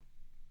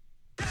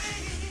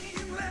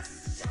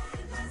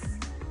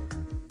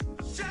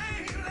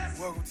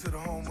Welcome to the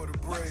home of the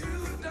brave.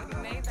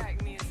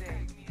 Maybach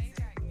music.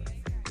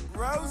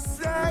 Rose.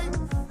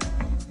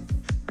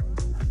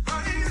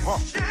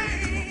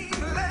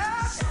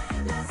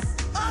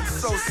 I'm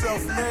so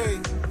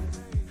self-made.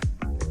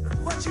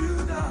 What you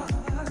done?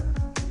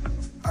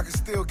 I can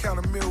still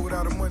count a meal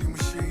without a money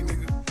machine,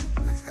 nigga.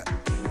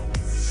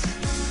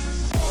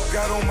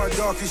 Got on my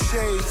darkest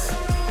shades.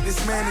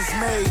 This man is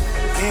made.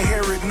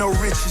 Inherit no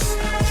riches.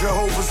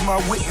 Jehovah's my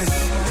witness.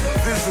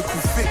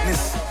 Physical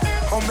fitness.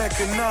 Home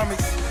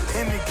economics.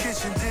 In the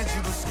kitchen,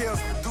 digital scales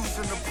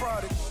producing the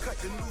product. Cut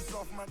the noose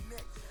off my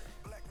neck.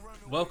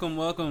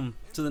 Welcome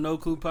to the No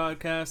Clue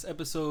Podcast,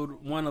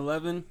 episode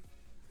 111.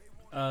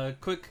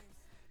 Quick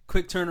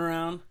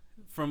turnaround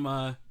from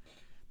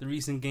the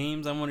recent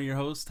games. I'm one of your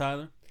hosts,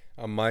 Tyler.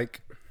 I'm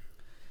Mike.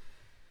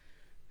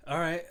 All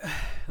right,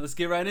 let's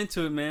get right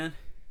into it, man.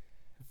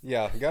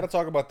 Yeah, we got to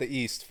talk about the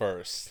East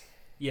first.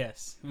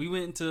 Yes, we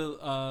went into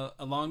a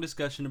long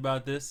discussion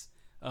about this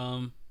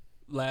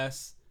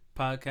last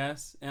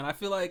podcast, and I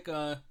feel like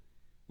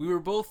we were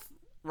both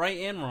right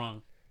and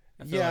wrong.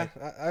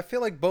 I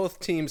feel like both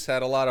teams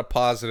had a lot of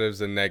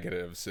positives and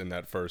negatives in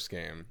that first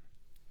game.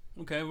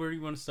 Okay, where do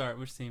you want to start?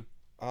 Which team?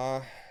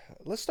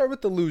 Let's start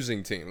with the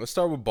losing team. Let's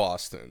start with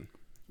Boston.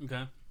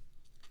 Okay.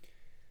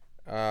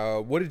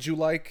 What did you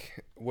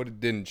like?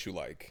 What didn't you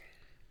like?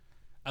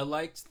 I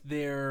liked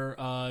their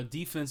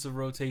defensive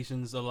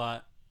rotations a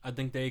lot. I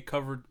think they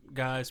covered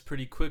guys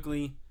pretty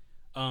quickly.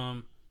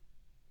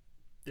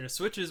 Their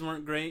switches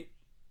weren't great,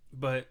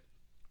 but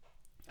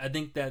I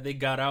think that they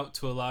got out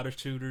to a lot of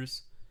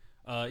shooters.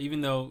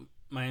 Even though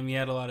Miami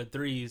had a lot of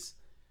threes,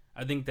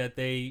 I think that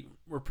they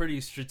were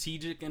pretty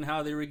strategic in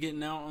how they were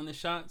getting out on the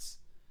shots.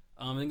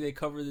 I think they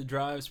covered the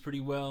drives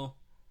pretty well.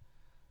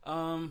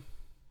 I'm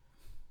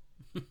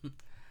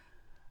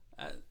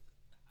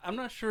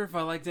not sure if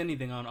I liked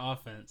anything on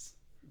offense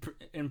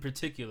in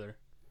particular,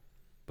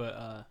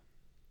 but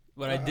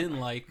what I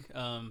didn't like,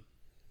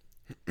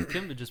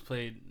 Kemba just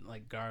played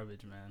like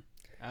garbage, man.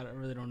 I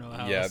really don't know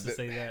how else to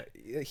say that.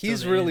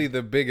 He's really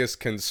the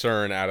biggest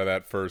concern out of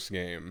that first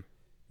game.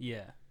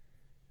 Yeah.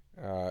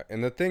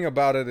 And the thing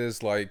about it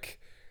is, like,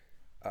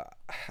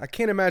 I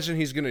can't imagine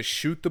he's going to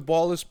shoot the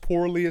ball as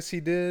poorly as he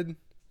did.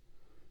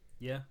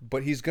 Yeah.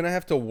 But he's going to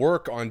have to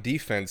work on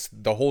defense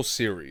the whole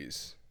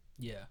series.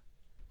 Yeah.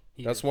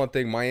 That's one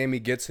thing. Miami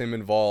gets him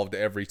involved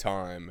every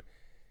time.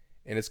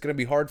 And it's going to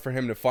be hard for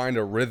him to find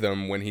a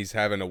rhythm when he's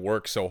having to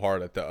work so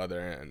hard at the other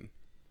end.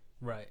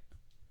 Right.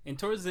 And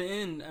towards the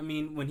end, I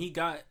mean, when he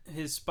got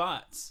his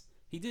spots,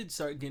 he did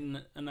start getting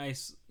a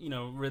nice,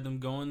 rhythm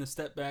going. The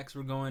step backs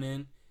were going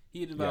in.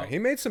 He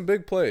made some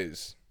big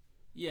plays.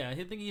 Yeah, I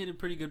think he had a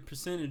pretty good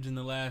percentage in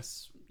the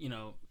last, in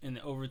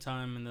the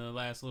overtime and the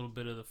last little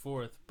bit of the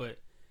fourth. But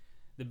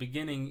the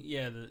beginning,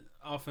 the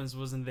offense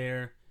wasn't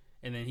there.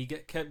 And then he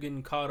kept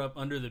getting caught up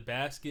under the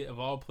basket of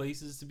all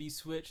places to be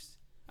switched.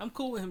 I'm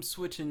cool with him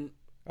switching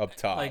up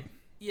top.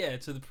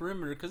 To the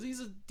perimeter, because he's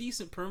a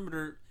decent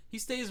perimeter. He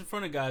stays in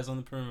front of guys on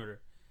the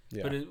perimeter.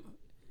 Yeah. But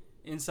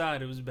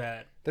inside, it was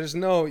bad. There's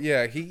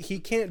he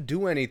can't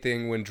do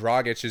anything when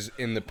Dragic is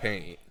in the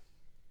paint.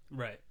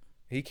 Right.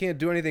 He can't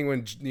do anything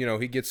when,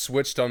 he gets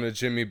switched on to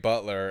Jimmy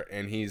Butler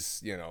and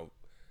he's,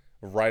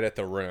 right at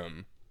the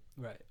rim.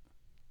 Right.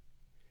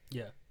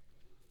 Yeah.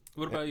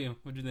 What about you?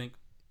 What'd you think?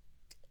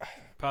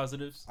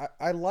 Positives?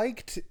 I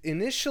liked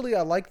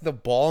the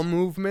ball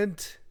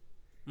movement.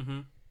 Mm-hmm.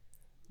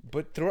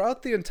 But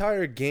throughout the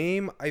entire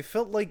game, I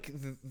felt like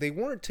they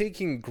weren't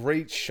taking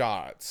great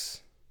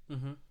shots.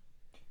 Mm-hmm.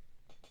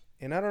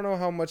 And I don't know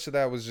how much of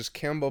that was just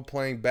Kemba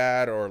playing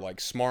bad or like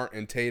Smart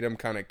and Tatum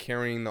kind of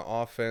carrying the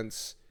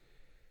offense.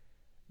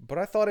 But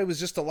I thought it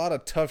was just a lot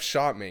of tough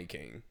shot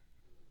making.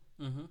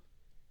 Mm-hmm.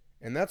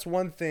 And that's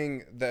one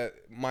thing that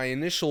my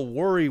initial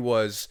worry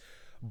was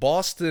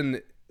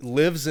Boston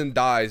lives and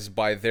dies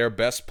by their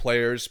best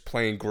players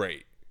playing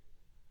great.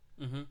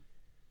 Mm-hmm.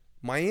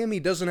 Miami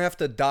doesn't have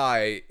to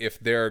die if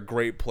their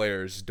great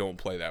players don't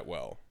play that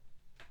well.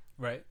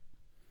 Right.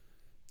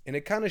 And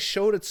it kind of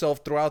showed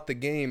itself throughout the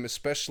game,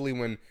 especially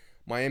when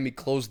Miami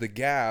closed the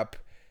gap.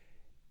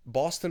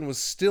 Boston was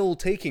still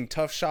taking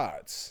tough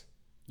shots.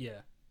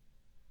 Yeah.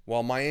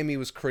 While Miami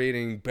was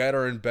creating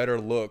better and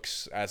better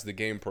looks as the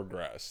game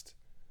progressed.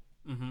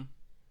 Mm-hmm.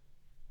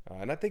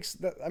 And I think,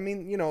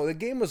 the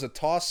game was a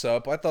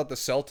toss-up. I thought the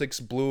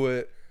Celtics blew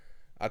it.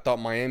 I thought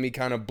Miami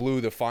kind of blew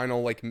the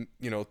final,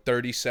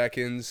 30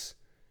 seconds.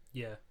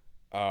 Yeah.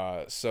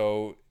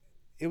 So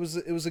it was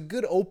a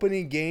good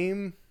opening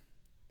game,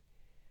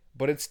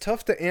 but it's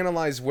tough to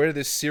analyze where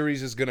this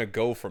series is going to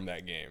go from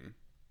that game.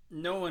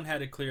 No one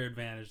had a clear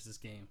advantage this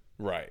game.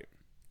 Right.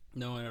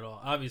 No one at all.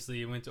 Obviously,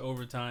 it went to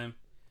overtime.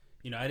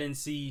 I didn't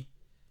see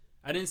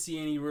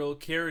any real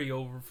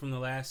carryover from the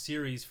last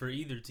series for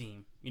either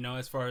team,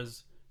 as far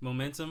as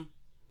momentum.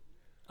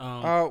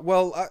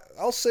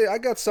 I'll say I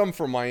got some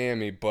for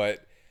Miami,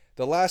 but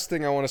the last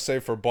thing I want to say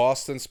for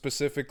Boston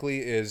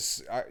specifically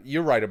is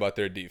you're right about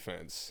their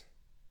defense.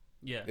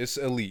 Yeah. It's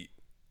elite.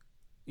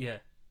 Yeah,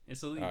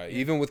 it's elite.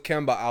 Even with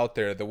Kemba out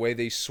there, the way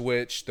they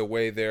switch, the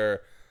way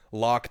they're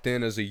locked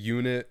in as a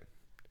unit.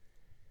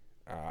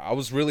 I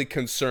was really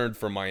concerned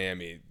for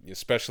Miami,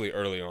 especially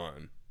early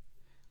on.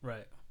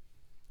 Right.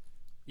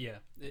 Yeah.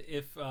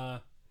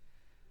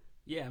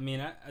 I mean,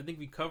 I think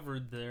we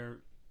covered their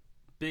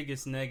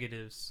biggest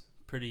negatives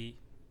pretty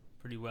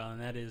well,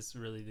 and that is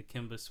really the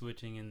Kemba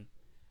switching and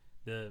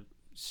the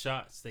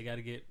shots. They got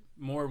to get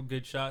more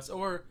good shots,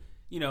 or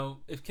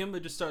if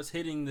Kemba just starts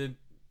hitting the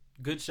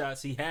good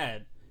shots he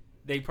had,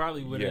 they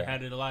probably would have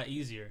had it a lot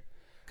easier.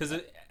 Because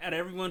at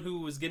everyone who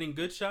was getting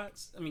good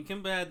shots, I mean,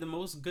 Kemba had the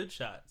most good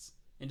shots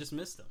and just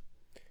missed them.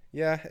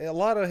 Yeah, a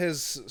lot of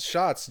his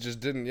shots just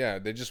didn't. Yeah,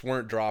 they just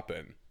weren't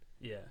dropping.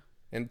 Yeah.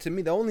 And to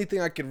me, the only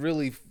thing I could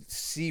really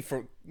see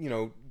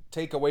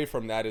take away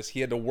from that is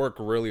he had to work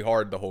really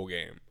hard the whole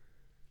game.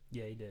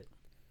 Yeah, he did.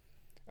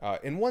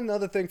 And one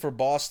other thing for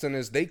Boston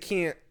is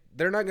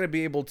they're not going to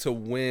be able to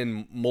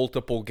win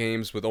multiple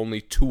games with only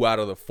 2 out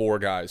of the 4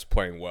 guys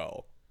playing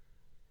well.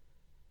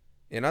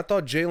 And I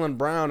thought Jaylen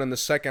Brown in the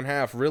second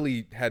half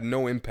really had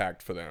no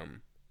impact for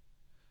them.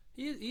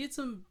 He had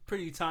some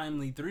pretty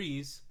timely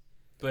threes,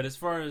 but as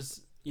far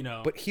as,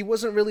 But he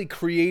wasn't really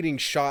creating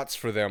shots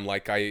for them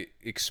like I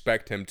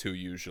expect him to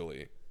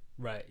usually.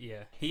 Right,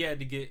 yeah. He had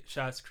to get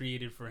shots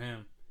created for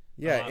him.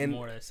 Yeah, a lot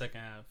more that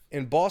second half.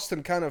 And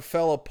Boston kind of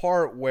fell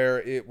apart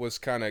where it was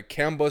kind of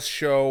Kemba's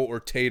show or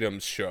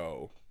Tatum's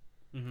show.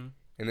 Mm-hmm.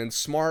 And then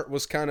Smart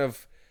was kind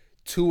of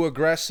too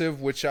aggressive,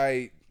 which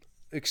I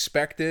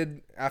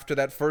expected after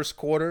that first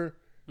quarter.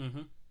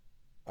 Mm-hmm.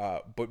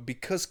 But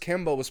because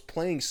Kemba was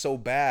playing so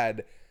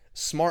bad,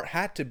 Smart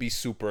had to be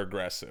super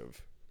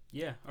aggressive.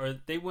 Yeah, or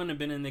they wouldn't have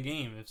been in the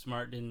game if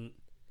Smart didn't,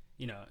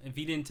 if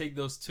he didn't take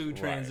those 2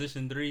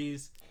 transition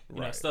threes,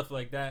 stuff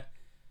like that.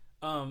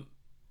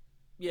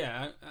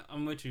 Yeah,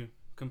 I'm with you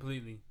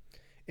completely.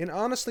 And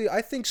honestly,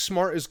 I think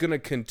Smart is going to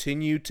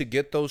continue to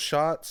get those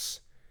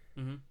shots.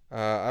 Mm-hmm.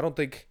 I don't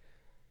think,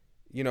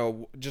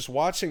 just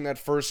watching that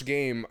first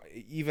game,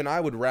 even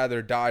I would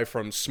rather die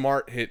from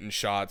Smart hitting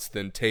shots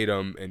than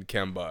Tatum and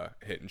Kemba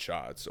hitting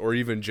shots, or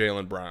even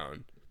Jaylen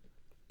Brown.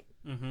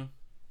 Mm-hmm.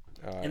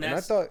 And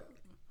I thought,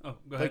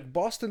 go ahead.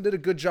 Boston did a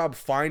good job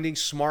finding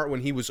Smart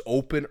when he was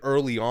open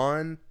early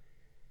on.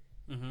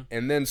 Mm-hmm.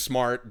 And then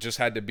Smart just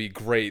had to be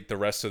great the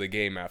rest of the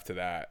game after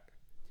that.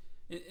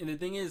 And the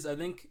thing is, I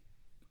think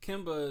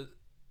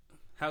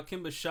how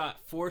Kemba shot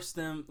forced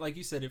them, like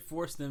you said, it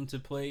forced them to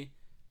play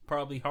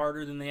probably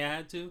harder than they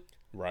had to.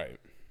 Right.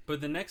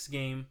 But the next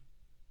game,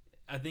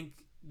 I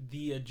think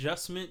the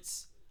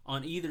adjustments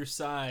on either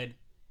side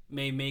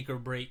may make or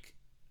break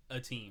a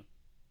team.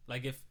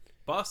 Like if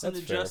Boston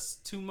adjusts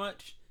too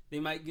much, they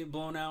might get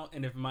blown out.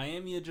 And if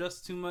Miami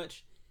adjusts too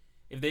much,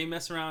 if they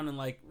mess around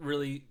and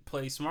really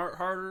play Smart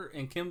harder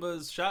and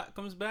Kemba's shot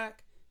comes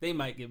back, they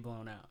might get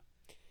blown out.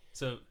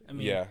 So, I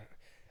mean, yeah.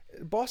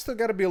 Boston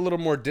got to be a little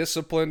more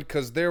disciplined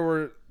because there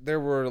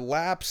were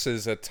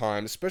lapses at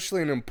times,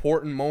 especially in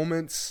important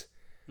moments.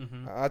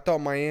 Mm-hmm. I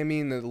thought Miami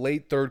in the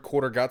late third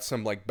quarter got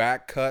some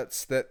back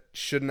cuts that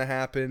shouldn't have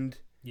happened.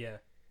 Yeah,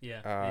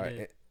 they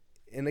did.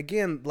 And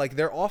again,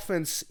 their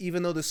offense,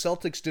 even though the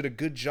Celtics did a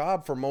good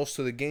job for most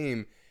of the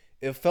game,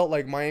 it felt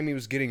like Miami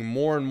was getting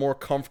more and more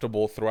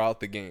comfortable throughout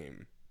the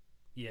game.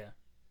 Yeah.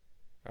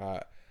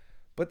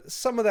 But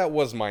some of that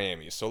was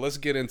Miami, so let's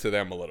get into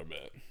them a little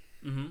bit.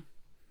 Mm-hmm.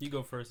 You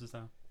go first this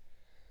time.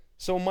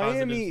 So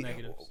Miami, Positives,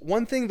 negatives.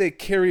 one thing they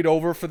carried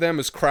over for them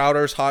is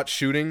Crowder's hot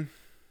shooting.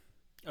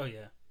 Oh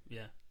yeah.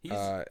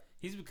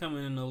 He's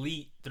becoming an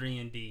elite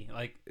 3-and-D.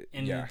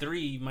 The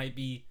 3 might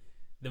be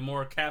the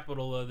more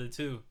capital of the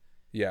 2.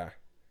 Yeah.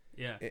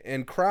 Yeah.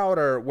 And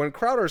when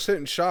Crowder's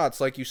hitting shots,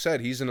 like you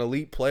said, he's an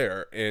elite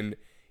player, and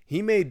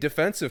he made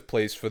defensive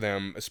plays for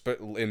them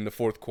in the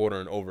fourth quarter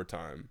and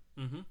overtime.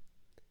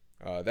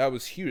 Mm-hmm. That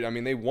was huge. I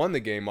mean, they won the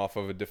game off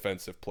of a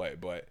defensive play,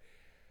 but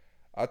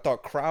I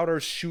thought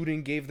Crowder's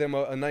shooting gave them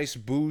a nice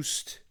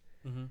boost.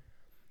 Mm-hmm.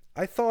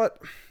 I thought,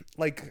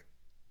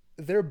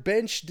 their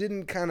bench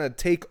didn't kind of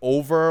take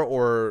over,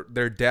 or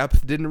their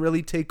depth didn't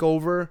really take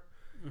over.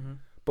 Mm-hmm.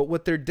 But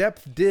what their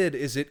depth did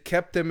is it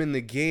kept them in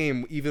the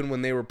game even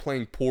when they were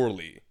playing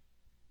poorly.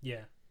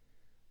 Yeah.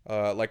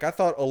 I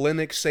thought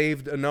Olynyk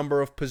saved a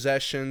number of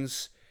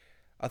possessions.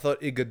 I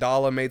thought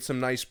Iguodala made some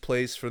nice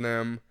plays for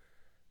them.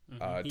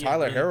 Mm-hmm.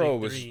 Tyler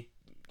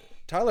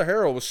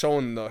Herro was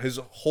showing his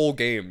whole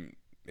game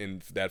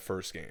in that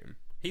first game.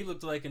 He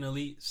looked like an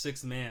elite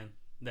 6th man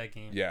that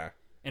game. Yeah.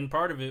 And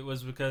part of it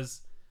was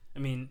because,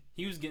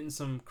 he was getting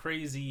some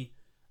crazy...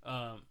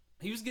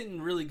 he was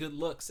getting really good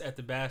looks at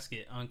the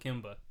basket on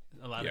Kemba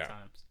a lot of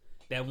times.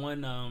 That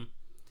one,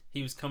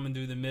 he was coming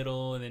through the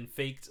middle and then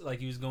faked like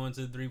he was going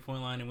to the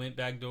 3-point line and went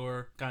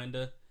backdoor, kind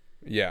of.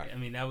 Yeah.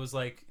 That was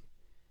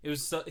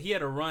he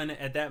had a run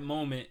at that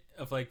moment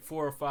of 4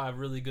 or 5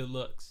 really good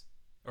looks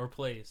or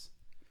plays.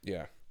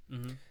 Yeah.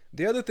 Mm-hmm.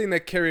 The other thing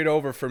that carried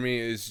over for me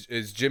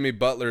is Jimmy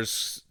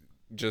Butler's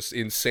just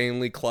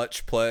insanely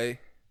clutch play.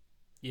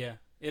 Yeah.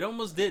 It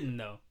almost didn't,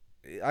 though.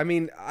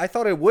 I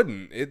thought it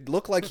wouldn't. It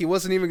looked like he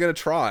wasn't even going to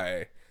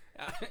try.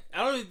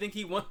 I don't even think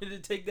he wanted to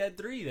take that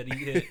 3 that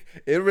he hit.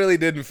 It really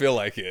didn't feel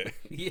like it.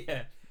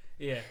 Yeah.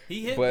 Yeah,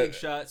 he hit But- big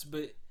shots,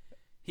 but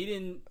he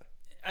didn't.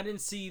 I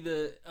didn't see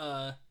the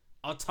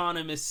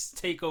autonomous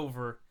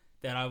takeover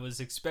that I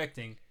was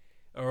expecting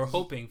or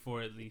hoping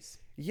for, at least.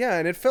 Yeah,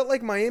 and it felt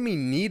like Miami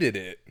needed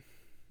it.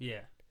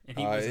 Yeah, and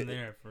he wasn't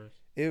there at first.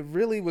 It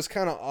really was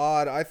kind of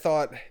odd. I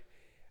thought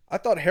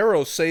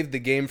Harrow saved the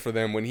game for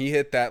them when he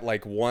hit that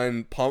like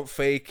one pump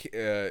fake,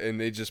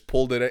 and they just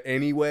pulled it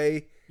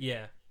anyway.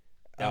 Yeah,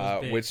 that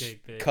was big, which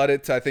big. cut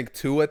it to I think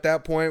 2 at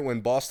that point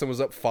when Boston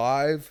was up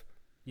 5.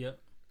 Yep.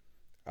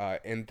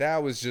 And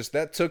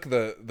that took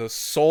the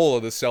soul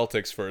of the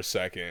Celtics for a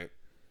second.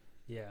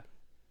 Yeah.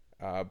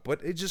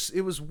 But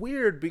it was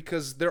weird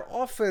because their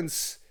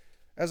offense,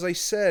 as I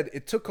said,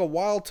 it took a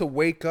while to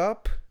wake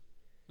up.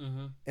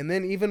 Mm-hmm. And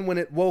then even when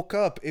it woke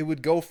up, it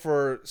would go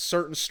for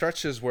certain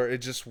stretches where it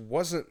just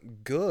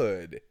wasn't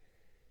good.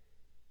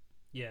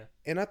 Yeah.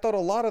 And I thought a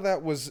lot of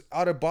that was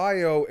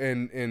Adebayo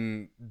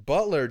and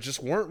Butler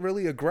just weren't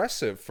really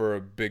aggressive for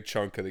a big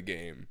chunk of the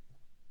game.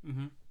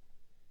 Mm-hmm.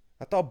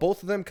 I thought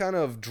both of them kind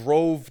of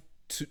drove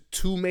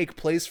to make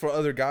plays for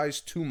other guys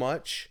too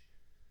much.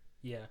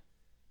 Yeah.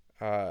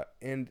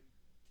 And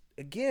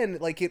again,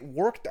 like it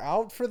worked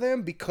out for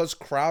them because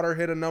Crowder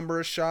hit a number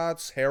of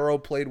shots. Harrow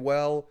played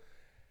well.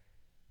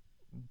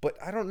 But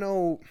I don't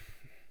know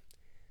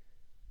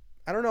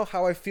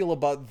how I feel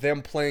about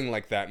them playing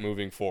like that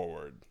moving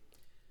forward.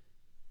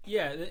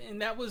 Yeah,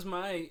 and that was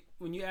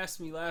when you asked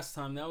me last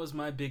time, that was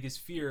my biggest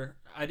fear.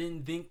 I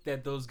didn't think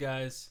that those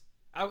guys,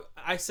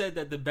 I said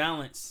that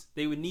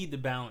they would need the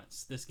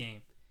balance this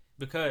game.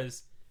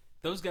 Because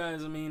those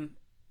guys, I mean,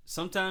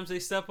 sometimes they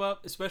step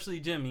up, especially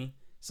Jimmy.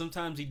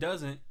 Sometimes he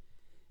doesn't.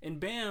 And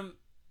Bam,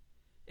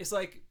 it's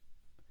like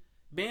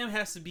Bam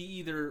has to be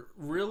either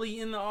really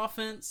in the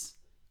offense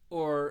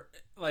or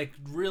like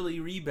really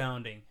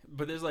rebounding.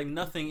 But there's like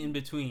nothing in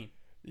between.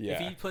 Yeah. If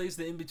he plays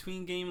the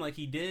in-between game like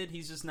he did,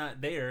 he's just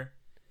not there.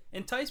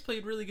 And Tice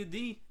played really good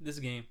D this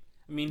game.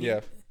 I mean, he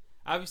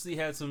obviously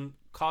had some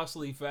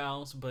costly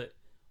fouls, but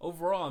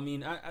overall, I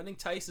mean, I think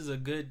Tice is a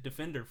good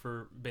defender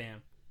for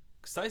Bam.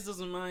 Because Tice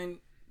doesn't mind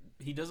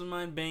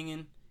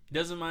banging. He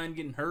doesn't mind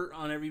getting hurt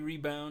on every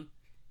rebound.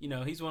 You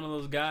know, he's one of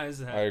those guys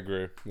that... I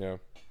agree, yeah.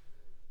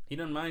 He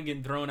doesn't mind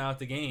getting thrown out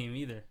the game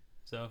either,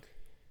 so...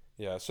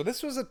 Yeah, so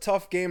this was a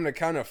tough game to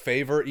kind of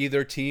favor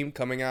either team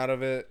coming out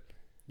of it.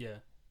 Yeah.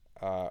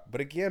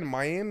 But again,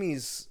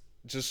 Miami's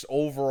just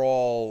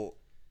overall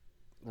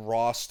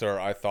roster,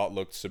 I thought,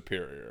 looked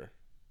superior.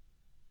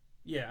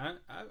 Yeah,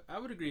 I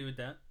would agree with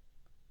that.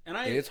 And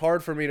it's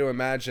hard for me to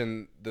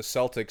imagine the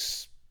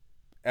Celtics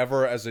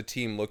ever as a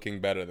team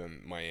looking better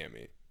than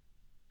Miami.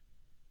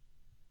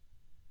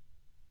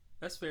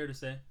 That's fair to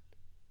say.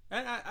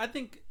 I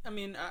think, I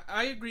mean,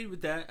 I agreed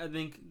with that, I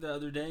think, the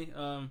other day.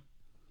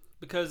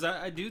 Because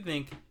I do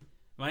think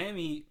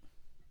Miami,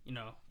 you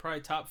know,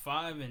 probably top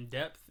 5 in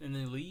depth in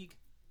the league.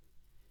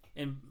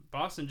 And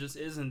Boston just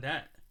isn't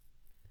that.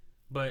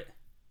 But,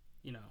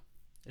 you know,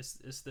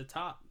 it's the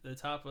top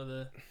of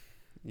the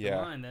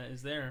line that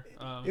is there.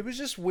 It was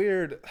just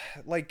weird.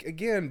 Like,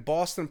 again,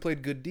 Boston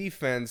played good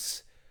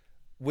defense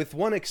with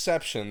one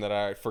exception that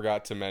I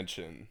forgot to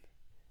mention.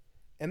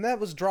 And that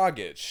was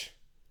Dragic.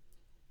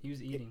 He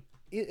was eating.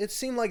 It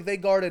seemed like they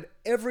guarded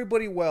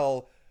everybody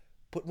well,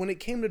 but when it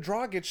came to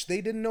Dragic,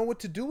 they didn't know what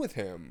to do with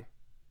him.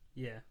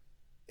 Yeah.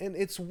 And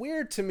it's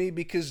weird to me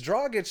because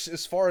Dragic,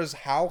 as far as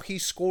how he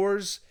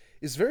scores,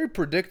 is very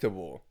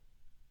predictable.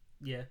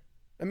 Yeah.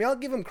 I mean, I'll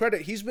give him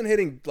credit. He's been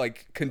hitting,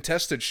 like,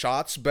 contested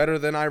shots better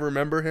than I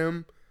remember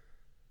him.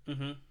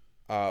 Mm-hmm.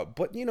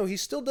 But, you know, he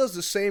still does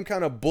the same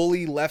kind of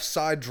bully left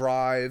side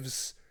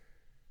drives.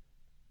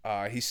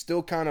 He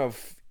still kind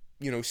of,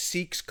 you know,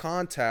 seeks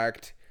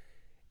contact.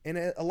 And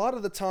a lot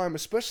of the time,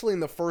 especially in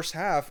the first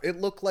half,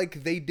 it looked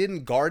like they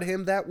didn't guard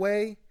him that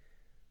way.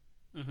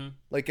 Mm-hmm.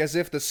 Like as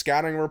if the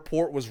scouting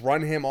report was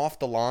run him off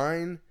the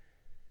line,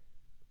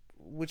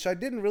 which I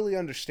didn't really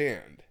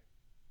understand.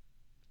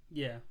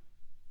 Yeah.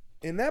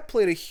 And that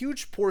played a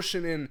huge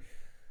portion in...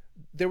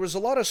 There was a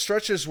lot of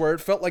stretches where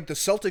it felt like the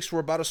Celtics were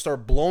about to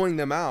start blowing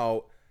them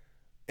out,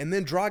 and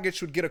then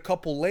Dragic would get a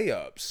couple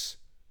layups.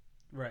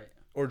 Right.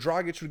 Or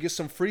Dragic would get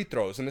some free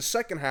throws. In the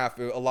second half,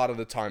 a lot of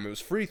the time, it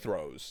was free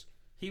throws.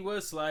 He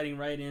was sliding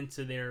right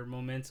into their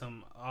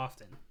momentum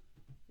often.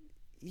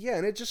 Yeah,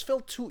 and it just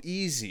felt too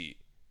easy.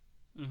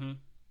 Mm-hmm.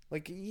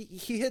 Like,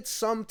 he hit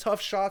some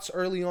tough shots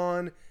early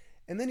on,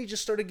 and then he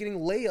just started getting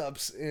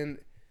layups, and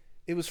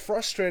it was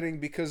frustrating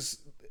because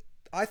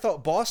I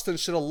thought Boston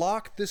should have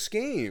locked this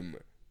game.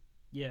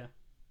 Yeah.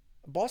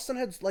 Boston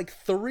had, like,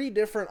 3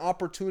 different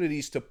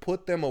opportunities to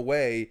put them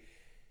away,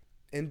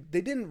 and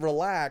they didn't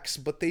relax,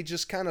 but they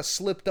just kind of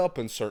slipped up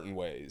in certain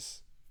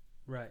ways.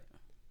 Right.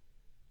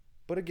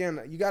 But again,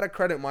 you got to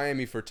credit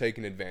Miami for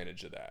taking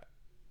advantage of that.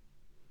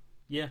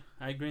 Yeah,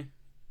 I agree.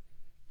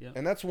 Yeah.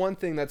 And that's one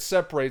thing that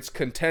separates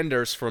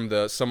contenders from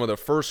some of the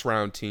first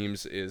round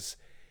teams is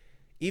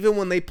even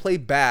when they play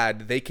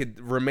bad, they could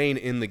remain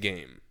in the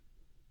game.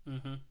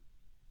 Mm-hmm.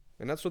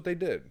 And that's what they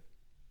did.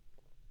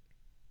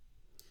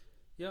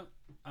 Yep.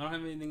 I don't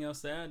have anything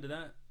else to add to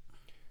that.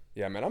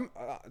 Yeah, man.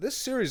 This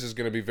series is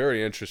going to be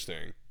very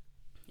interesting.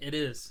 It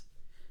is.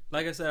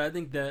 Like I said, I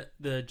think that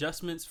the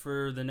adjustments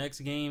for the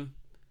next game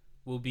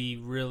will be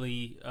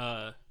really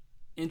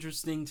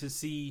interesting to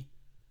see.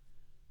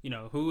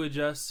 Who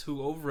adjusts,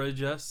 who over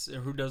adjusts,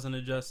 and who doesn't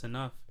adjust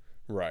enough.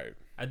 Right.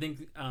 I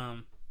think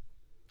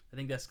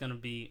that's gonna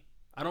be.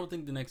 I don't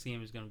think the next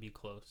game is gonna be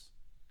close.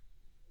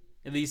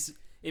 At least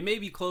it may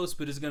be close,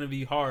 but it's gonna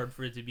be hard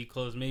for it to be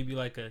close. Maybe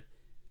like a,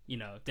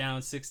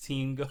 down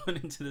 16 going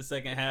into the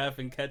second half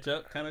and catch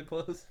up, kind of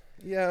close.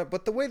 Yeah,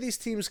 but the way these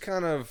teams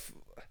kind of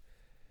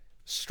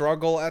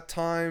struggle at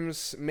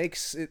times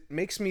makes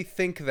me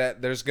think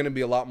that there's going to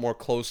be a lot more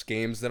close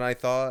games than I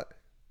thought.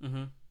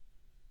 Mm-hmm.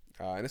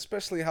 And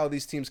especially how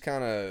these teams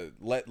kind of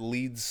let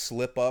leads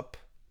slip up.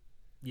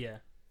 Yeah.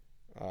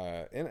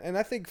 And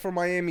I think for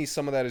Miami,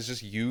 some of that is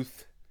just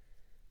youth,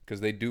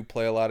 because they do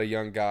play a lot of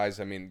young guys.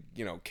 I mean,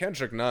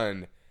 Kendrick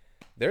Nunn,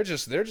 they're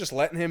just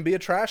letting him be a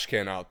trash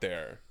can out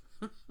there.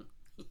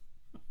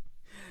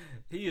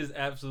 He is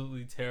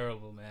absolutely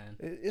terrible, man.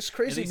 It's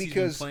crazy he's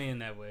because been playing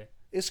that way.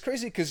 It's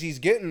crazy because he's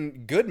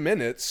getting good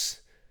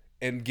minutes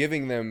and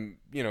giving them,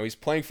 he's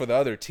playing for the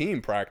other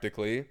team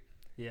practically.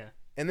 Yeah.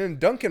 And then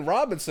Duncan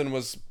Robinson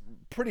was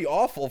pretty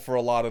awful for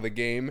a lot of the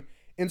game,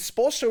 and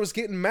Spoelstra was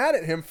getting mad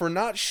at him for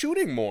not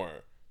shooting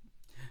more.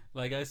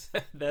 Like I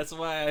said, that's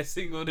why I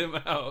singled him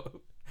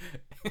out.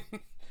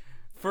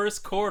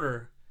 First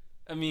quarter,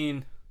 I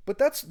mean. But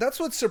that's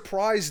what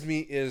surprised me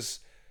is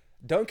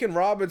Duncan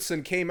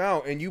Robinson came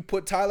out and you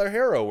put Tyler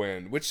Harrow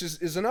in, which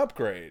is an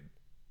upgrade.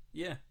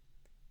 Yeah.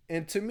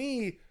 And to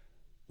me,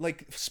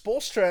 like,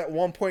 Spoelstra at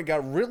one point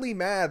got really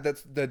mad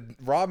that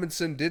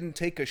Robinson didn't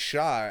take a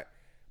shot,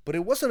 but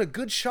it wasn't a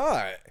good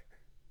shot.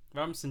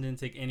 Robinson didn't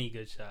take any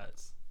good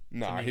shots.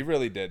 Nah, he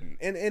really didn't.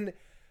 And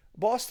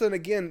Boston,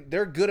 again,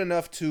 they're good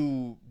enough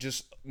to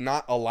just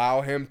not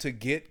allow him to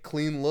get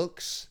clean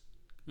looks.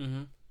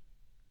 Mm-hmm.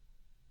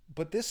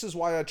 But this is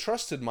why I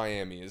trusted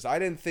Miami, is I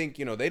didn't think,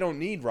 they don't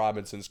need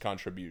Robinson's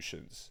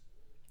contributions.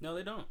 No,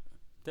 they don't.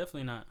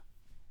 Definitely not.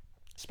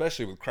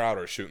 Especially with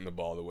Crowder shooting the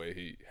ball the way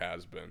he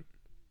has been.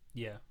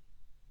 Yeah.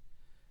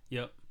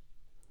 Yep.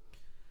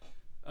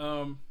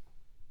 I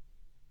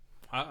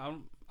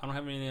don't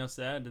have anything else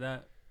to add to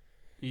that.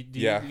 You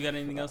got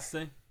anything else to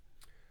say?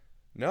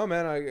 No,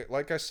 man.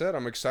 Like I said,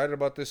 I'm excited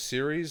about this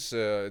series.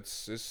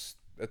 It's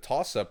a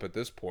toss-up at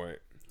this point.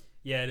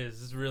 Yeah, it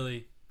is. It's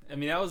really. I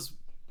mean, that was.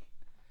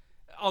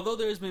 Although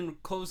there's been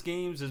close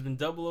games, there's been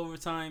double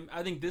overtime.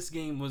 I think this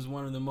game was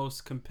one of the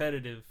most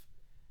competitive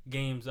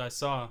games I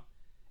saw,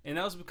 and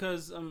that was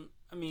because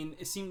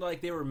it seemed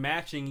like they were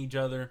matching each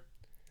other.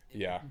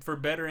 Yeah. For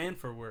better and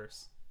for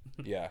worse.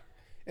 Yeah.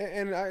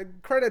 And I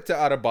credit to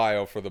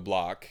Adebayo for the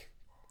block.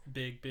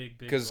 Big.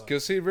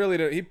 Because he really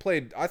did. He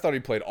played. I thought he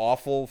played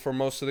awful for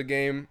most of the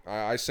game.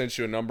 I sent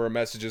you a number of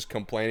messages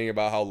complaining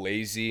about how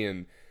lazy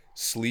and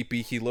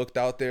sleepy he looked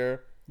out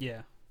there.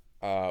 Yeah.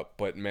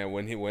 But man,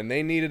 when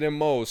they needed him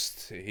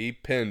most, he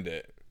pinned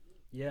it.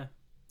 Yeah,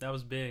 that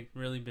was big,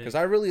 really big. Because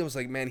I really was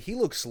like, man, he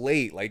looks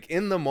late. Like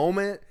in the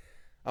moment,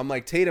 I'm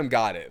like, Tatum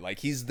got it. Like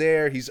he's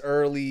there, he's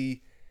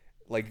early.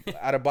 Like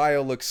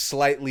Adebayo looks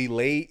slightly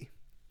late.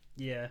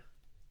 Yeah.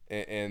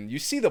 And you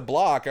see the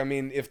block. I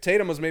mean, if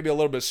Tatum was maybe a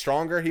little bit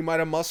stronger, he might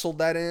have muscled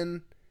that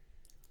in.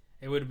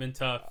 It would have been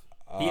tough.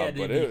 He had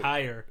to be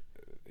higher.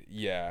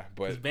 Yeah,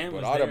 but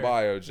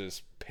Adebayo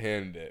just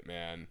pinned it,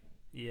 man.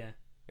 Yeah.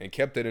 And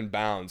kept it in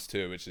bounds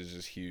too, which is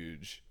just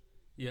huge.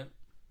 Yeah.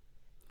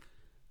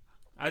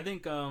 I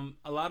think a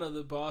lot of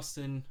the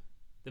Boston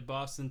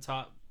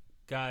top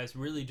guys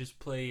really just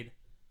played,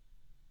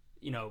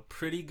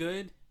 pretty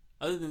good.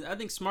 I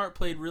think Smart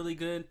played really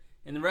good,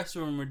 and the rest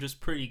of them were just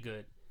pretty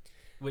good.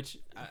 Which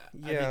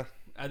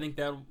I think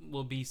that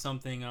will be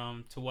something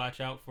to watch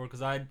out for,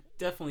 because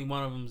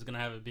one of them is gonna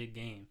have a big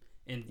game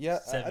in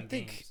 7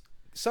 games.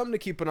 Something to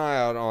keep an eye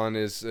out on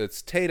is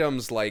it's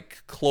Tatum's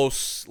like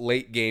close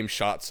late game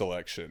shot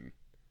selection.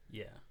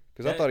 Yeah,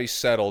 because I thought he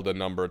settled a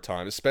number of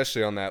times,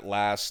 especially on that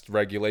last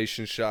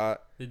regulation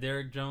shot. The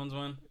Derrick Jones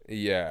one.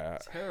 Yeah,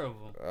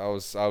 terrible. I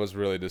was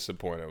really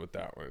disappointed with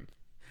that one.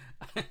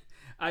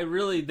 I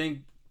really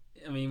think.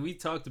 I mean, we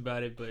talked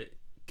about it, but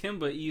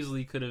Kemba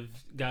easily could have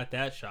got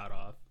that shot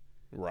off.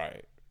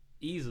 Right.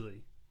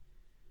 Easily.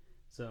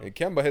 So. And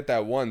Kemba hit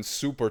that one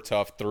super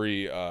tough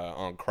 3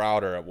 on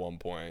Crowder at one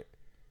point.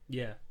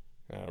 Yeah.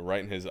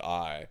 Right in his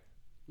eye.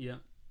 Yeah.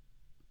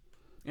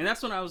 And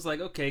that's when I was like,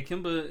 okay,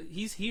 Kemba,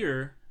 he's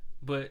here,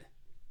 but,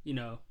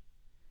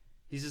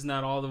 he's just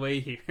not all the way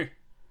here.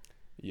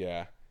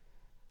 Yeah.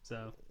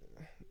 So.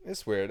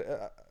 It's weird.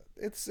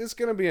 It's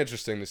going to be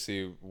interesting to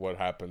see what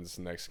happens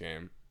next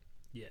game.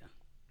 Yeah.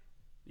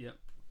 Yep.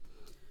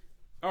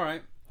 All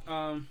right.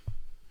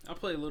 I'll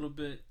play a little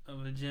bit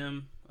of a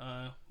gem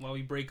while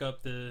we break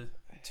up the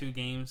 2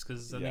 games,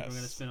 because I think we're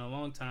going to spend a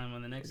long time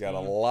on the next game.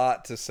 Got a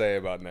lot to say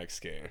about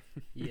next game.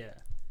 Yeah,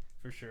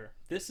 for sure.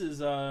 This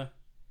is a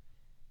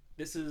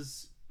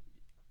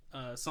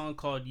song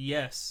called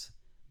Yes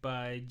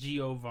by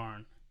Gio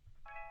Varn.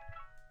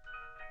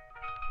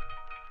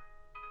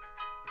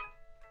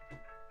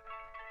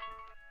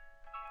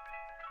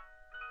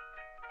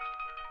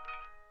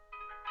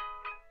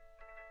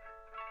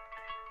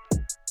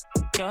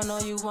 Girl, know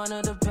you one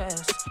of the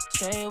best.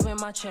 Say it with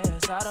my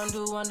chest, I don't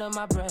do under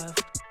my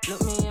breath.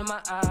 Look me in my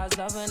eyes,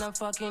 loving I'm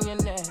fucking your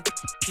neck.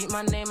 Keep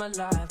my name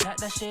alive, pack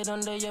that shit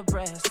under your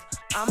breast.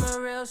 I'm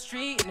a real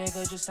street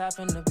nigga, just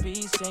happen to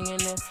be singing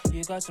it.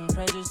 You got some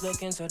friends just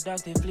looking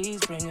seductive, please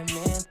bring them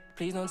in.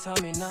 Please don't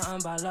tell me nothing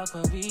about luck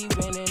when we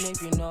winning.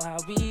 If you know how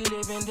we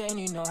living, then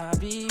you know how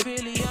we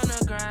really on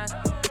the grind.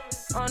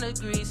 On the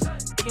grease,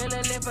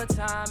 killing it for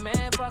time,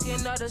 man.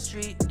 Fucking up the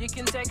street. You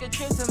can take a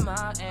trip to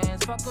my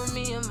ends. Fuck with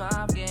me and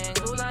my gang.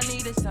 All I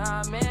need is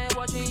time, man.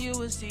 Watching you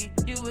will see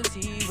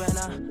when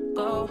I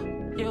go.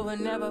 You will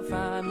never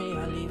find me.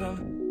 I leave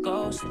them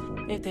ghosts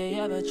if they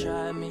ever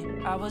try me.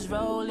 I was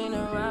rolling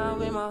around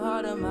with my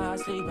heart on my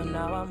sleeve, but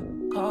now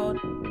I'm cold.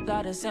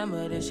 Like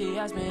December, then she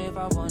asked me if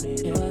I wanted.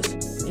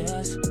 Yes,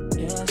 yes,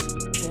 yes,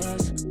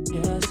 yes,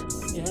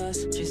 yes,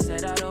 yes. She said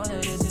that all of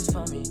this is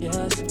for me.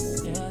 Yes,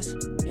 yes,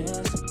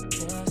 yes,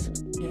 yes,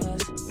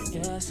 yes,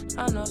 yes.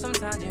 I know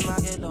sometimes you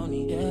might get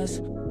lonely. Yes,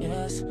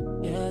 yes,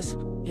 yes,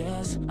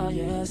 yes, oh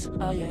yes,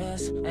 oh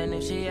yes. And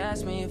if she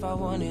asked me if I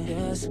wanted.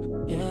 Yes,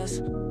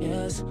 yes,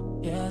 yes,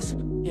 yes,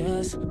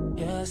 yes,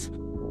 yes.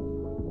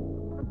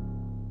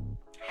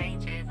 Hey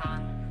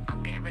Javon,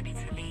 I'm getting ready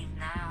to leave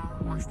now.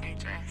 What's the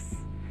address?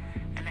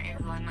 And let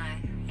everyone know,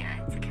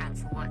 yeah, to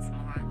cancel work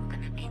tomorrow. We're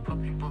gonna be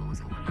popping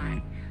bottles all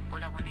night.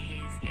 All I wanna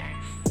hear is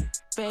yes.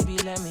 Baby,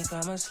 let me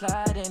come and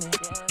slide in it.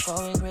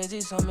 Going crazy,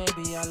 so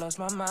maybe I lost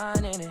my mind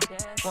in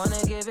it. Wanna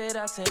give it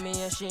up to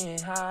me, and she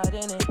ain't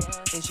hiding it.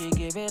 If she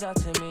give it up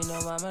to me, no,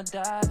 I'ma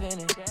dive in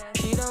it.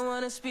 She don't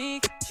wanna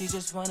speak, she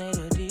just wanted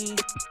a D.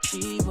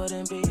 She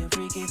wouldn't be a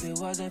freak if it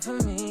wasn't for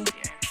me.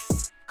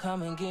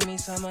 Come and give me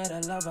some of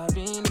the love I've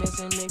been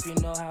missing. If you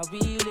know how we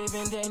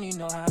living, then you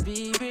know how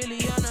we really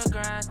on the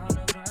grind.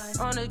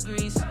 On the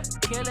grease,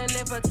 killing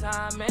it for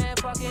time, man.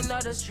 Fucking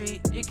up the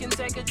street. You can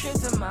take a trip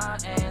to my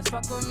ends.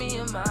 Fuck with me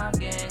and my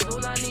gang.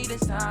 All I need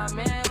is time,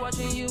 man.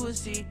 Watching you will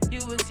see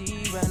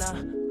when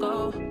I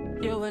go.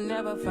 You will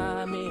never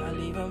find me. I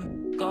leave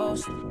them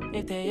ghosts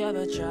if they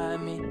ever try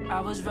me.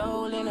 I was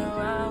rolling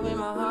around with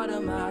my heart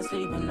on my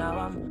sleeve, but now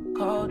I'm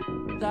cold.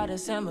 Like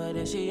December,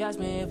 then she asked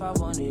me if I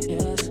wanted.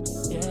 Yes,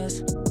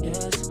 yes,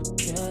 yes,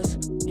 yes,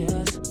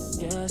 yes,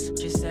 yes.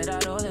 She said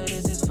that all of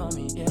this is for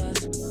me.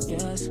 Yes,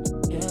 yes,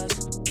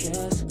 yes,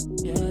 yes,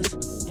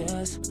 yes,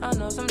 yes. I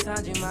know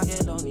sometimes you might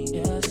get lonely.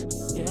 Yes,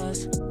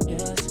 yes,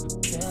 yes,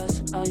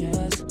 yes, oh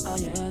yes, oh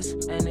yes.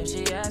 And if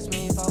she asked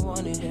me if I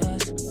wanted.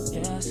 Yes,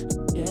 yes,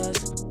 yes,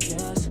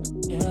 yes,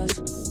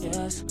 yes,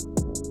 yes.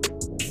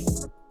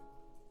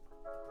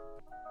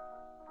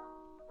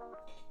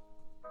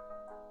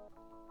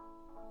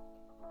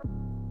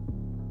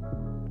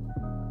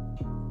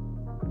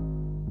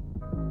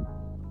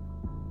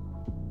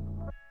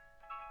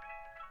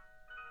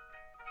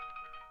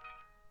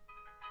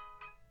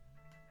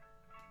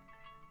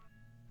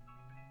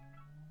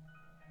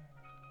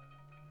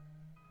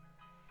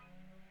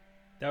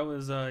 That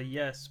was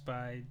Yes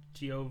by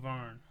Geo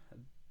Varn. I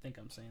think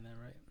I'm saying that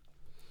right.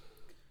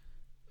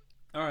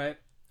 All right.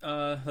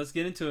 Let's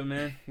get into it,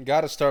 man.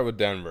 Got to start with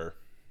Denver.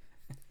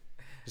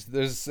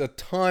 There's a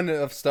ton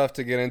of stuff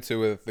to get into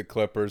with the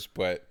Clippers,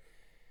 but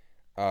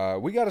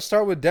we got to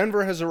start with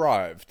Denver has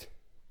arrived.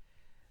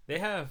 They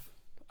have.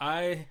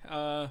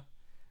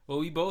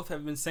 We both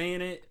have been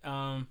saying it.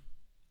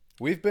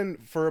 We've been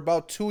for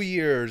about 2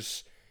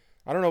 years.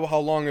 I don't know how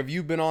long have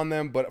you been on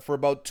them, but for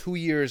about 2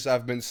 years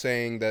I've been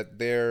saying that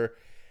they're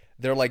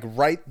like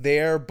right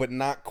there, but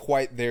not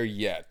quite there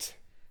yet.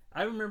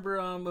 I remember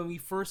when we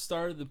first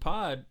started the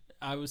pod,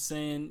 I was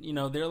saying,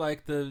 they're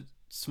like the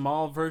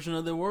small version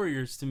of the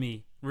Warriors to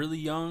me. Really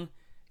young.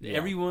 Yeah.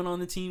 Everyone on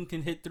the team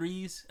can hit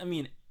threes. I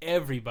mean,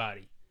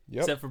 everybody.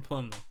 Yep. Except for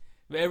Plumlee.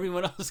 But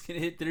everyone else can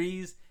hit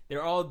threes.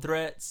 They're all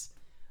threats.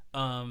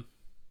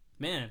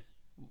 Man,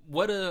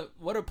 what a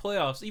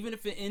playoffs. Even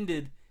if it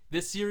ended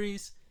this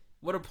series,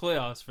 what a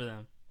playoffs for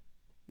them.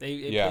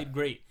 They played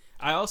great.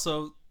 I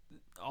also,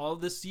 all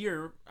this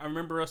year, I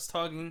remember us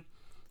talking,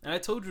 and I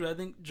told you I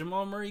think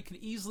Jamal Murray could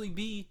easily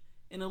be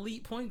an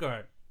elite point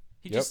guard.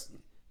 He just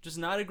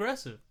not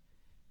aggressive.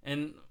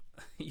 And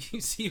you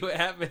see what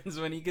happens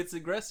when he gets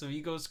aggressive. He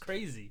goes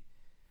crazy.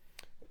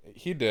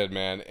 He did,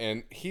 man.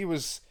 And he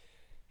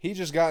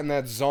just got in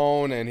that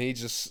zone, and he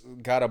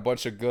just got a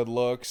bunch of good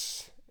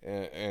looks.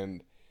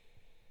 And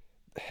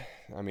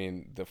I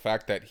mean, the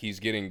fact that he's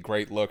getting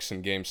great looks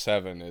in Game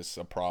 7 is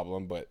a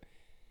problem, but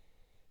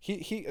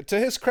he to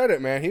his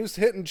credit, man, he was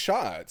hitting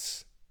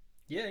shots.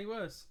 Yeah, he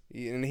was.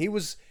 And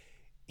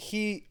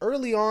he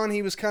early on,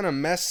 he was kind of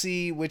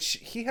messy, which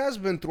he has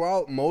been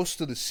throughout most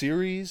of the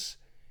series.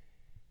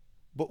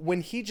 But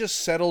when he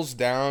just settles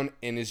down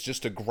and is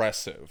just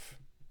aggressive,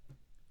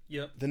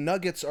 the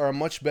Nuggets are a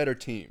much better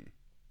team.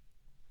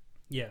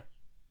 Yeah.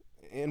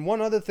 And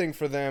one other thing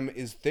for them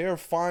is they're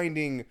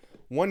finding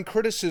one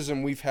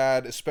criticism we've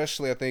had,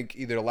 especially I think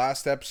either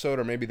last episode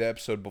or maybe the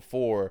episode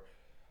before,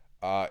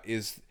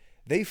 is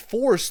they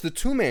force the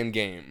two-man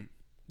game.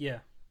 Yeah.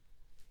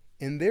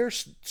 And they're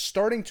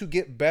starting to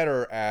get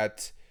better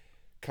at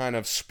kind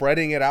of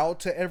spreading it out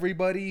to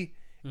everybody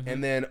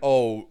and then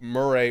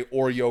Murray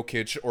or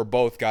Jokic or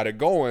both got it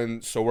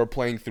going, so we're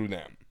playing through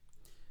them.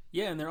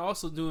 Yeah, and they're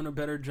also doing a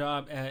better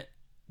job at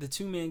the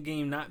two-man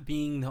game not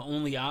being the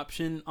only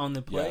option on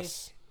the play.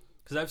 Yes.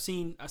 Because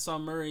I saw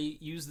Murray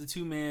use the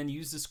two-man,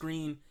 use the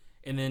screen,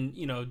 and then,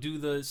 do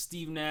the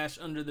Steve Nash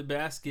under the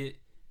basket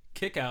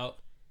kick out,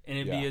 and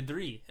it'd be a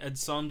three. I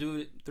saw him do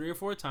it 3 or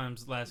 4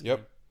 times last game.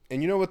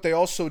 And you know what they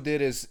also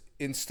did is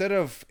and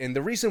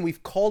the reason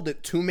we've called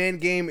it two-man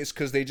game is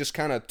because they just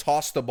kind of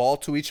toss the ball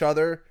to each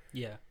other.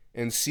 Yeah.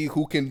 And see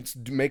who can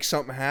make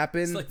something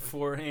happen. It's like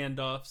 4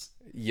 handoffs.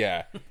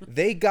 Yeah.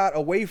 They got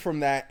away from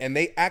that, and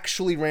they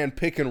actually ran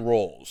pick and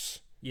rolls.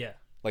 Yeah.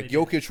 Like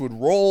Jokic would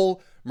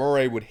roll,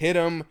 Murray would hit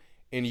him,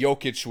 and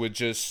Jokic would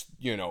just,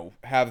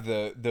 have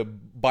the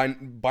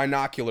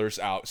binoculars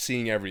out,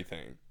 seeing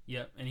everything.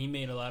 Yep, and he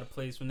made a lot of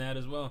plays from that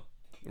as well.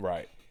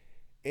 Right.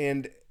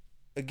 And,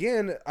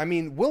 again,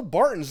 Will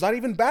Barton's not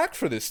even back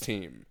for this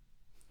team.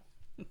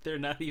 They're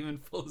not even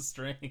full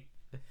strength.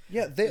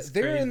 Yeah,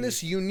 they're in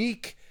this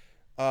unique...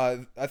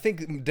 I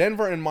think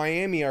Denver and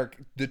Miami are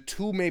the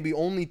two maybe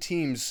only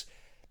teams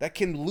that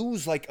can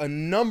lose like a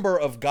number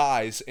of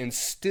guys and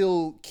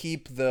still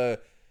keep the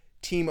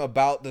team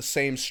about the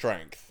same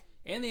strength.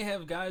 And they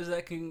have guys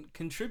that can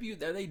contribute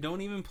that they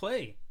don't even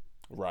play.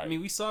 Right.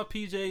 We saw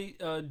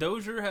PJ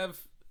Dozier have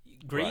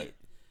great.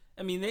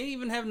 Right. They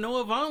even have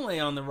Noah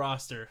Vonleh on the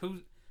roster, who,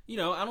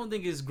 I don't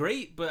think is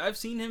great, but I've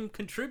seen him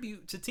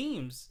contribute to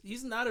teams.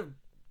 He's not a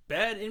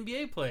bad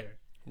NBA player.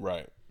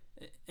 Right.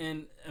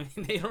 And,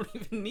 they don't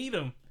even need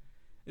him.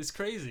 It's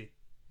crazy.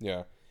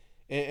 Yeah.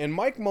 And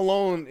Mike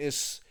Malone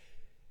is,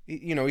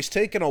 he's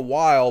taken a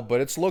while, but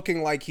it's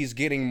looking like he's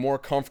getting more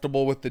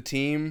comfortable with the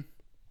team.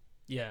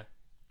 Yeah.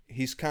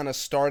 He's kind of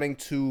starting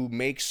to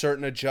make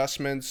certain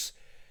adjustments,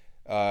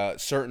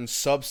 certain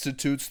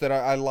substitutes that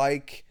I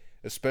like,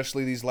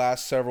 especially these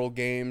last several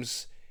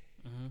games.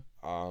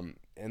 Mm-hmm.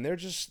 And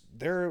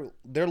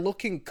they're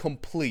looking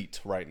complete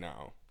right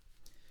now.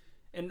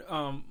 And,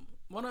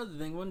 one other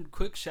thing, one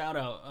quick shout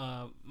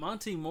out.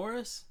 Monty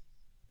Morris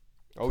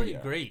played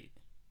played great.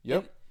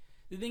 Yep. And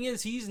the thing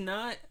is,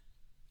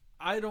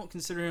 I don't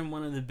consider him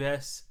one of the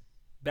best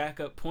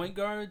backup point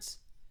guards,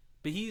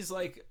 but he's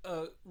like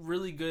a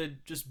really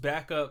good just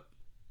backup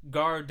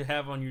guard to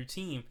have on your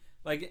team.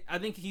 Like, I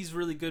think he's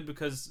really good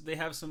because they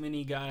have so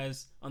many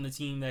guys on the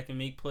team that can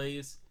make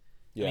plays.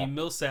 Yeah.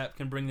 Millsap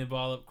can bring the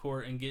ball up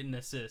court and get an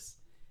assist.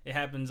 It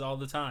happens all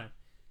the time.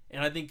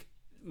 And I think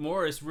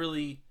Morris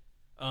really...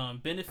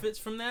 benefits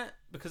from that,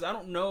 because I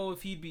don't know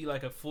if he'd be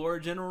like a floor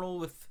general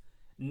with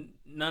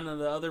none of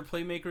the other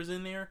playmakers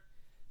in there,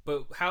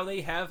 but how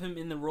they have him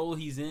in the role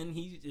he's in,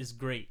 he is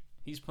great.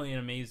 He's playing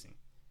amazing.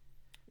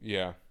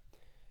 Yeah.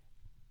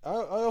 I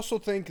also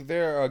think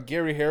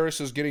Gary Harris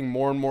is getting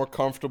more and more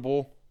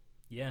comfortable.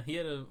 Yeah,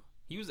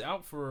 he was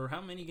out for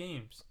how many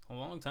games? A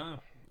long time.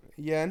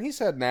 Yeah, and he's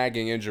had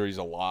nagging injuries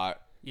a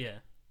lot. Yeah.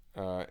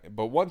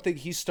 But one thing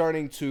he's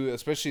starting to,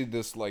 especially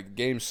this like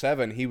Game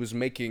 7, he was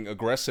making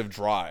aggressive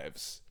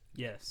drives.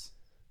 Yes.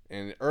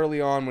 And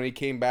early on when he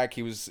came back,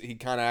 he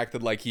kind of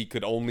acted like he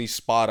could only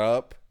spot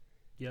up.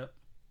 Yep.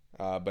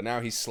 But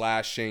now he's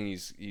slashing,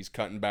 he's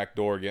cutting back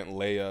door, getting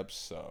layups.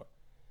 So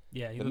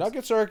yeah, the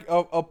Nuggets are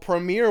a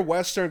premier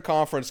Western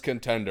Conference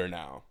contender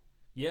now.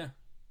 Yeah.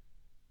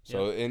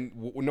 So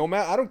no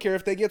matter, I don't care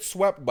if they get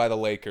swept by the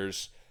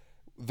Lakers.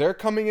 They're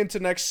coming into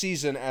next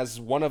season as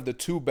one of the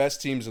 2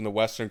 best teams in the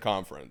Western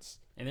Conference.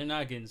 And they're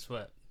not getting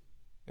swept.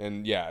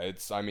 And yeah,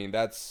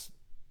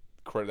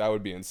 that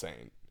would be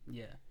insane.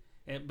 Yeah.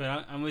 But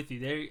I'm with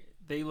you.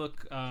 They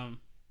look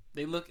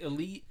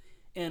elite,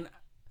 and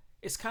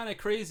it's kind of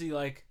crazy.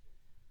 Like,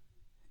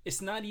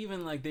 it's not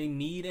even like they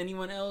need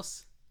anyone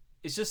else.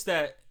 It's just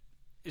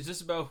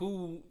about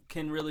who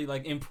can really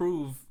like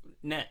improve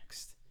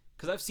next.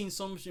 Because I've seen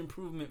so much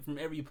improvement from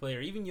every player.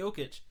 Even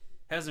Jokic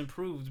has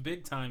improved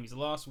big time. He's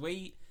lost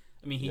weight.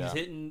 He's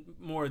hitting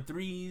more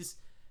threes.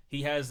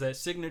 He has that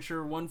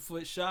signature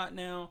 1-foot shot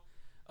now.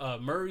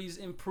 Murray's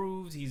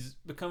improved. He's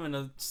becoming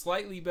a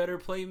slightly better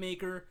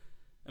playmaker.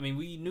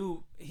 We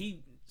knew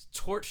he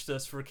torched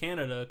us for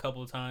Canada a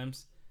couple of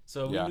times,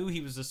 so we knew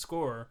he was a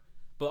scorer.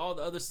 But all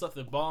the other stuff,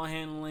 the ball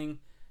handling,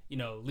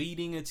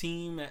 leading a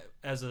team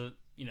as a,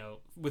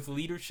 with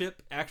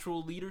leadership,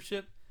 actual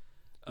leadership.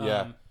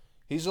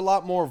 He's a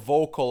lot more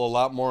vocal, a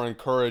lot more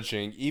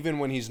encouraging, even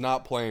when he's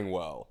not playing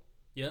well.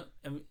 Yep.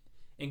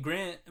 And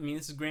Grant,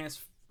 this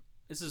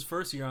is his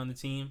first year on the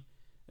team.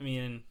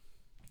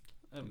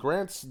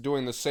 Grant's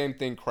doing the same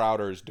thing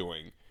Crowder is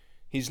doing.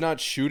 He's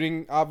not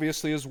shooting,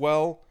 obviously, as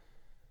well,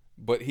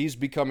 but he's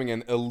becoming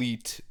an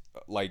elite,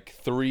 like,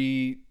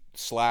 3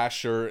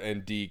 slasher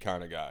and D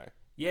kind of guy.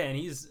 Yeah,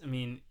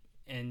 and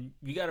and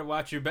you got to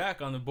watch your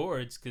back on the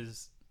boards,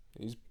 because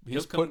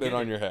he's putting it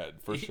on your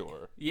head, for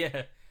sure.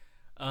 Yeah.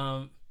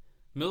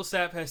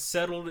 Millsap has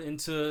settled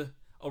into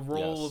a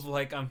role of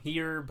like, I'm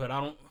here, but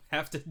I don't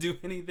have to do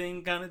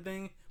anything kind of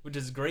thing, which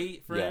is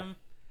great for him.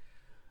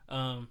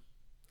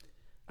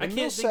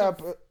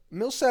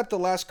 Millsap the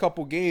last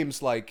couple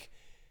games, like,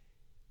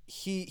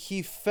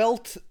 he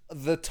felt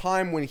the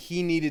time when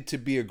he needed to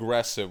be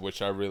aggressive,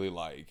 which I really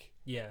like.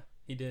 Yeah,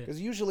 he did.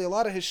 Because usually a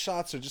lot of his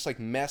shots are just like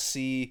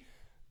messy,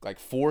 like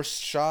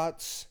forced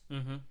shots.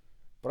 Mm-hmm.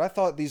 But I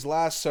thought these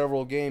last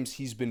several games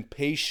he's been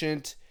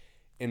patient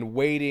and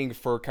waiting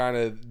for kind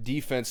of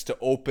defense to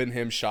open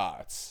him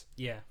shots.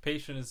 Yeah,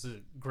 patient is a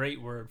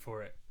great word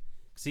for it.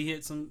 Cause he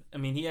hit some. I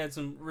mean, he had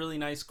some really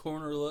nice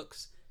corner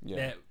looks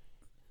that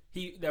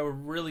were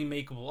really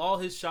makeable. All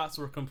his shots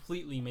were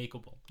completely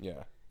makeable.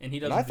 Yeah, and he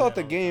doesn't. And I thought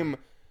do the that game.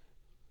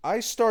 I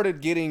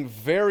started getting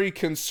very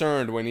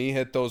concerned when he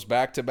hit those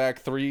back-to-back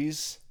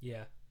threes.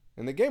 Yeah,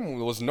 and the game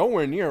was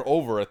nowhere near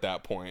over at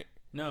that point.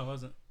 No, it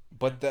wasn't.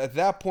 But at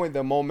that point,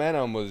 the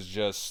momentum was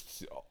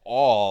just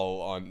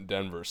all on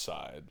Denver's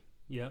side.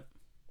 Yep.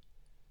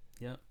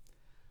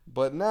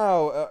 But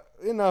now,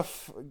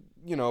 enough,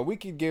 we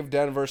could give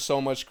Denver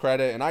so much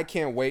credit, and I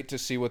can't wait to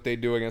see what they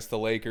do against the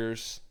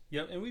Lakers.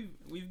 Yep, and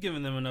we've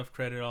given them enough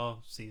credit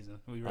all season.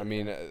 I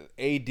mean,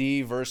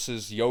 AD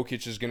versus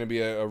Jokic is going to be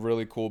a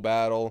really cool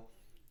battle.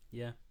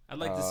 Yeah, I'd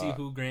like to see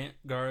who Grant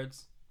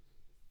guards.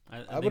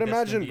 I would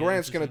imagine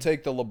Grant's going to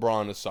take the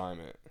LeBron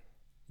assignment.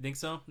 You think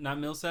so? Not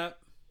Millsap?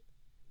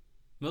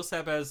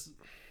 Millsap has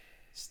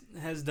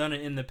done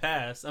it in the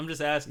past. I'm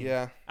just asking.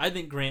 Yeah. I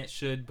think Grant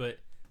should, but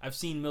I've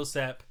seen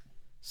Millsap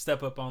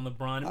step up on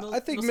LeBron. I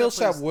think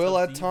Millsap will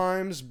at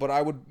times, but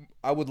I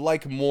would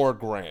like more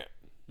Grant.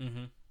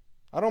 Mm-hmm.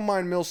 I don't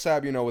mind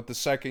Millsap, with the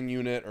second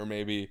unit, or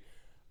maybe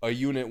a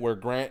unit where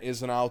Grant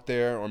isn't out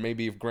there, or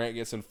maybe if Grant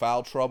gets in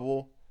foul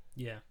trouble.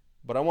 Yeah.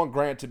 But I want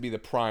Grant to be the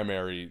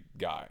primary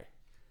guy.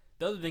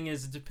 The other thing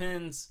is, it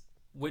depends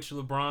which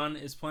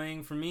LeBron is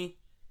playing for me.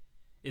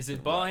 Is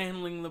it ball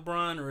handling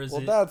LeBron, or is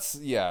it... Well,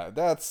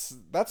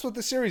 that's what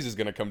the series is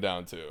going to come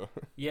down to.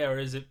 Yeah, or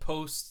is it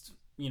post,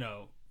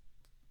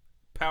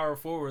 power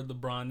forward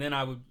LeBron? Then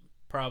I would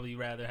probably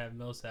rather have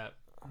Millsap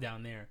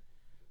down there.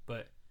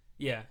 But,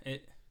 yeah,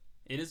 it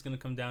is going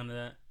to come down to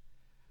that.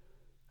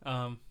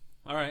 All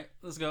right,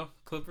 let's go.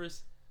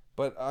 Clippers.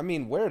 But, I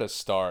mean, where to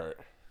start?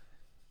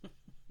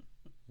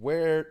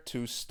 Where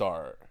to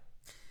start?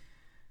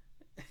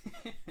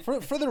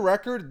 For the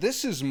record,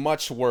 this is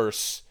much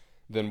worse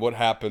than what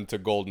happened to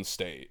Golden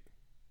State.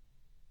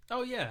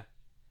 Oh, yeah.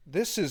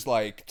 This is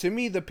like, to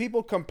me, the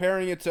people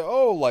comparing it to,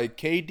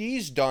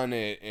 KD's done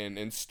it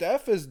and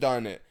Steph has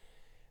done it.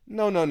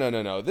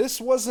 No. This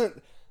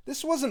wasn't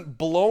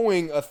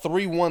blowing a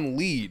 3-1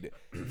 lead.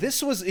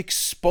 This was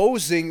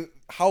exposing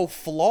how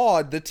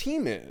flawed the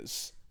team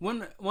is.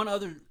 One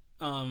other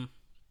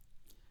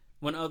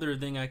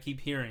thing I keep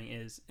hearing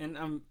is,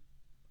 and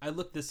I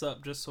looked this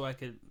up just so I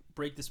could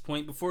break this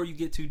point before you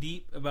get too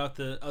deep about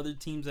the other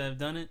teams that have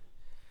done it.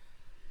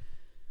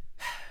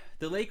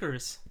 The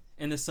Lakers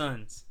and the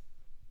Suns.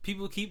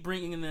 People keep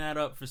bringing that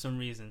up for some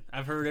reason.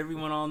 I've heard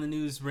everyone on the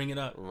news bring it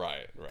up.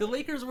 Right. The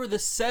Lakers were the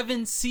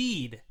 7th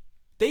seed.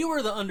 They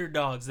were the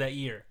underdogs that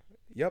year.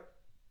 Yep.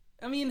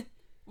 I mean,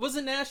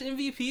 wasn't Nash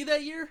MVP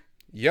that year?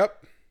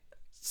 Yep.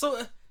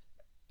 So,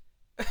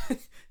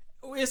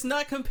 it's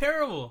not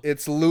comparable.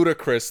 It's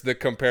ludicrous, the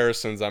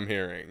comparisons I'm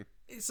hearing.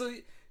 So,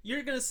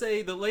 you're going to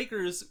say the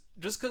Lakers,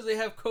 just because they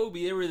have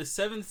Kobe, they were the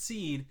 7th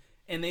seed,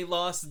 and they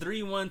lost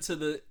 3-1 to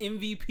the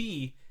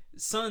MVP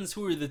Suns,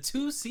 who were the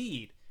 2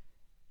 seed.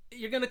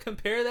 You're going to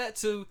compare that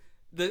to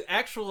the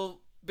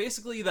actual,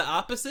 basically the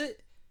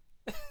opposite?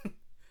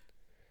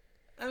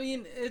 I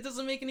mean, it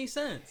doesn't make any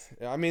sense.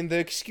 I mean, the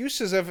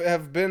excuses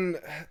they've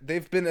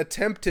been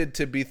attempted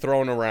to be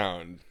thrown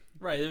around.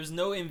 Right, there's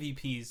no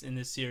MVPs in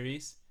this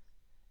series.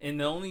 And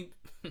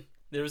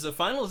there was a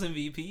finals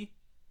MVP.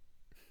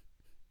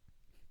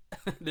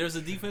 There's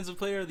a defensive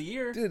player of the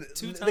year. Dude,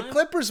 2 times. The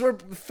Clippers were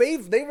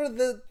they were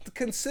the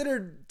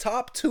considered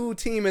top 2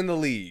 team in the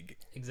league.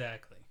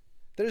 Exactly.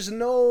 There's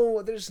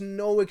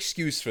no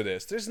excuse for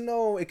this. There's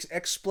no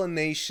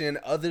explanation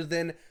other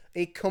than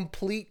a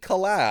complete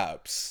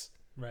collapse.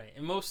 Right.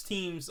 And most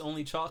teams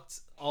only chalked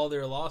all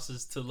their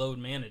losses to load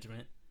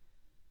management.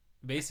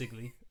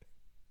 Basically.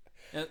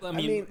 I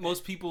mean,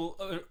 most people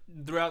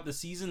throughout the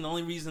season, the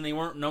only reason they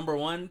weren't number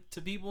 1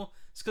 to people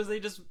is because they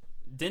just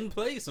didn't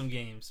play some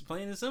games,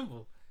 plain and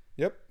simple.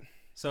 Yep.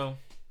 So,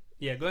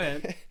 yeah, go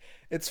ahead.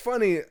 It's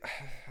funny.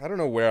 I don't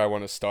know where I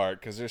want to start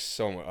because there's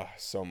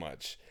so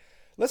much.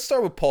 Let's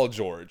start with Paul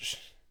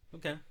George.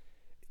 Okay.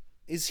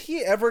 Is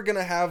he ever going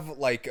to have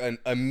like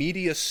a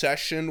media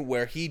session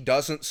where he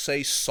doesn't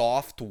say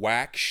soft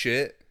whack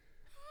shit?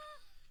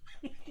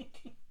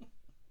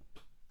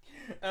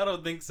 I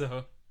don't think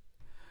so.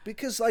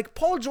 Because like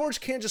Paul George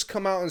can't just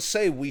come out and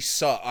say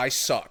I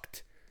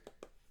sucked.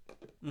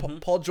 Mm-hmm.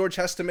 Paul George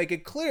has to make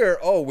it clear,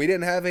 we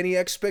didn't have any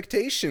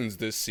expectations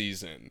this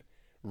season.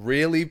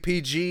 Really,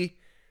 PG?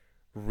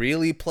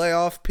 Really,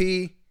 playoff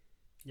P?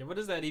 Yeah, what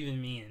does that even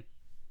mean?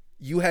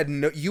 You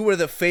were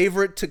the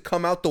favorite to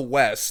come out the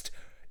West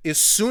as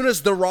soon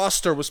as the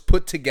roster was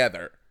put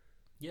together.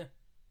 Yeah.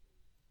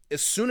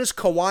 As soon as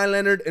Kawhi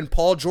Leonard and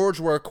Paul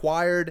George were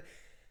acquired,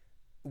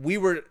 we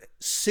were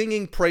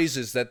singing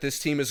praises that this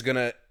team is going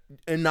to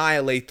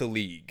annihilate the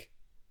league.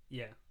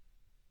 Yeah.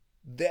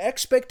 The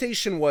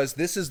expectation was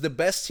this is the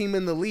best team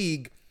in the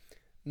league,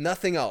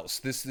 nothing else.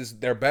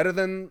 They're better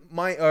than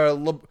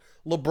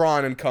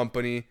LeBron and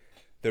company.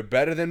 They're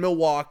better than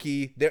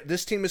Milwaukee.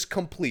 This team is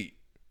complete.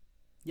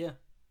 Yeah.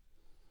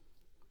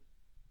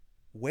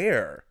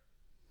 Where?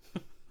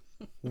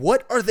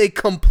 What are they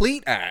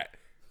complete at?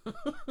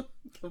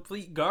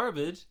 Complete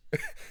garbage.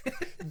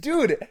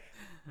 Dude,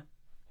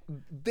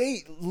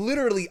 they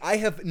literally, I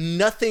have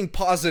nothing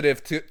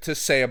positive to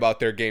say about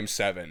their Game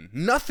 7.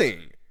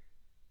 Nothing.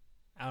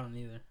 I don't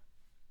either.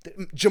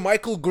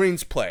 JaMychal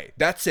Green's play.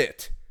 That's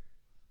it.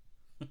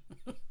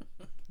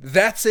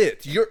 That's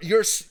it. Your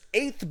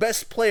 8th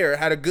best player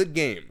had a good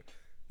game.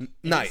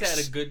 Nice. He's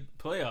had a good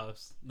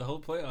playoffs. The whole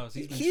playoffs.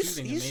 He's been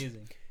shooting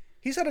amazing.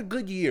 He's had a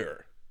good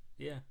year.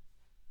 Yeah.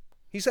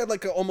 He's had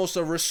like almost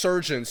a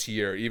resurgence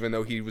year, even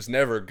though he was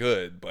never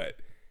good. But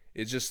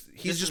he's just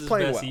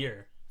playing well. Best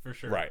year for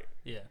sure. Right.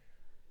 Yeah.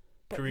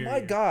 But Career my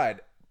year.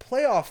 God,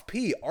 playoff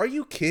P. Are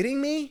you kidding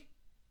me?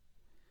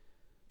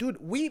 Dude,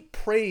 we've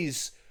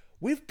praised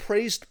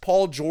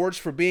Paul George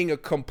for being a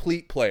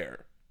complete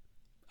player.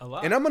 A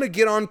lot. And I'm going to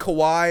get on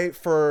Kawhi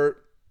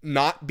for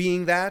not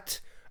being that.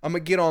 I'm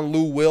going to get on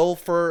Lou Will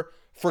for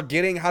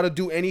forgetting how to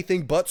do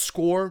anything but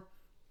score.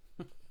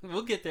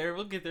 We'll get there.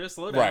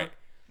 Slow down. Right.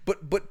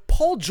 But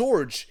Paul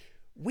George,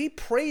 we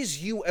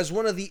praise you as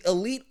one of the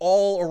elite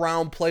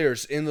all-around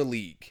players in the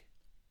league.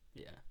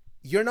 Yeah.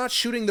 You're not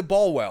shooting the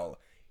ball well.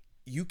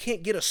 You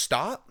can't get a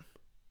stop?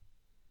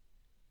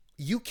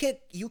 You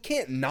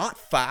can't not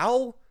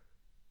foul?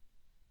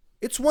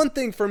 It's one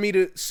thing for me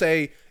to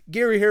say,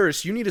 Gary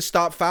Harris, you need to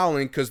stop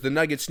fouling because the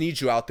Nuggets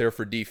need you out there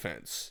for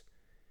defense.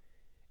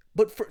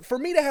 But for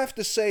me to have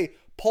to say,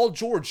 Paul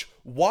George,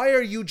 why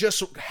are you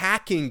just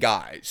hacking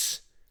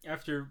guys?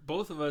 After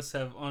both of us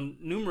have, on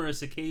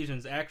numerous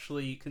occasions,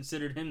 actually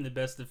considered him the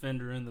best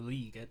defender in the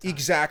league at times.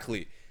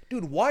 Exactly.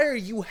 Dude, why are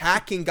you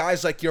hacking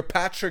guys like you're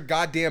Patrick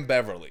goddamn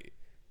Beverly?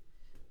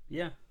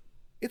 Yeah.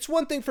 It's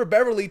one thing for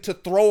Beverly to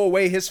throw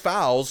away his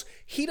fouls.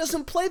 He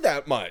doesn't play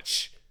that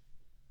much.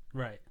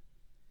 Right.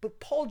 But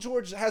Paul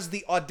George has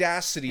the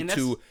audacity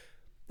to...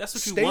 That's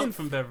what stay you want in-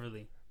 from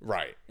Beverly.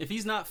 Right. If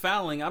he's not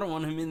fouling, I don't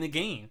want him in the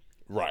game.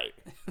 Right.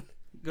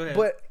 Go ahead.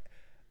 But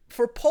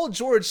for Paul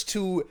George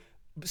to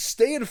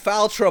stay in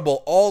foul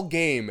trouble all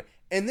game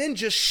and then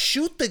just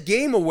shoot the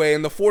game away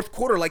in the fourth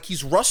quarter like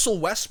he's Russell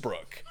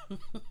Westbrook.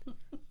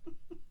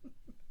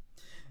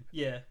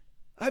 Yeah.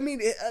 I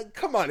mean,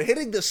 come on,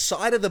 hitting the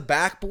side of the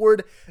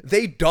backboard,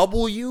 they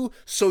double you,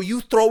 so you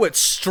throw it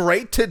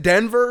straight to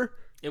Denver?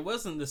 It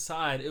wasn't the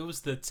side, it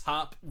was the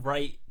top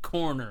right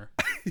corner.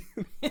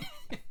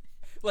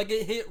 Like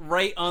it hit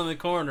right on the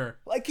corner.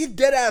 Like you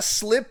deadass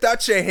slipped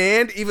out your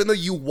hand even though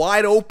you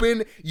wide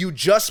open, you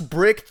just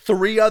bricked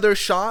 3 other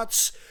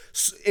shots,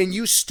 and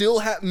you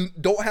still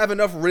don't have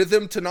enough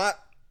rhythm to not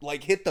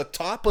like hit the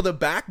top of the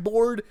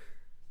backboard?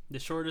 The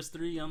shortest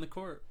 3 on the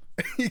court.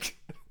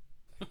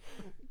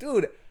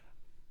 Dude,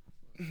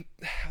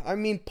 I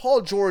mean,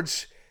 Paul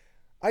George,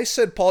 I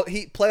said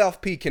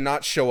playoff P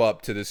cannot show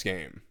up to this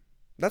game.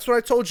 That's what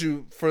I told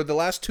you for the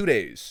last 2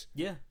 days.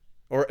 Yeah.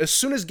 Or as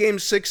soon as Game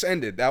 6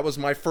 ended, that was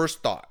my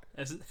first thought.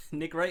 As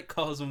Nick Wright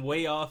calls him,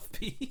 way off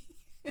P.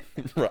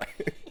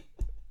 Right.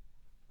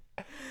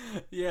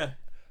 Yeah.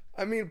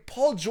 I mean,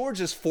 Paul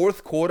George's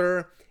fourth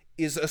quarter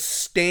is a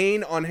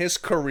stain on his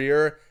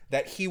career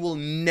that he will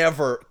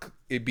never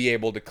be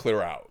able to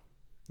clear out.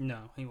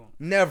 No, he won't.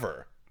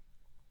 Never.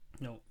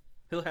 No.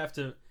 He'll have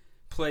to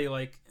play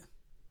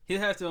he'll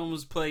have to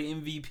almost play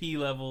MVP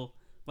level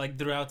like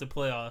throughout the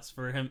playoffs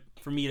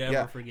for me to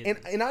ever forget.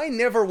 And I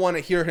never want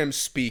to hear him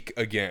speak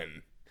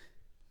again.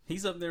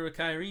 He's up there with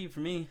Kyrie for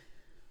me.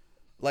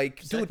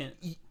 Like, Second.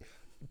 dude,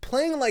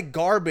 playing like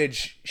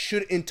garbage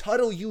should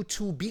entitle you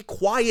to be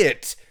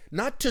quiet,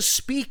 not to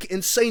speak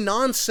and say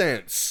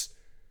nonsense.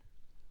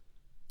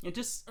 And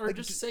just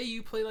say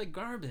you play like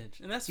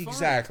garbage, and that's fine.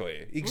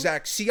 Exactly.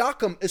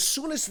 Siakam, as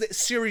soon as the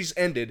series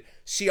ended,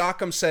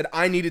 Siakam said,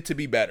 I needed to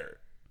be better.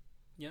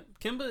 Yeah.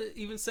 Kemba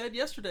even said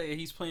yesterday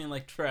he's playing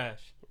like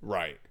trash.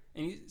 Right.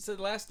 And he said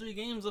the last 3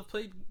 games I've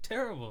played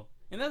terrible.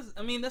 And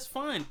that's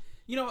fine.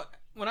 You know,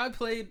 when I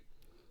played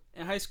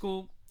in high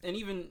school and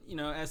even,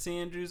 at St.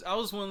 Andrews, I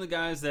was one of the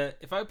guys that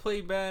if I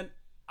played bad,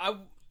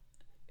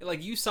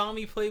 you saw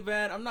me play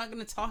bad, I'm not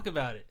going to talk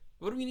about it.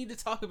 What do we need to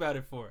talk about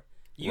it for?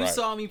 You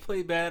saw me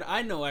play bad.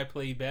 I know I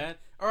played bad.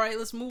 All right,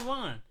 let's move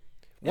on.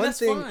 And that's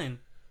fine.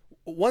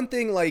 One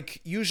thing, like,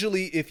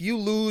 usually if you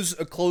lose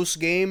a close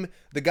game,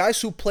 the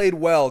guys who played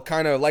well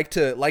kind of like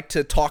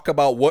to talk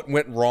about what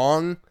went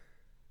wrong.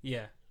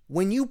 Yeah.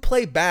 When you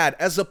play bad,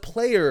 as a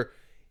player,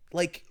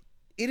 like,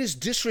 it is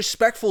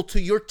disrespectful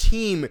to your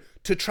team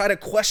to try to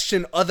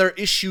question other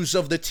issues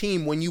of the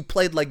team when you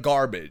played like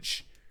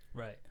garbage.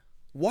 Right.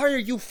 Why are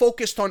you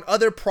focused on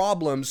other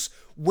problems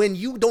when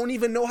you don't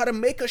even know how to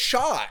make a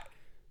shot?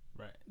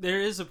 Right.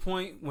 There is a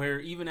point where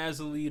even as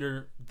a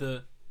leader,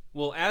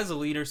 as a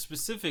leader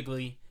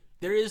specifically,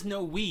 there is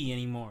no we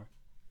anymore.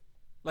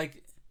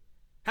 Like,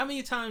 how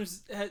many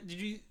times have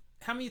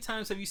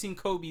you seen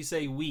Kobe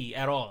say we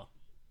at all?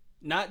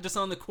 not just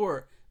on the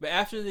court, but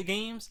after the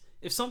games,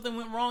 if something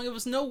went wrong, it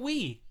was no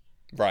we.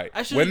 Right.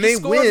 I should have just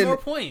scored more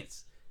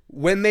points.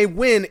 When they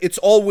win, it's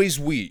always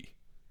we.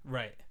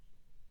 Right.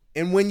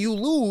 And when you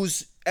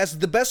lose as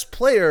the best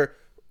player,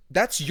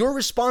 that's your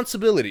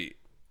responsibility.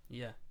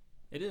 Yeah,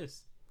 it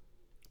is.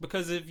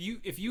 Because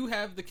if you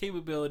have the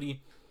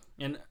capability,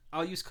 and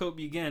I'll use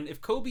Kobe again,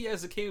 if Kobe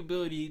has the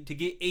capability to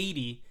get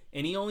 80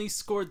 and he only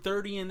scored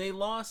 30 and they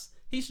lost,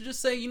 he should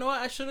just say, you know what,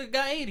 I should have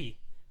got 80.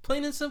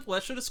 Plain and simple, I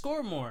should have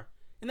scored more.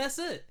 And that's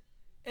it.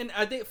 And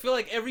I feel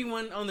like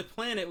everyone on the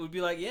planet would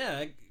be like,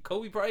 yeah,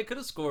 Kobe probably could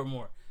have scored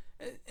more.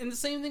 And the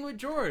same thing with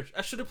George.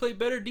 I should have played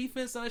better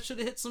defense and I should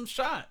have hit some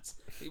shots.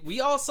 We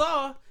all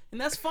saw,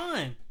 and that's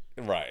fine.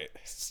 Right.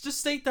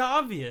 Just state the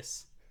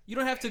obvious. You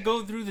don't have to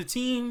go through the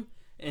team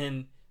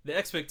and the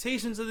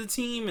expectations of the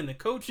team and the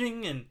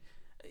coaching and,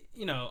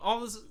 all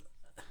this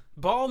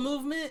ball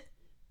movement.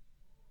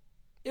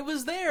 It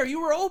was there.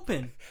 You were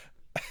open.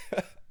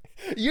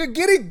 You're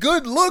getting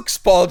good looks,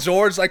 Paul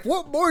George. Like,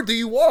 what more do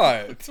you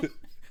want?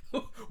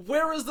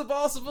 Where was the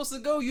ball supposed to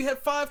go? You had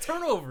 5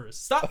 turnovers.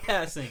 Stop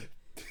passing.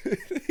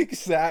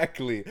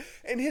 Exactly.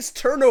 And his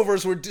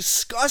turnovers were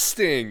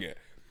disgusting.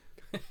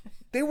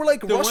 They were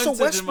like Russell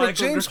Westbrook,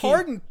 James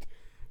Harden.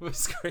 It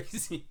was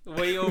crazy.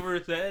 Way over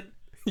his head.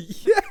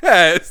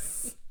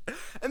 Yes.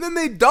 And then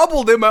they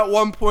doubled him at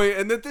one point,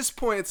 and at this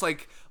point it's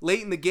like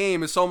late in the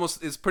game,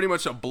 it's pretty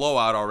much a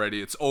blowout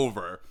already. It's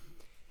over.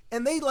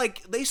 And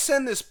they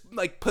send this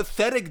like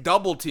pathetic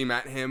double team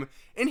at him,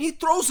 and he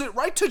throws it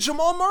right to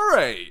Jamal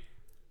Murray.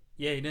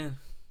 Yeah, he did.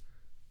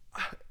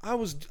 I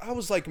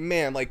was like,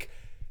 man, like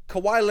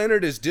Kawhi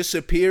Leonard has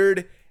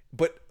disappeared,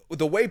 but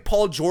the way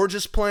Paul George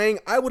is playing,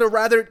 I would have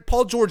rather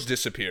Paul George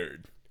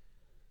disappeared.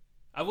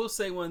 I will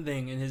say one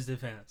thing in his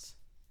defense.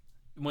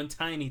 One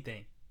tiny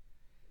thing.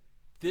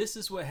 This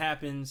is what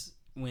happens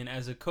when,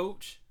 as a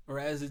coach or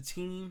as a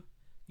team,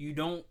 you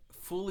don't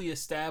fully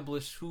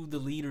establish who the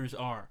leaders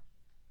are.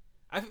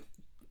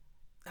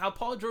 How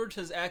Paul George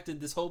has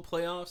acted this whole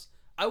playoffs,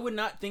 I would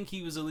not think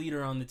he was a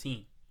leader on the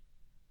team.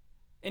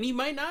 And he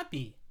might not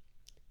be.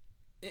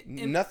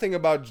 Nothing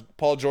about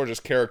Paul George's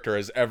character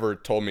has ever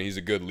told me he's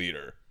a good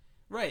leader.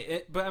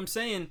 Right, but I'm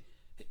saying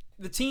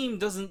the team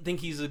doesn't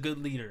think he's a good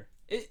leader.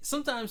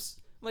 Sometimes,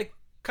 like,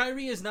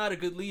 Kyrie is not a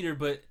good leader,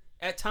 but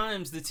at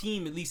times the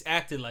team at least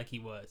acted like he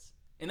was.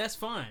 And that's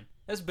fine.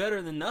 That's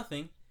better than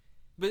nothing.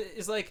 But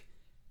it's like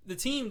the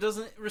team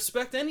doesn't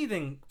respect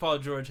anything Paul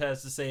George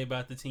has to say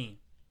about the team.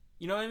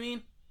 You know what I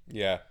mean?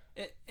 Yeah.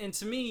 And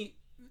to me,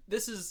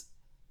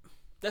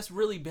 that's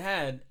really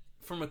bad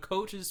from a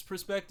coach's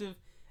perspective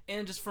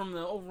and just from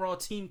the overall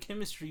team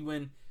chemistry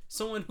when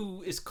someone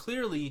who is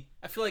clearly,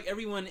 I feel like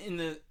everyone in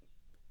the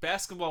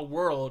basketball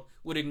world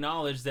would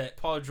acknowledge that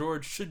Paul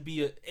George should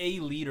be a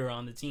leader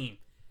on the team.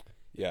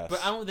 Yes.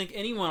 But I don't think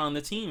anyone on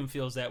the team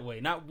feels that way.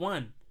 Not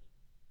one.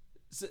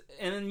 So,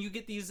 and then you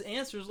get these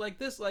answers like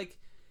this. Like,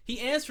 he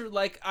answered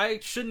like I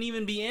shouldn't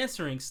even be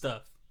answering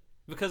stuff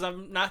because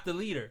I'm not the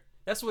leader.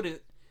 That's what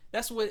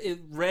it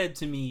read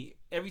to me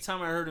every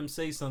time I heard him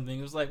say something.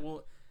 It was like,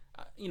 well,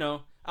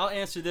 I'll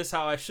answer this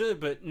how I should,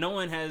 but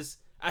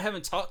I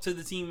haven't talked to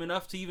the team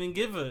enough to even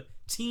give a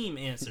team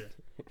answer.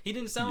 He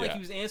didn't sound like he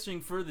was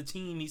answering for the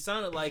team. He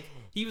sounded like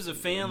he was a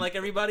fan like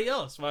everybody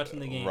else watching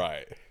the game.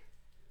 Right.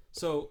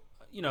 So,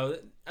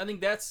 I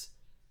think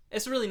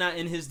it's really not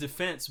in his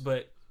defense,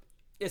 but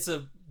it's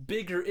a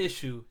bigger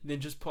issue than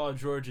just Paul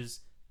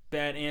George's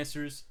bad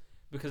answers.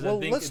 Because I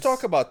think let's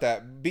talk about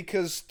that.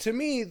 Because to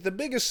me, the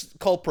biggest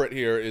culprit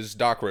here is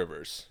Doc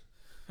Rivers.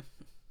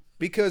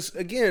 Because,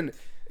 again,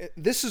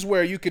 this is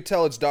where you could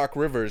tell it's Doc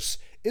Rivers.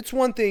 It's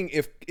one thing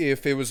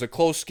if it was a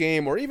close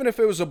game or even if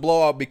it was a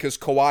blowout because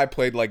Kawhi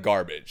played like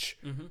garbage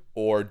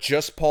or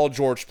just Paul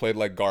George played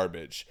like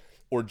garbage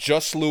or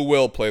just Lou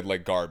Will played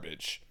like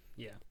garbage.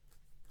 Yeah.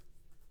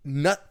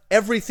 Not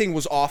everything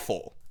was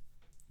awful.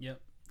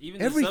 Yep. Even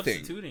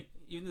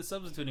the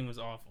substituting was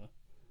awful.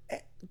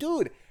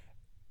 Dude,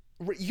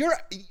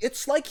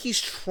 it's like he's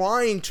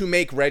trying to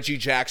make Reggie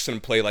Jackson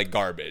play like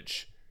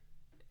garbage.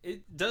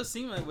 It does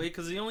seem that way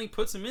because he only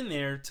puts him in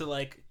there to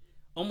like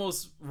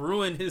almost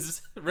ruin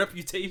his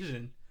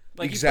reputation.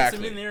 Like exactly.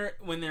 He puts him in there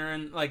when they're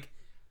in like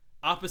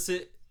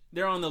opposite.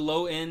 They're on the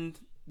low end,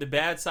 the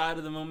bad side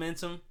of the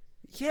momentum.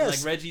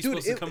 Yes, like Reggie's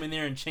supposed to come in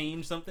there and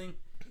change something.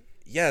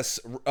 Yes,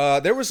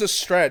 there was a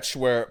stretch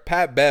where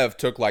Pat Bev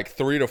took like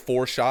 3 to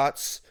 4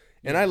 shots,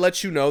 and I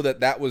let you know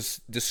that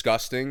was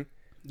disgusting.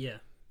 Yeah.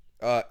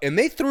 And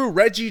they threw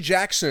Reggie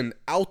Jackson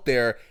out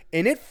there,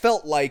 and it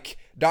felt like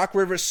Doc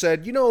Rivers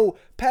said,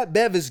 Pat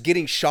Bev is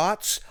getting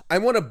shots. I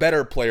want a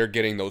better player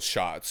getting those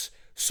shots.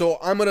 So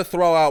I'm going to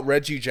throw out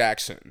Reggie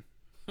Jackson.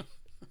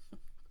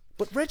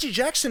 But Reggie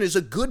Jackson is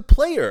a good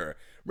player.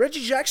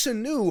 Reggie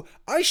Jackson knew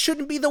I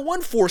shouldn't be the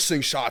one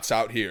forcing shots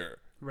out here.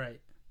 Right.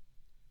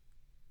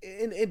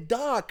 And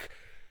Doc,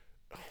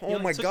 oh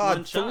my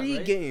God, 3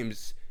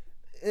 games.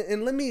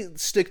 And let me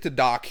stick to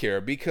Doc here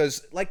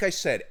because, like I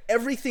said,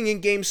 everything in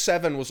Game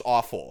 7 was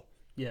awful.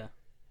 Yeah.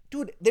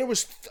 Dude, there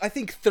was, I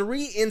think,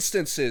 3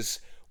 instances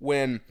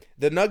when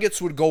the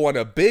Nuggets would go on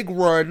a big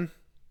run,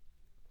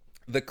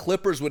 the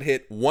Clippers would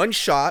hit one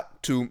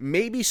shot to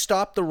maybe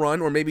stop the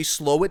run or maybe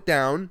slow it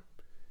down.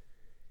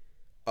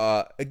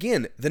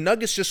 Again, the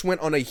Nuggets just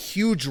went on a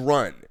huge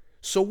run.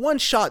 So one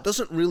shot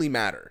doesn't really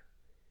matter.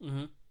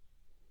 Mm-hmm.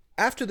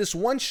 After this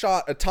one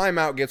shot, a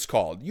timeout gets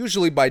called,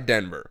 usually by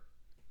Denver.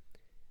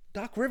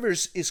 Doc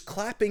Rivers is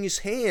clapping his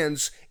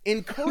hands,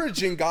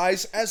 encouraging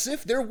guys as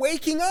if they're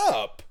waking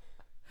up.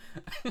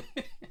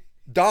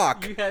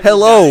 Doc,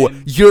 hello,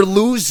 you're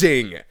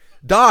losing.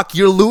 Doc,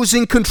 you're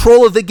losing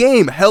control of the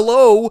game.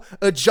 Hello,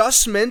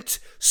 adjustment,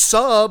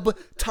 sub,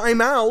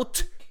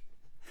 timeout.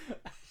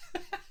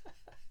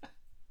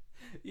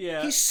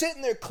 Yeah. He's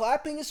sitting there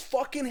clapping his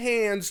fucking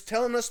hands,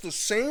 telling us the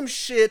same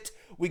shit.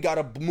 We got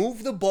to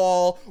move the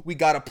ball. We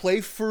got to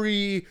play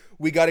free.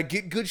 We got to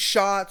get good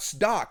shots.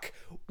 Doc,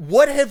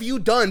 what have you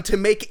done to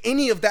make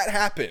any of that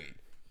happen?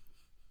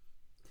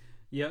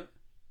 Yep.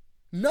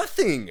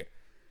 Nothing.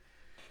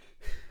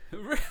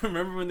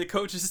 Remember when the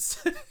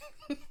coaches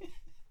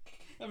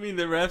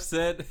the ref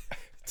said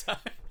time.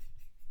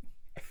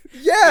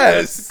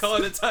 Yes.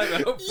 Calling a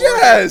timeout.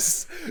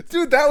 Yes.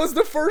 Dude, that was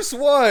the first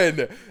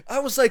one. I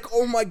was like,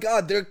 oh my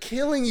God, they're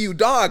killing you,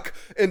 Doc.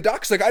 And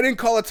Doc's like, I didn't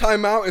call a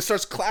timeout, and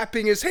starts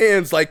clapping his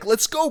hands like,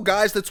 let's go,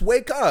 guys. Let's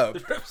wake up.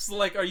 The ref's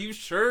like, are you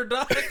sure,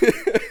 Doc?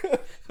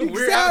 Exactly.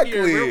 We're out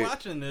here. We're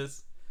watching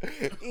this.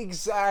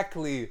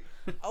 Exactly.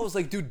 I was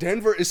like, dude,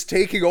 Denver is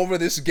taking over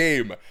this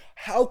game.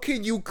 How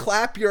can you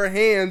clap your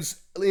hands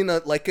in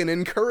an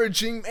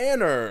encouraging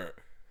manner?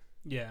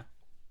 Yeah.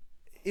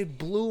 It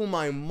blew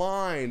my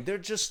mind. They're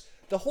just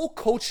the whole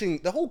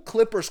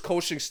Clippers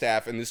coaching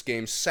staff in this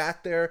game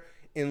sat there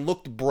and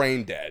looked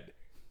brain dead.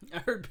 I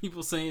heard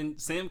people saying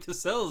Sam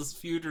Cassell's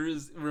future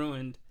is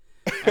ruined.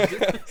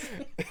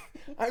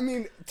 I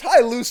mean,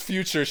 Ty Lue's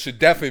future should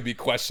definitely be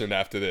questioned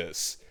after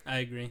this. I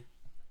agree.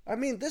 I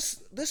mean,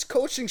 this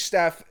coaching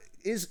staff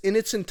is in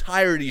its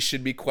entirety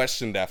should be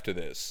questioned after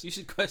this. You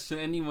should question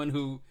anyone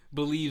who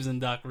believes in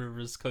Doc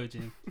Rivers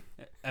coaching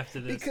after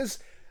this. Because,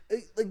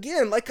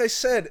 again, like I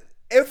said,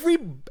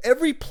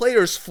 every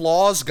player's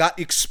flaws got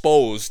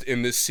exposed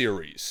in this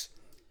series.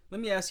 Let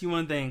me ask you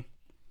one thing.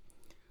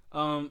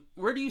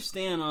 Where do you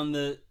stand on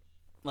the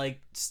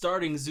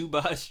starting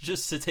Zubac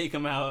just to take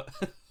him out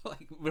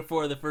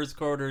before the first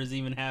quarter is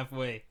even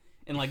halfway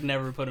and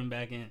never put him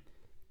back in?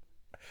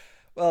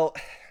 Well,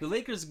 the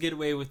Lakers get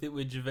away with it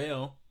with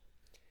JaVale,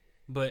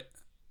 but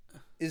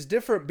it's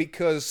different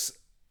because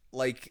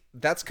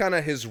that's kind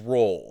of his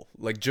role.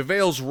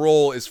 JaVale's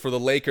role is for the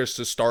Lakers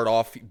to start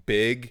off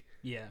big.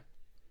 Yeah.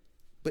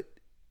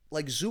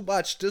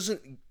 Zubac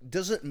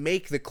doesn't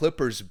make the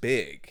Clippers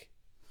big.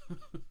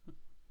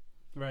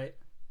 Right.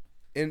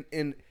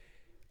 And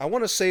I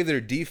want to save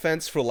their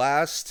defense for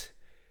last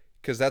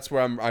because that's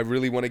where I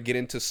really want to get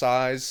into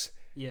size.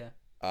 Yeah.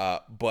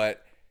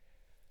 But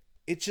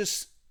it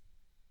just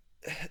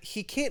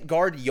he can't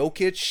guard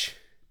Jokic.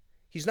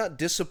 He's not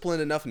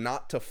disciplined enough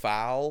not to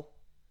foul.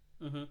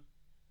 Mm-hmm.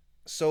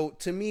 So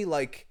to me,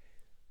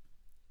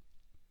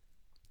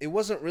 it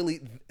wasn't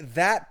really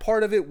that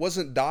part of it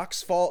wasn't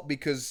Doc's fault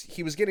because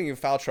he was getting in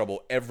foul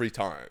trouble every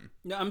time.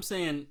 No, I'm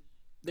saying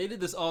they did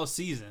this all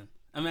season.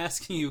 I'm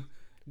asking you,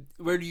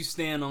 where do you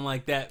stand on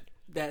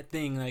that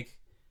thing?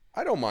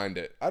 I don't mind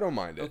it.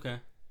 Okay.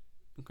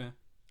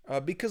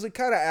 Because it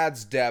kind of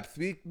adds depth.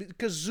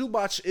 Because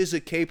Zubac is a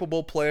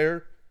capable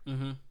player.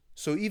 Mm-hmm.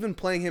 So even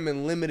playing him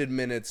in limited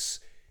minutes,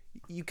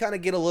 you kind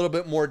of get a little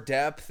bit more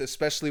depth,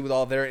 especially with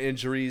all their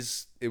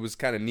injuries. It was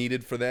kind of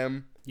needed for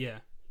them. Yeah.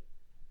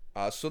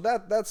 So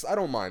that's I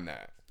don't mind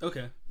that.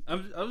 Okay. I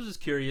was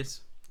just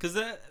curious because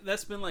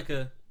that's been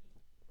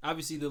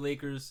obviously the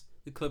Lakers,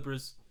 the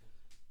Clippers,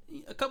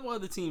 a couple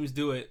other teams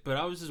do it, but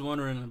I was just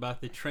wondering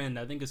about the trend.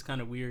 I think it's kind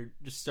of weird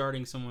just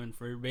starting someone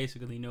for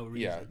basically no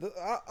reason.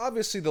 Yeah,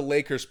 obviously the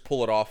Lakers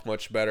pull it off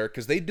much better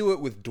because they do it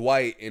with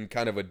Dwight in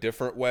kind of a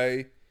different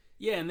way.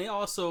 Yeah, and they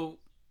also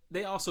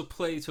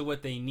play to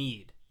what they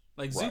need.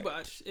 Right.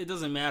 Zubac, it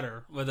doesn't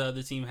matter what the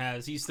other team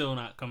has; he's still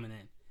not coming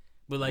in.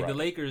 But Right. the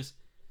Lakers,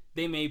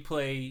 they may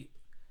play,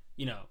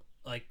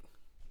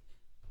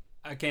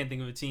 I can't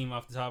think of a team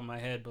off the top of my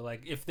head, but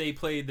if they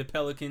played the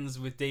Pelicans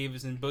with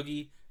Davis and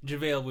Boogie,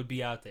 JaVale would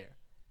be out there.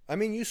 I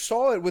mean, you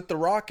saw it with the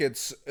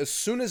Rockets. As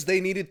soon as they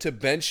needed to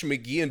bench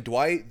McGee and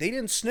Dwight, they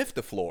didn't sniff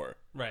the floor.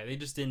 Right, they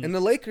just didn't. And the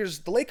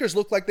Lakers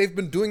look like they've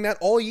been doing that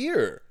all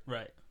year.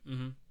 Right.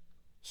 Mm-hmm.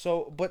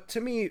 So, but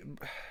to me,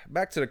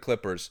 back to the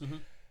Clippers. Mm-hmm.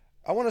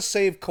 I want to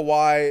save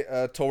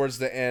Kawhi towards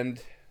the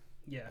end.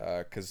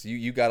 Yeah. Because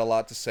you got a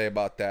lot to say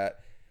about that.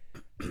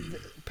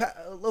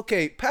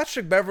 Okay,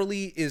 Patrick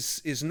Beverley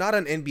is not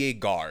an NBA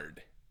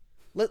guard.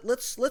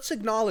 Let's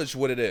acknowledge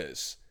what it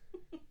is.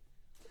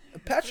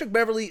 Patrick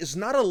Beverley is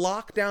not a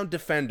lockdown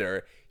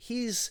defender.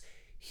 He's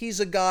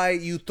a guy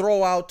you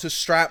throw out to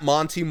strap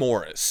Monty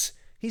Morris.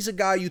 He's a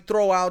guy you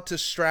throw out to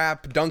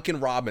strap Duncan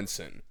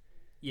Robinson.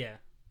 Yeah.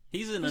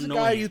 He's an He's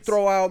annoyance. a guy you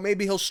throw out.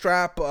 Maybe he'll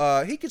strap.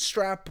 He could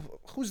strap.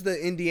 Who's the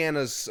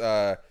Indiana's?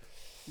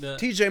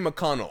 TJ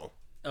McConnell.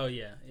 Oh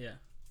yeah.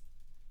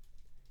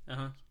 Uh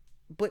huh.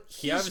 but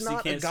He he's obviously not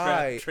a can't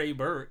guy. scrap Trey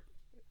Burke.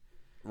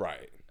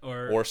 Right.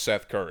 Or Or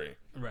Seth Curry.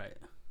 right.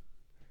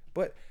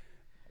 But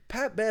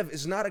Pat Bev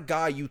is not a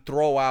guy you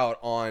throw out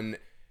on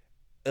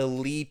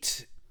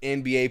elite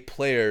NBA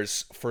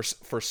players for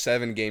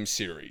 7-game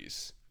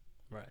series.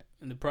 Right.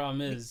 And the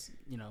problem is,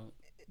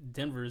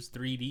 Denver's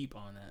 3 deep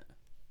on that.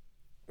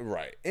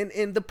 Right.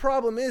 And the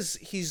problem is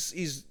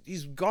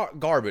he's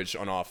garbage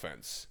on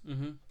offense.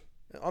 Mm-hmm.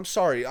 I'm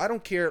sorry. I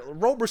don't care.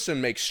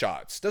 Roberson makes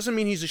shots. Doesn't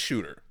mean he's a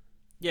shooter.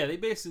 Yeah, they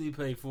basically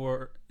play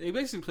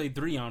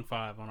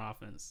 3-on-5 on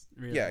offense.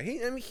 Really. Yeah,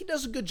 he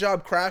does a good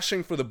job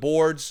crashing for the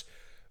boards,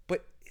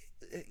 but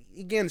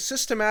again,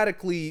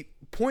 systematically,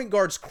 point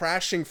guards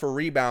crashing for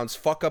rebounds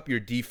fuck up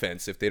your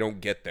defense if they don't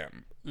get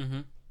them.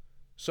 Mm-hmm.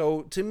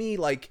 So to me,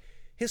 like,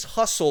 his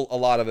hustle a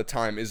lot of the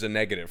time is a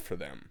negative for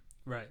them.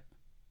 Right.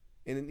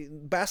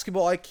 And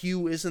basketball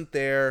IQ isn't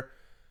there.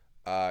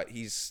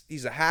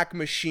 He's a hack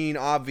machine,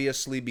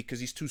 obviously, because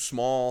he's too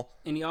small.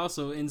 And he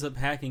also ends up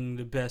hacking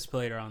the best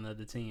player on the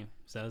other team.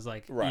 So it's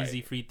like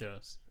easy free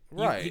throws.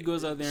 Right. He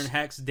goes out there and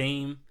hacks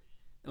Dame,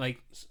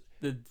 like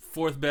the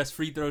 4th best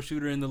free throw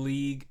shooter in the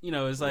league.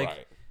 It's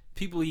like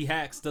people he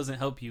hacks doesn't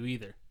help you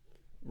either.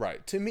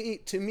 Right. To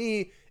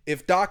me,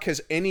 if Doc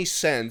has any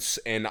sense,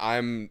 and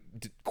I'm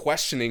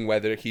questioning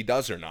whether he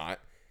does or not,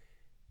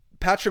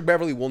 Patrick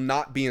Beverley will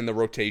not be in the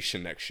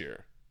rotation next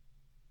year.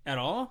 At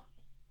all?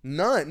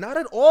 None. Not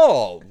at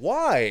all.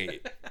 Why?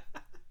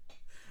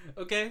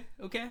 Okay.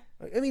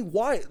 I mean,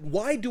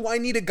 why do I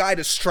need a guy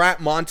to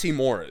strap Monty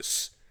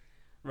Morris?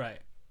 Right.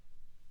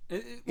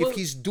 If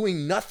he's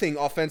doing nothing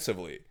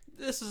offensively.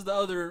 This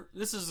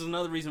is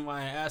another reason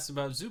why I asked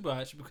about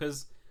Zubac,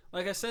 because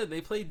like I said,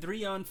 they played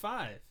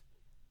 3-on-5.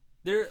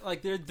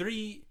 They're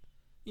 3,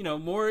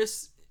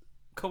 Morris,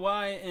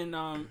 Kawhi,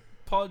 and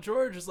Paul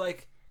George is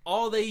like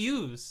all they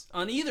use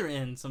on either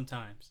end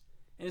sometimes.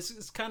 And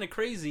it's kind of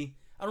crazy.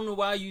 I don't know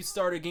why you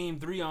start a game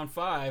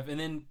 3-on-5 and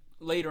then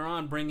later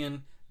on bring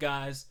in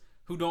guys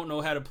who don't know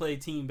how to play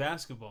team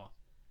basketball.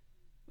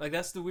 Like,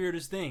 that's the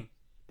weirdest thing.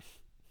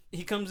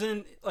 He comes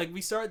in, like,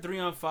 we start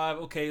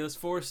 3-on-5. Okay, let's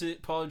force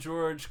it. Paul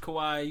George,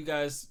 Kawhi, you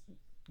guys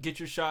get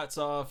your shots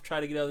off.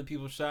 Try to get other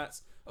people's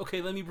shots.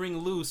 Okay, let me bring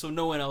Lou so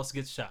no one else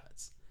gets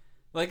shots.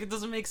 Like, it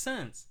doesn't make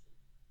sense.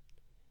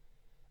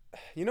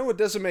 You know what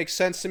doesn't make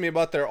sense to me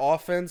about their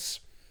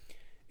offense?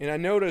 And I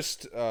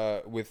noticed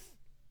with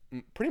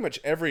pretty much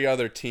every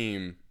other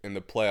team in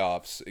the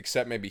playoffs,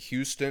 except maybe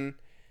Houston,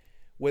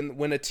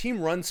 when a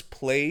team runs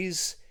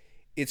plays,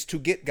 it's to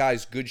get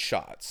guys good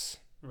shots.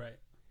 Right.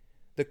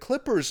 The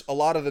Clippers, a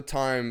lot of the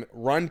time,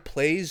 run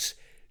plays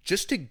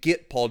just to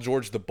get Paul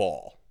George the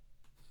ball.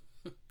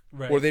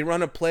 Right. Or they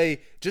run a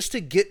play just to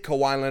get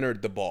Kawhi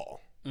Leonard the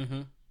ball.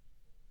 Mm-hmm.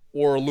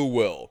 Or Lou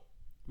Will.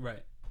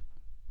 Right.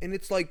 And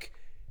it's like,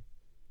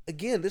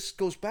 again, this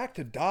goes back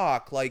to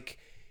Doc. Like,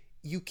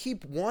 you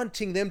keep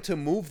wanting them to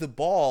move the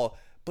ball,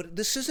 but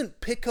this isn't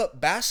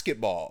pickup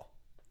basketball.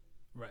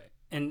 Right.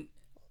 And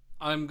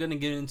I'm going to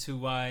get into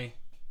why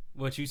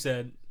what you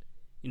said,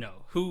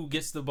 who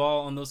gets the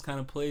ball on those kind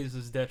of plays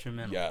is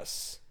detrimental.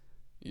 Yes.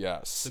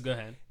 So go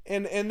ahead.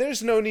 And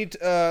there's no need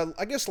to,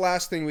 I guess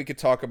last thing we could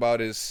talk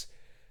about is,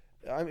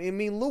 I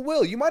mean, Lou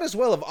Will, you might as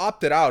well have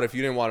opted out if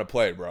you didn't want to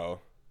play, bro.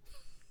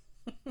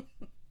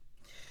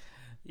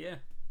 Yeah.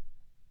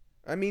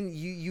 I mean,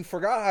 you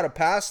forgot how to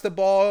pass the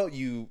ball.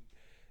 You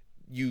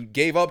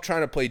gave up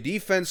trying to play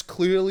defense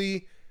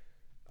clearly,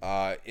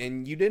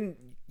 and you didn't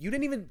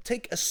even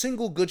take a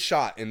single good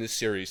shot in this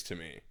series to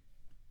me.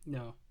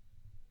 No.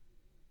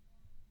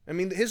 I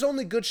mean, his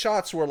only good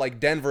shots were like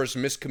Denver's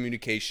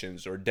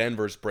miscommunications or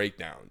Denver's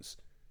breakdowns.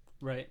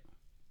 Right.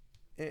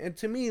 And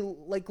to me,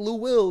 like Lou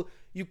Will,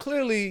 you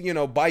clearly,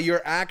 by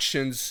your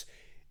actions,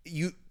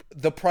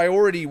 the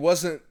priority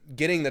wasn't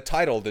getting the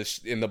title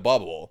in the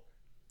bubble.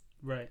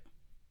 Right.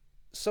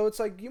 So it's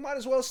like, you might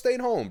as well have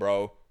stayed home,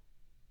 bro.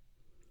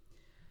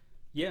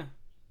 Yeah,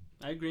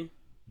 I agree.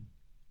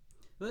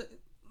 Let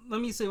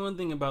me say one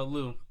thing about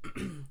Lou.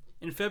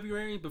 In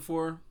February,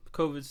 before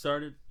COVID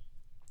started,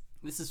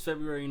 this is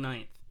February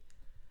 9th,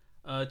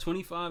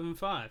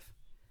 25-5.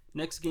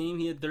 Next game,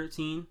 he had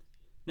 13.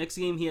 Next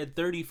game, he had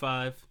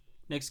 35.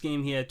 Next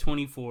game, he had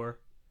 24.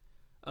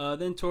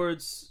 Then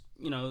towards,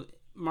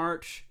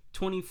 March,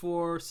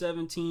 24,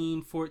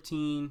 17,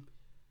 14.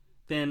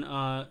 Then,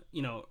 I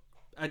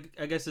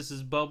guess this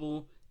is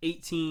bubble,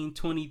 18,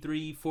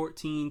 23,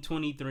 14,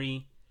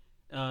 23.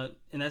 And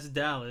that's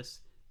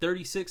Dallas.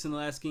 36 in the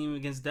last game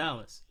against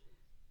Dallas.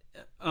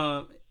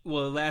 The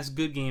last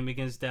good game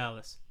against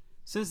Dallas.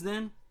 Since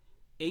then,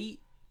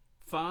 8,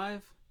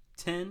 5,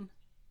 10,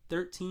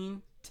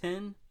 13,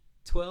 10,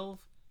 12,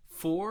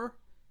 4,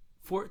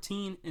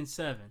 14, and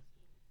 7.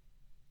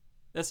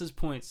 That's his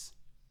points.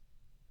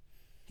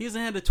 He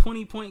hasn't had a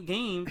 20-point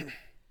game.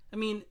 I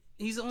mean,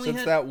 he's only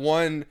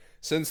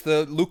since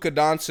the Luka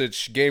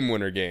Doncic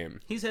game-winner game.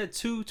 He's had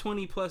 2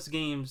 20-plus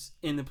games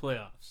in the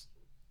playoffs.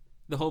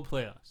 The whole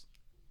playoffs.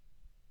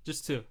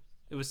 Just 2.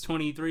 It was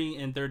 23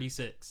 and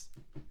 36.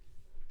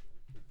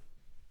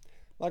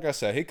 Like I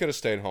said, he could have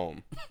stayed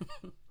home.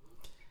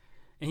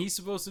 And he's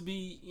supposed to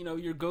be,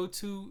 your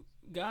go-to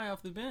guy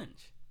off the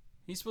bench.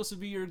 He's supposed to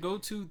be your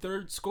go-to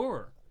third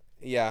scorer.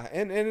 Yeah,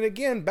 and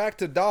again, back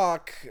to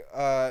Doc,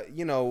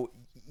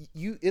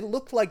 it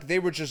looked like they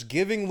were just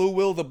giving Lou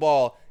Will the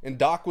ball, and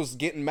Doc was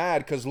getting mad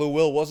because Lou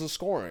Will wasn't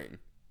scoring.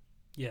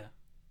 Yeah.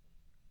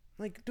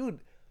 Like,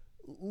 dude,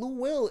 Lou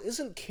Will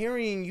isn't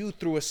carrying you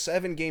through a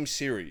 7-game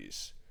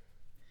series.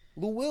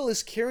 Lou Will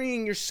is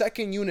carrying your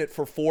second unit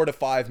for 4 to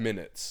 5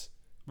 minutes.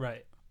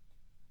 Right.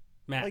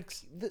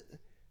 Max.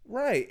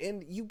 Right,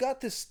 and you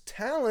got this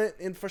talent,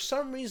 and for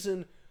some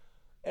reason,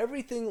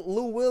 everything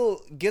Lou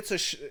Will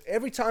gets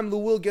every time Lou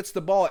Will gets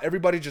the ball,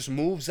 everybody just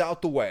moves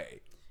out the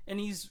way. And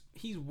he's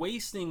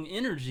wasting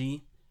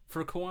energy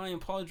for Kawhi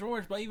and Paul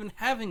George by even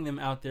having them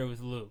out there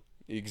with Lou.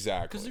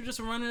 Exactly. Because they're just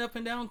running up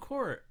and down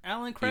court.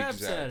 Alan Crabb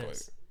said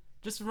it.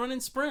 Just running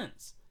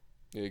sprints.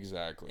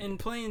 Exactly. And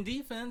playing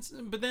defense.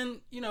 But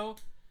then,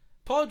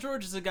 Paul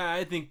George is a guy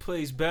I think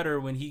plays better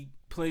when he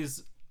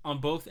plays on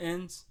both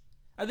ends.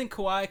 I think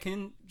Kawhi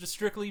can just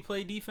strictly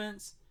play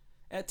defense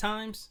at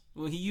times.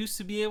 Well, he used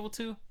to be able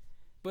to.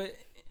 But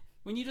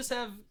when you just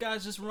have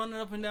guys just running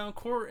up and down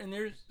court and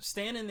they're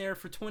standing there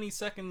for 20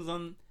 seconds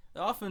on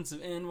the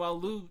offensive end while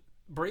Lou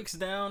breaks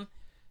down,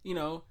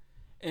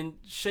 and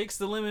shakes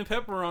the lemon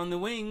pepper on the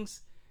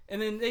wings,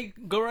 and then they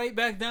go right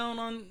back down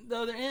on the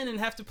other end and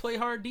have to play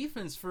hard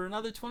defense for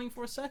another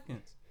 24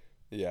 seconds.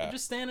 Yeah. They're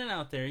just standing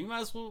out there. You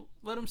might as well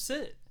let them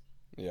sit.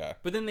 Yeah.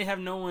 But then they have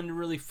no one to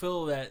really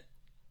fill that.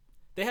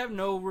 They have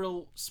no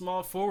real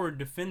small forward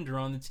defender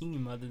on the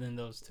team other than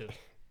those two.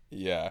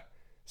 Yeah.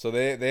 So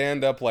they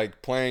end up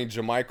like playing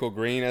JaMychal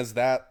Green as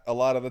that a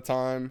lot of the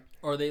time.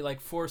 Or they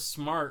like force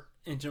Smart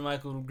and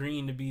JaMychal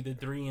Green to be the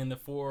 3 and the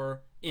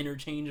 4,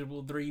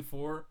 interchangeable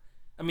 3-4.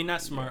 I mean,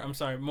 not Smart. Yeah. I'm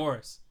sorry,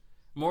 Morris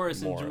and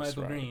JaMychal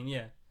right. Green.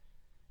 Yeah,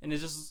 and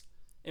it's just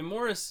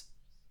Morris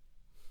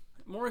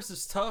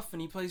is tough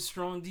and he plays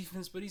strong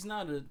defense, but he's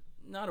not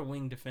a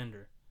wing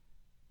defender.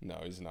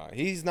 No, he's not.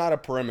 He's not a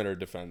perimeter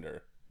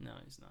defender. No,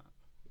 he's not.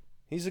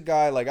 He's a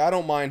guy like I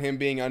don't mind him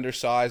being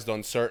undersized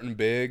on certain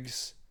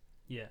bigs.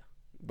 Yeah,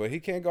 but he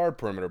can't guard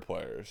perimeter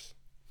players.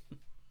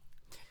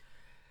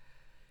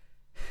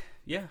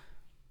 Yeah,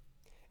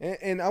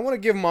 and I want to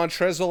give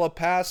Montrezl a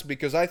pass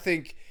because I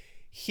think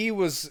he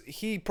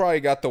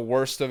probably got the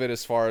worst of it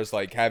as far as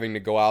like having to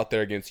go out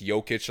there against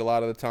Jokic a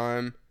lot of the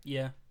time.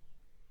 Yeah.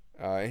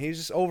 And he's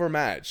just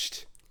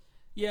overmatched.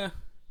 Yeah.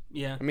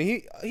 I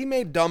mean, he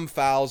made dumb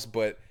fouls,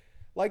 but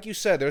like you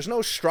said, there's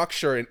no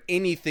structure in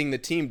anything the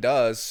team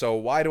does, so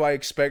why do I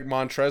expect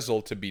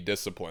Montrezl to be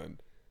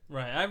disciplined?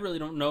 Right. I really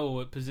don't know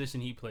what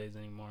position he plays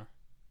anymore.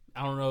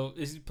 I don't know.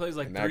 He plays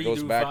like 3 through 5.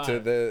 That goes back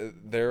to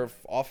their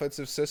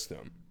offensive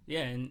system.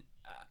 Yeah, and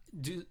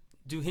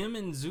do him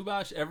and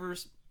Zubac ever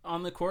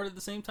on the court at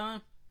the same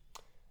time?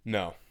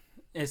 No.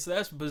 And so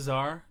that's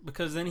bizarre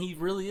because then he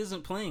really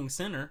isn't playing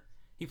center.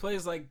 He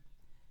plays like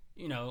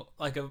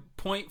a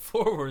point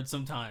forward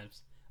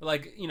sometimes.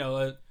 Like,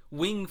 a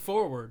wing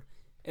forward.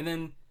 And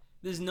then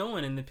there's no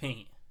one in the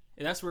paint.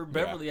 And that's where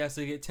Beverly has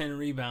to get 10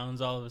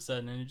 rebounds all of a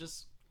sudden. And it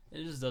just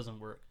doesn't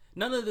work.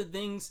 None of the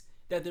things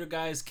that their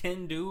guys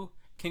can do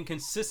can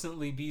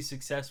consistently be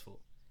successful.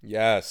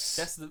 Yes.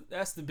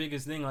 That's the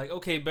biggest thing. Like,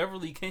 okay,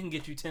 Beverly can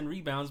get you 10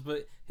 rebounds,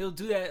 but he'll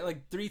do that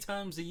like 3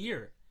 times a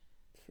year.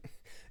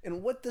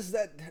 And what does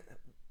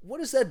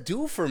that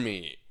do for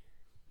me?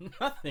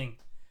 Nothing.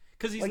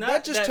 Because he's like, not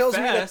that just that tells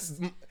fast.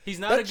 Me that he's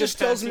not that a good just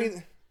tells passer.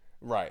 me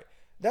right.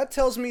 That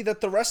tells me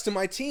that the rest of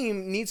my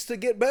team needs to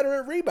get better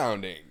at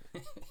rebounding.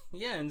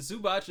 Yeah, and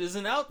Zubac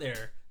isn't out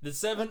there.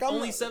 The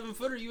only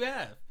 7-footer you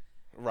have.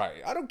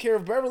 Right. I don't care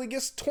if Beverly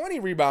gets 20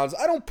 rebounds.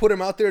 I don't put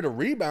him out there to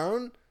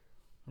rebound.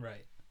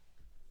 Right.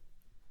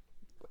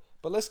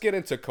 But let's get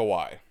into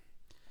Kawhi.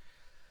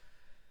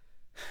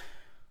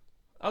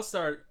 I'll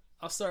start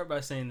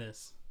by saying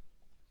this.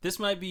 This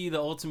might be the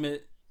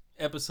ultimate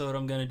episode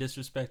I'm going to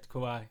disrespect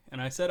Kawhi. And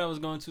I said I was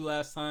going to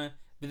last time,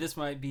 but this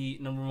might be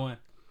number 1.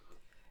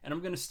 And I'm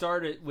going to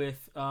start it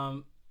with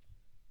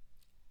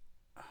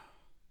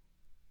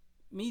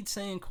me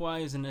saying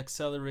Kawhi is an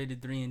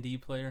accelerated 3-and-D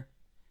player,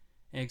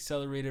 an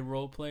accelerated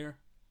role player.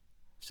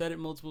 I've said it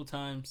multiple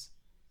times.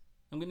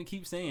 I'm going to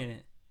keep saying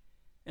it.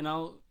 And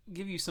I'll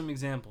give you some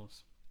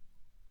examples.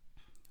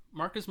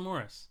 Marcus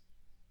Morris.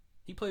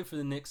 He played for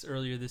the Knicks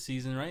earlier this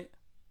season, right?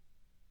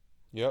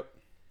 Yep.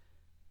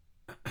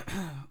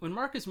 When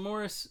Marcus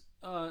Morris,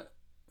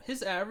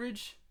 his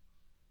average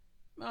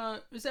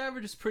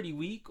is pretty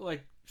weak,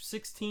 like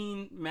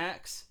 16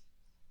 max.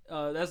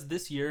 That's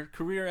this year.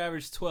 Career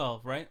average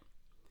 12, right?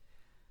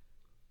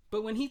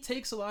 But when he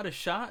takes a lot of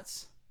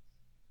shots,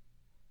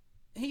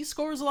 he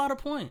scores a lot of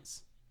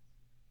points.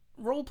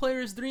 Role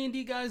players,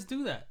 3-and-D guys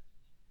do that.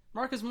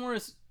 Marcus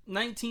Morris,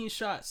 19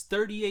 shots,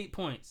 38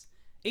 points.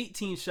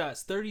 18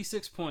 shots,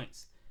 36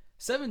 points.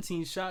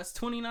 17 shots,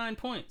 29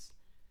 points.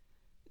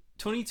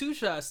 22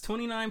 shots,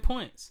 29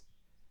 points.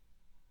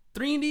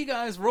 3-and-D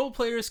guys, role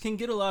players can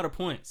get a lot of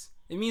points.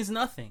 It means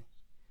nothing.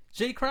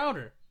 Jay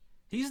Crowder,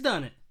 he's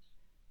done it.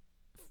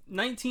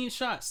 19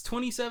 shots,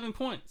 27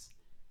 points.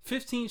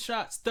 15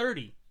 shots,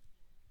 30.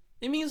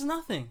 It means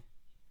nothing.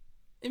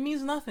 It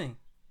means nothing.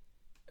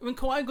 When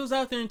Kawhi goes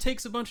out there and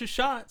takes a bunch of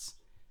shots,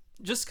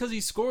 just because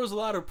he scores a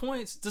lot of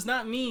points does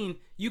not mean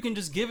you can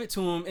just give it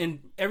to him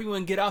and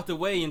everyone get out the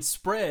way and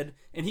spread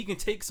and he can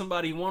take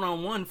somebody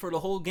one-on-one for the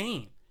whole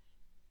game.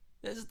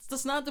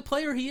 That's not the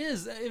player he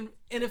is. And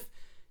if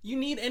you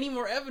need any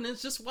more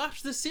evidence, just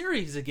watch the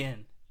series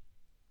again.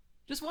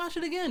 Just watch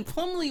it again.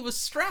 Plumlee was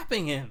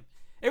strapping him.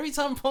 Every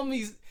time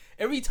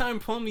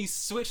Plumlee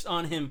switched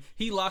on him,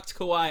 he locked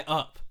Kawhi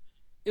up.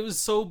 It was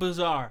so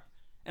bizarre.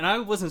 And I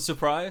wasn't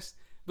surprised,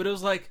 but it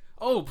was like,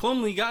 oh,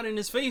 Plumlee got in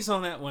his face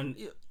on that one.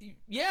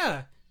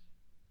 Yeah.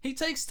 He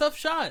takes tough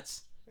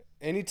shots.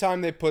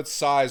 Anytime they put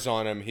size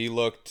on him, he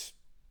looked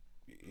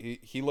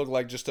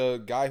like just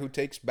a guy who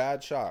takes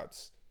bad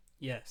shots.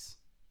 Yes.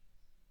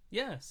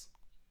 Yes.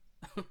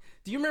 Do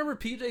you remember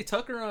PJ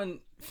Tucker on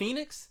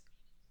Phoenix?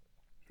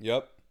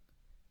 Yep.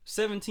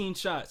 17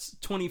 shots,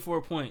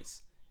 24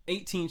 points.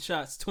 18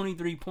 shots,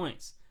 23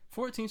 points.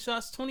 14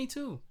 shots,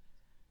 22.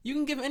 You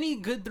can give any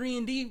good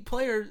 3-and-D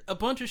player a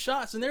bunch of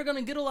shots and they're going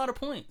to get a lot of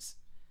points.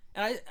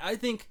 And I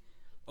think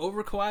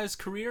over Kawhi's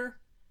career,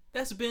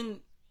 that's been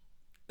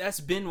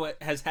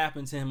what has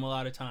happened to him a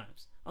lot of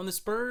times. On the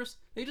Spurs,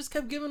 they just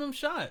kept giving him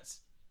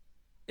shots.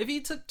 If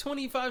he took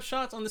 25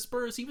 shots on the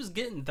Spurs, he was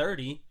getting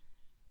 30.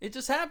 It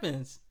just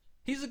happens.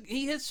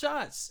 He hits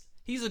shots.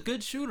 He's a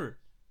good shooter,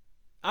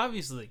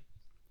 obviously.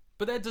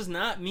 But that does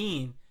not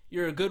mean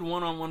you're a good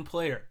one-on-one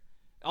player.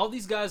 All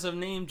these guys I've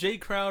named, Jay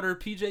Crowder,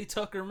 PJ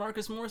Tucker,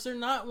 Marcus Morris, they're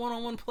not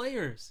one-on-one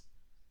players.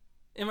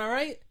 Am I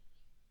right?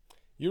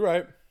 You're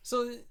right.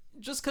 So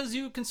just because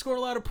you can score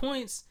a lot of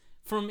points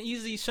from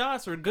easy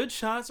shots or good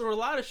shots or a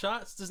lot of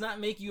shots does not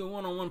make you a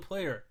one-on-one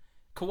player.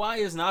 Kawhi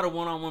is not a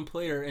one-on-one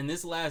player in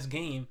this last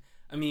game.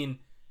 I mean,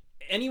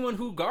 anyone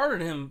who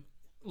guarded him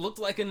looked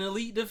like an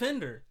elite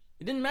defender.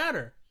 It didn't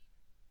matter.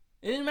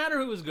 It didn't matter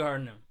who was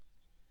guarding him.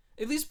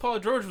 At least Paul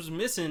George was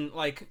missing,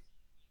 like,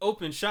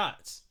 open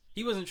shots.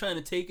 He wasn't trying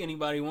to take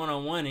anybody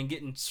one-on-one and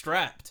getting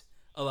strapped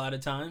a lot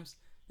of times.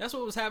 That's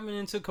what was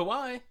happening to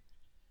Kawhi.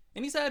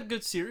 And he's had a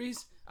good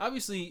series.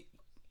 Obviously,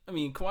 I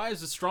mean, Kawhi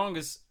is the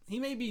strongest. He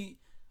may be,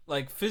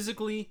 like,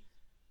 physically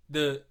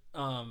the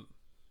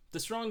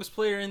strongest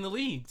player in the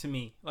league to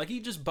me. Like, he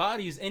just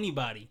bodies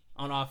anybody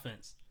on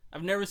offense.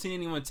 I've never seen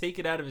anyone take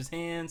it out of his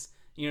hands.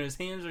 You know, his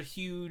hands are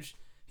huge.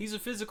 He's a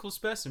physical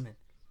specimen.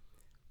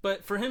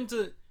 But for him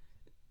to,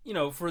 you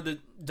know, for the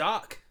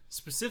Doc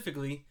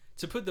specifically,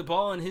 to put the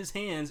ball in his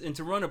hands and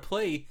to run a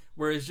play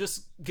where it's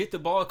just get the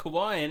ball to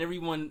Kawhi and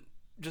everyone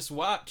just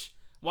watch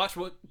what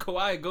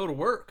Kawhi go to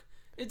work.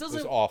 It doesn't.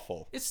 It's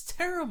awful. It's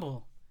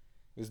terrible.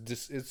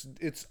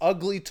 It's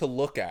ugly to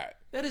look at.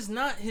 That is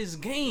not his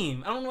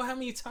game. I don't know how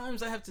many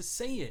times I have to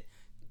say it.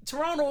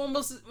 Toronto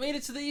almost made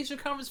it to the Eastern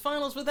Conference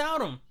Finals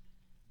without him.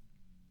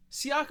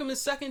 Siakam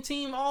is second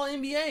team All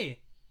NBA.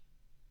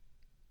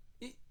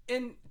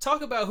 And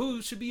talk about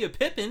who should be a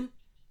Pippen.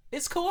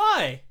 It's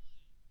Kawhi.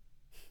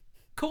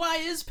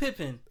 Kawhi is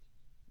Pippen.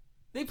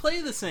 They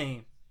play the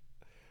same.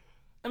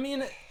 I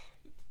mean,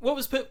 what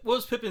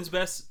was Pippen's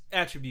best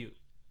attribute?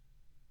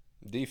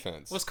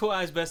 Defense. What's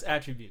Kawhi's best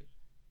attribute?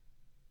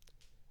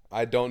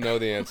 I don't know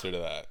the answer to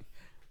that.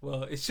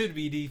 Well, it should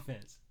be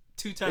defense.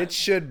 It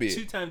should be.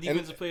 Two-time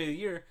defensive player of the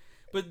year.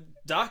 But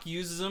Doc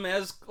uses him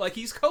as like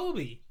he's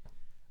Kobe.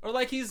 Or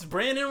like he's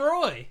Brandon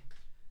Roy.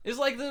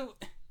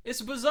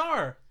 It's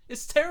bizarre.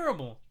 It's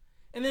terrible.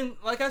 And then,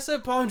 like I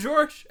said, Paul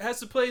George has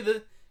to play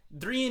the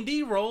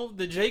 3-and-D role,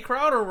 the Jay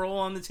Crowder role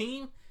on the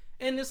team.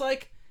 And it's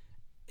like,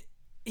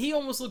 he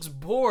almost looks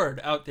bored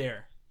out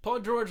there. Paul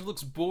George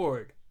looks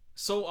bored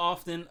so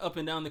often up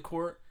and down the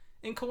court.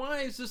 And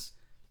Kawhi is just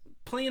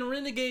playing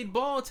renegade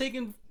ball,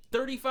 taking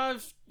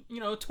 35,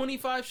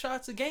 25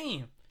 shots a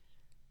game.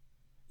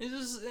 It's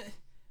just,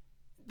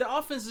 the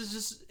offense is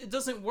just, it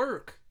doesn't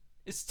work.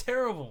 It's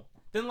terrible.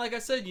 Then, like I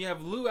said, you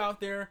have Lou out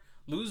there.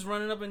 Lou's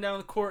running up and down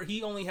the court.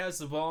 He only has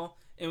the ball.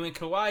 And when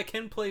Kawhi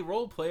can play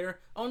role player,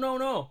 oh,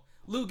 no.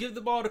 Lou, give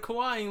the ball to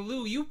Kawhi, and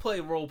Lou, you play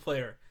role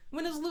player.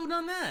 When has Lou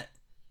done that?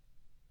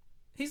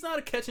 He's not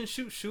a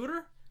catch-and-shoot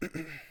shooter.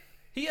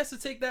 He has to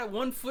take that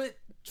 1 foot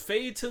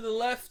fade to the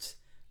left,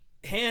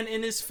 hand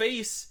in his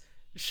face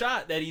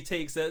shot that he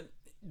takes that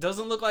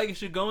doesn't look like it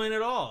should go in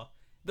at all.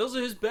 Those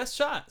are his best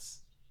shots.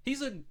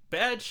 He's a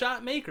bad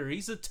shot maker.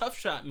 He's a tough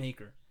shot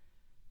maker.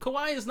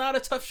 Kawhi is not a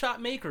tough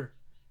shot maker.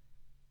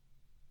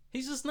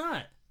 He's just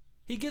not.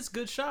 He gets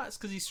good shots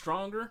because he's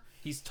stronger.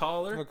 He's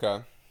taller.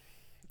 Okay.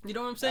 You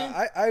know what I'm saying?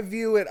 I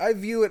view it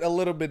a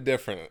little bit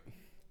different.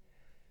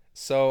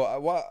 So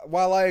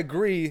while I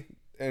agree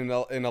in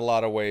a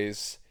lot of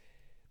ways,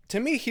 to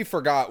me he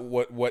forgot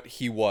what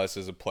he was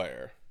as a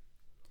player.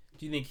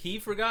 Do you think he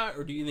forgot,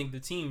 or do you think the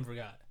team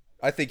forgot?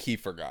 I think he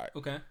forgot.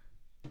 Okay.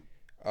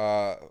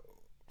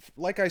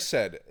 Like I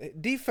said,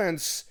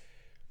 defense.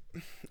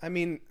 I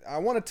mean, I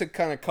wanted to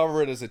kind of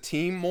cover it as a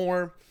team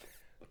more,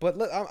 but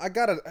I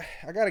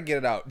gotta get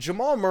it out.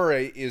 Jamal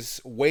Murray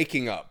is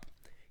waking up.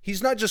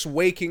 He's not just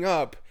waking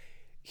up.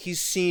 He's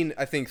seen,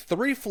 I think,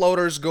 3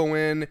 floaters go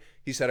in.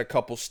 He's had a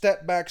couple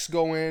step backs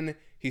go in.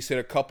 He's hit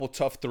a couple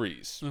tough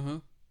threes. Mm-hmm.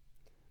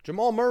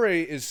 Jamal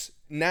Murray is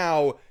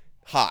now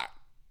hot.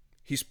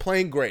 He's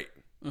playing great.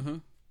 Mm-hmm.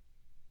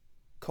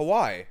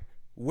 Kawhi,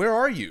 where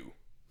are you?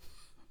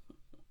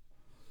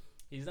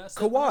 He's not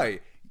Kawhi,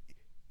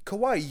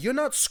 you're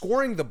not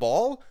scoring the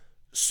ball,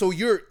 so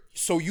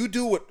you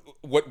do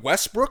what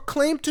Westbrook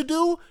claimed to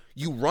do?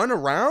 You run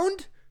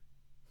around?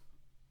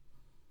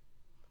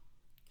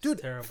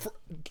 Dude,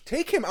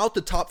 take him out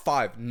the top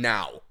 5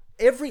 now.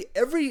 Every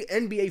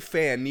NBA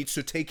fan needs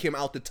to take him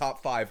out the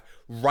top 5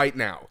 right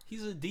now.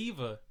 He's a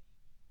diva.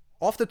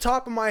 Off the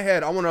top of my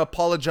head, I want to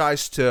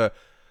apologize to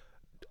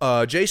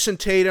Jason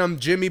Tatum,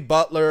 Jimmy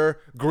Butler,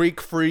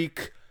 Greek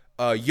Freak,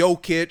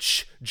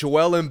 Jokic,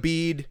 Joel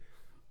Embiid,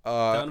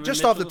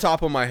 just off the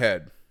top of my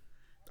head.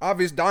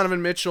 Obvious,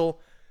 Donovan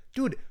Mitchell.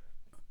 Dude,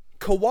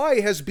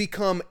 Kawhi has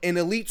become an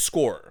elite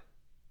scorer.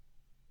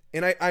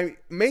 And I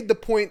made the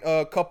point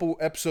a couple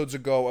episodes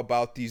ago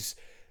about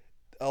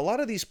a lot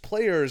of these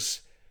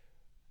players,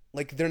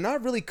 like, they're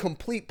not really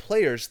complete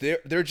players.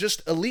 They're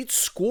just elite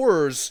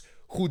scorers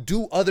who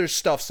do other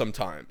stuff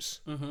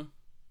sometimes. Mm-hmm.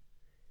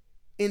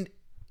 And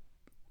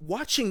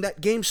watching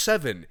that Game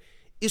 7,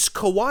 is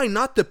Kawhi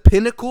not the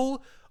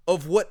pinnacle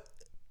of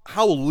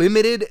how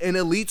limited an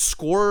elite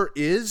scorer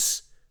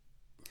is?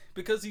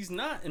 Because he's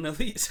not an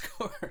elite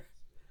scorer.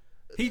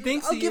 He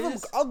thinks he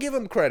is. I'll give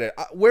him credit.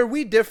 Where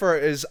we differ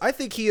is I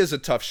think he is a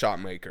tough shot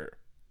maker.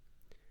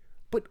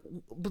 But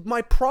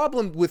my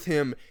problem with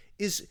him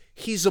is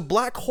he's a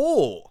black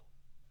hole.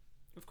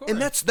 Of course. And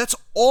that's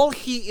all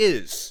he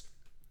is.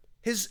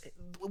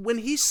 When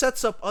he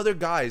sets up other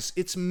guys,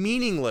 it's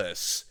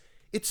meaningless.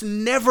 It's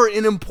never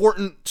in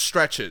important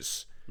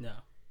stretches. No.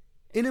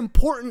 In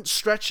important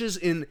stretches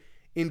in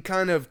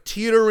kind of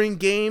teetering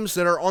games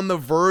that are on the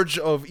verge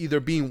of either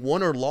being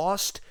won or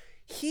lost,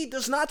 he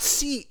does not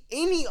see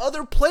any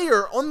other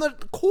player on the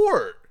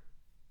court.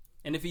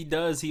 And if he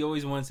does, he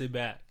always wants it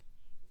back.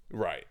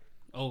 Right.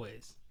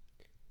 Always.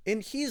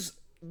 And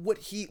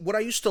what I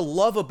used to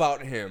love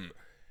about him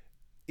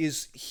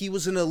is he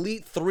was an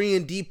elite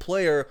 3-and-D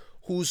player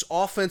whose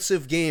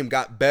offensive game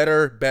got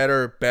better.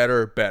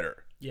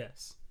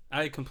 Yes.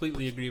 I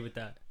completely agree with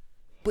that.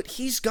 But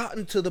he's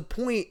gotten to the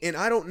point, and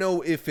I don't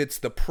know if it's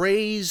the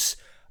praise,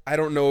 I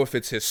don't know if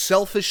it's his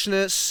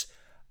selfishness,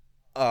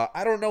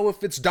 I don't know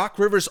if it's Doc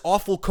Rivers'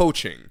 awful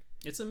coaching.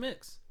 It's a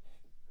mix.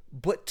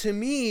 But to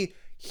me,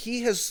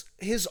 his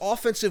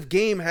offensive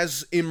game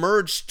has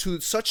emerged to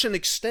such an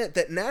extent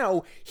that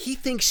now he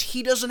thinks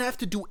he doesn't have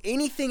to do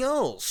anything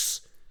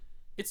else.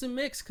 It's a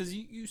mix because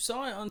you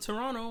saw it on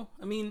Toronto.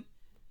 I mean,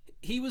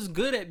 he was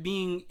good at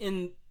being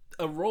in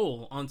a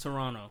role on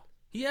Toronto.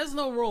 He has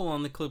no role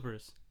on the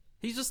Clippers.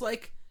 He's just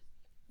like,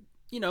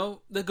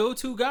 the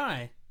go-to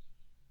guy.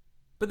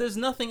 But there's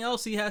nothing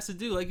else he has to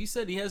do. Like you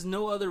said, he has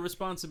no other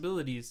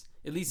responsibilities.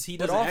 At least he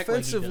doesn't act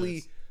like he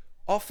does.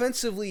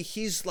 Offensively,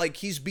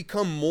 he's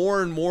become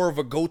more and more of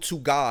a go-to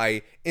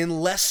guy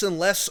and less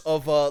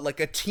of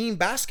a team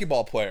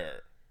basketball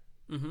player.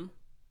 Mm-hmm.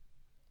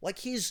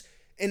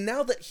 And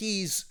now that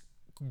he's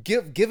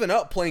given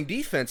up playing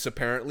defense,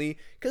 apparently,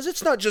 because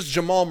it's not just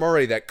Jamal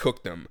Murray that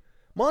cooked them.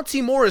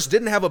 Monty Morris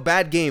didn't have a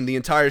bad game the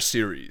entire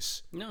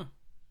series. No.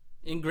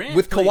 And Grant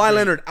with Kawhi great.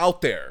 Leonard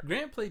out there.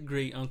 Grant played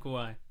great on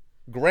Kawhi.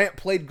 Grant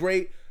played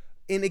great.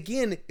 And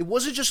again, it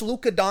wasn't just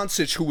Luka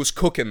Doncic who was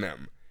cooking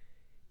them.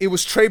 It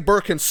was Trey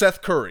Burke and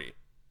Seth Curry.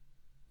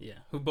 Yeah,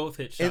 who both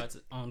hit shots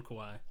on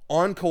Kawhi.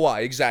 On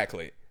Kawhi,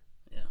 exactly.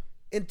 Yeah.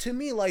 And to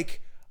me,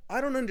 I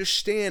don't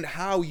understand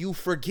how you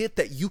forget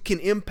that you can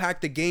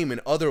impact the game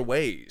in other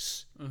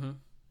ways. Mm-hmm.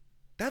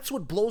 That's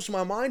what blows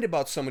my mind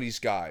about some of these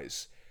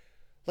guys.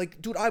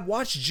 Dude, I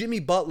watched Jimmy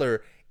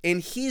Butler,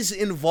 and he's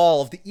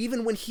involved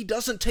even when he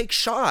doesn't take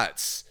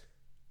shots.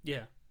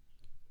 Yeah.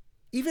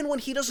 Even when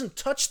he doesn't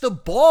touch the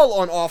ball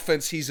on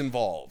offense, he's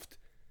involved.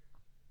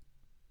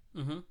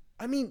 Mm-hmm.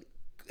 I mean,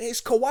 is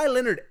Kawhi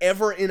Leonard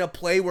ever in a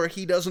play where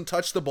he doesn't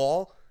touch the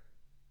ball?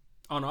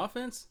 On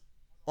offense?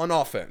 On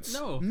offense.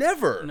 No.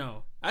 Never.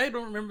 No. I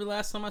don't remember the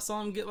last time I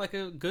saw him get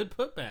a good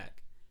putback.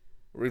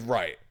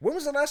 Right. When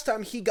was the last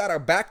time he got a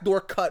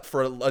backdoor cut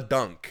for a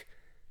dunk?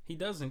 He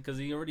doesn't because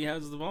he already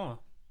has the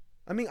ball.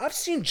 I mean, I've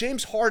seen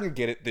James Harden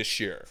get it this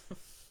year.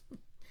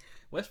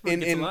 Westbrook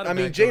gets a lot of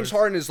backdoors. James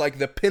Harden is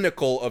the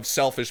pinnacle of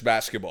selfish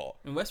basketball.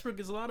 And Westbrook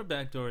gets a lot of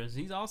backdoors.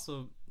 He's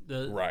also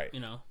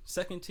the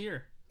second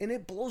tier. And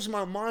it blows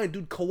my mind,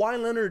 dude.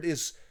 Kawhi Leonard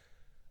is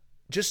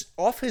just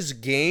off his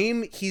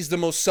game. He's the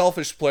most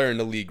selfish player in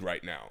the league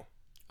right now.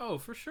 Oh,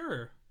 for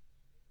sure.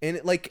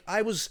 And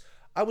I was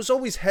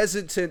always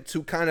hesitant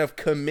to kind of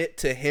commit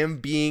to him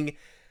being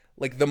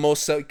the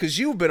most, because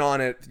you've been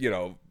on it,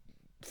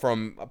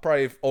 from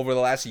probably over the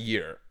last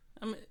year.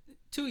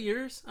 2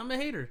 years. I'm a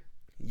hater.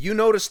 You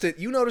noticed it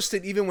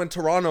even when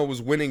Toronto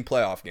was winning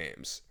playoff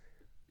games.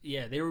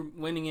 Yeah, they were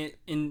winning it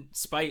in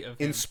spite of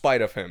him. In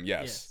spite of him,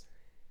 yes.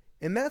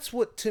 And that's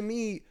what, to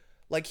me,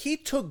 he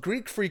took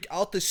Greek Freak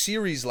out the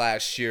series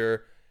last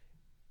year,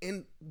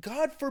 and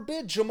God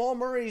forbid Jamal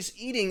Murray's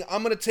eating,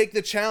 I'm going to take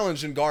the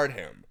challenge and guard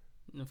him.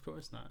 Of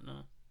course not,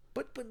 no.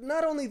 But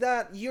not only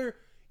that, you're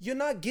you're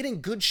not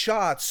getting good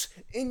shots,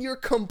 and you're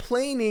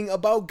complaining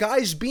about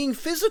guys being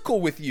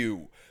physical with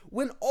you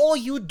when all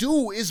you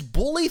do is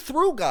bully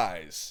through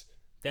guys.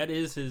 That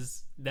is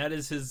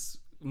his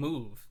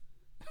move.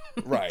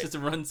 Right. Just to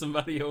run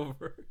somebody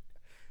over.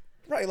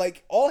 Right,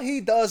 like, all he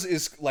does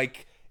is,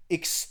 like,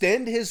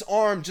 extend his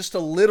arm just a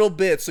little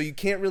bit so you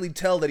can't really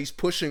tell that he's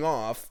pushing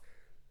off.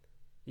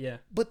 Yeah.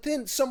 But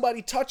then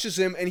somebody touches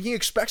him and he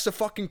expects a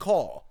fucking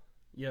call.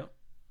 Yep.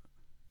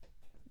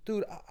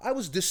 Dude, I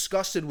was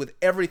disgusted with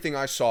everything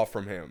I saw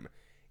from him.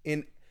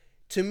 And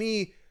to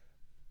me,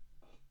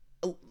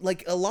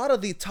 like, a lot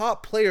of the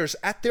top players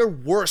at their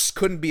worst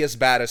couldn't be as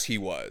bad as he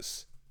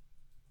was.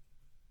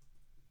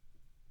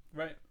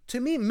 Right. To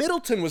me,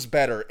 Middleton was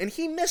better, and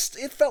he missed,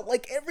 it felt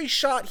like, every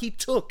shot he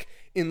took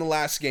in the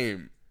last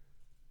game.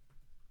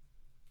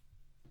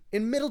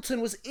 And Middleton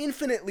was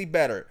infinitely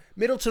better.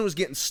 Middleton was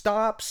getting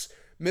stops.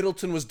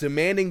 Middleton was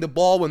demanding the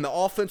ball when the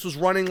offense was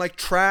running like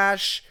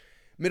trash.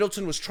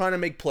 Middleton was trying to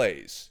make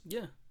plays.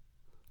 Yeah.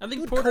 I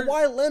think Dude, Porter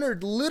Kawhi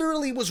Leonard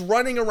literally was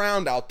running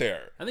around out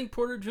there. I think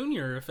Porter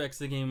Jr. affects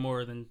the game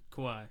more than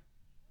Kawhi.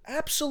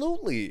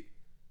 Absolutely.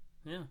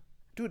 Yeah.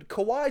 Dude,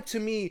 Kawhi, to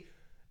me,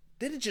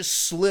 didn't just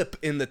slip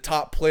in the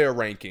top player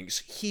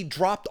rankings. He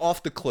dropped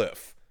off the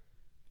cliff.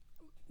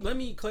 Let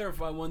me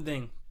clarify one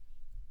thing.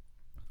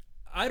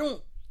 I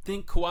don't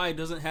think Kawhi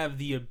doesn't have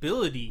the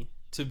ability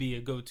to be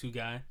a go-to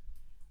guy.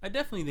 I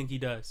definitely think he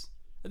does.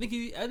 I think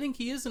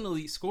he is an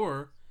elite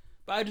scorer,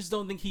 but I just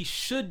don't think he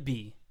should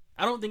be.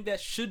 I don't think that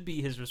should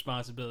be his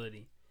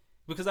responsibility.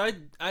 Because I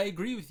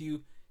agree with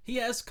you. He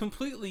has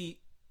completely,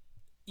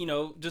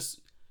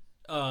 just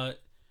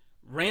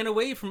ran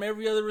away from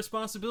every other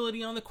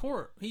responsibility on the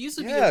court. He used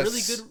to be a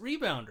really good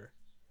rebounder.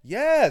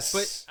 Yes.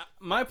 But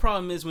my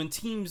problem is when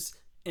teams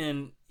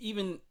and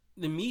even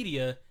the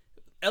media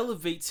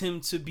elevates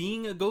him to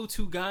being a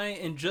go-to guy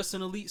and just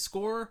an elite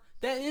scorer,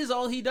 that is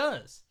all he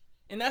does.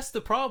 And that's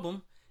the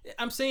problem.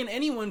 I'm saying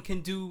anyone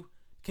can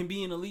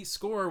be an elite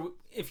scorer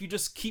if you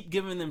just keep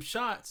giving them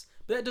shots,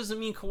 but that doesn't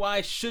mean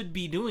Kawhi should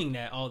be doing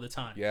that all the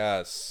time.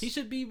 Yes. He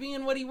should be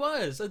being what he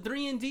was, a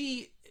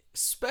 3-and-D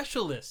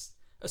specialist,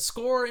 a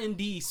scorer and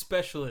D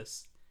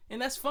specialist.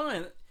 And that's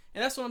fine.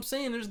 And that's what I'm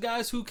saying. There's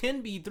guys who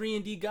can be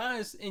 3-and-D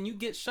guys, and you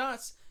get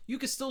shots, you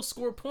can still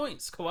score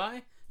points,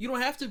 Kawhi. You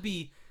don't have to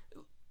be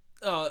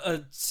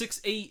a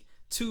 6'8",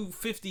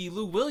 250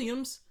 Lou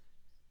Williams,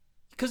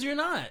 because you're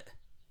not.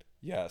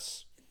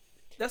 Yes.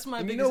 That's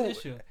my biggest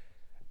issue.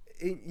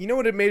 You know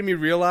what it made me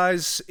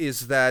realize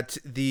is that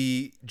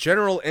the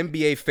general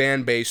NBA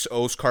fan base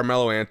owes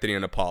Carmelo Anthony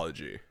an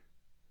apology.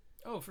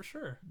 Oh, for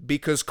sure.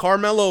 Because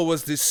Carmelo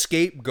was the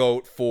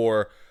scapegoat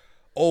for,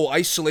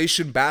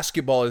 isolation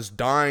basketball is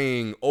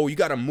dying. Oh, you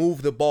got to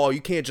move the ball.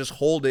 You can't just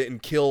hold it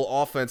and kill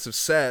offensive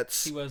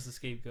sets. He was the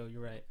scapegoat.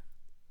 You're right.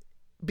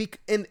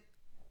 And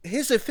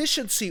his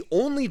efficiency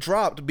only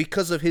dropped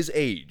because of his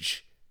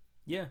age.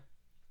 Yeah.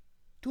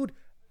 Dude,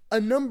 a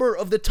number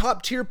of the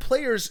top tier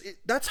players,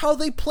 that's how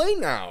they play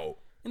now.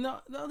 And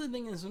the other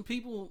thing is, when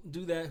people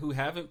do that who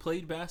haven't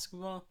played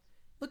basketball,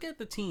 look at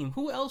the team.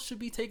 Who else should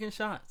be taking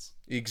shots?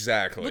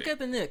 Exactly. Look at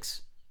the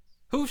Knicks.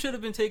 Who should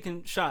have been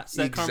taking shots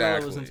that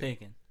Carmelo wasn't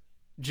taking?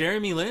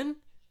 Jeremy Lin?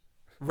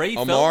 Ray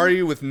Felton?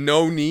 Amari with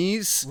no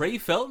knees? Ray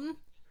Felton?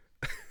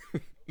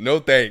 No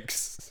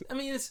thanks. I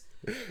mean, it's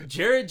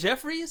Jared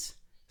Jeffries?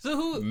 So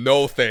who?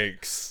 No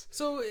thanks.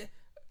 So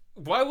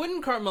why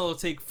wouldn't Carmelo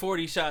take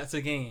 40 shots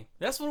a game?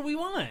 That's what we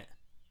want.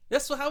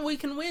 That's how we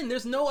can win.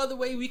 There's no other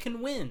way we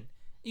can win.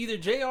 Either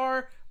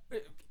JR,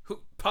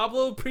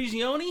 Pablo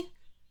Prigioni,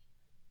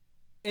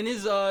 and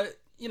his,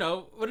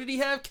 what did he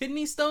have?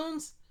 Kidney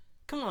stones?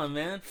 Come on,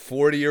 man.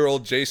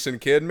 40-year-old Jason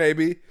Kidd,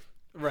 maybe?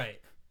 Right.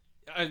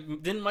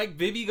 Didn't Mike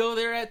Bibby go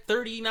there at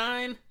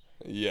 39?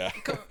 Yeah.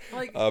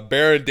 Like,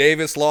 Baron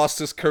Davis lost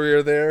his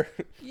career there.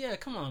 Yeah,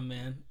 come on,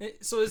 man.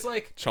 So it's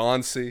like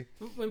Chauncey.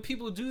 When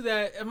people do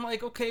that, I'm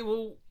like, okay,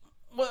 well,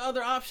 what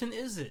other option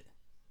is it?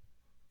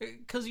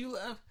 Because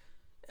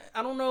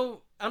I don't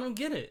know. I don't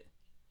get it.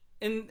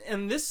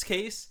 In this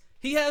case,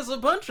 he has a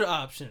bunch of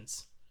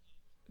options.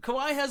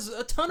 Kawhi has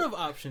a ton of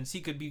options he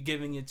could be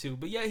giving it to,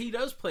 but yeah, he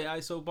does play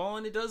ISO ball,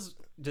 and it does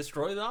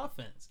destroy the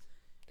offense.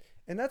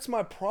 And that's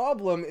my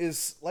problem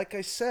is, like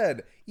I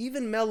said,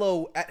 even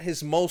Melo at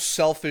his most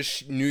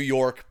selfish New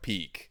York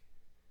peak.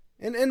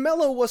 And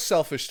Melo was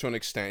selfish to an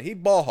extent. He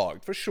ball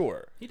hogged, for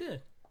sure. He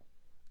did.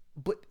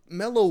 But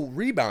Melo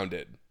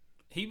rebounded.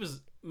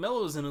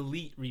 Melo was an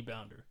elite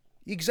rebounder.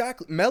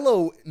 Exactly.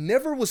 Melo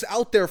never was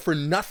out there for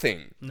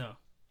nothing. No.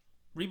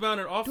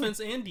 Rebounded offense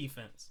and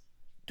defense.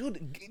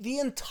 Dude, the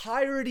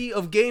entirety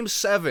of Game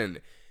 7,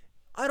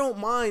 I don't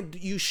mind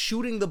you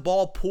shooting the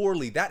ball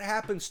poorly. That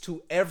happens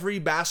to every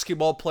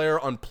basketball player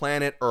on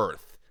planet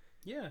Earth.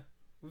 Yeah,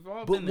 we've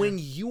all But been there. when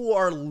you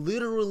are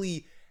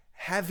literally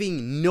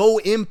having no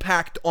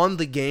impact on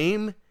the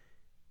game,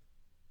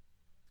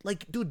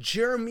 like, dude,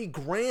 Jeremy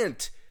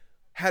Grant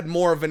had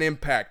more of an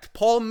impact.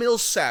 Paul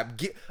Millsap,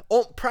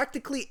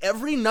 practically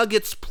every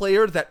Nuggets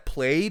player that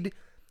played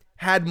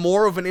had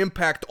more of an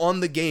impact on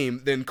the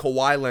game than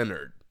Kawhi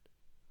Leonard.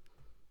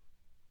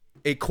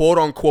 a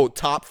quote-unquote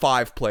top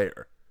 5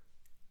 player.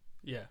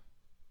 Yeah.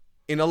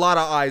 In a lot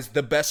of eyes,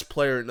 the best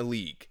player in the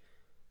league.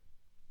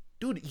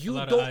 Dude, you A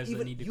lot don't of eyes even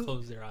that need to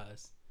close their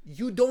eyes.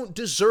 you don't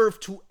deserve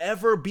to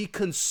ever be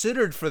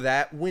considered for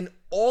that when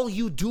all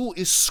you do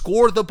is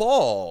score the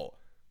ball.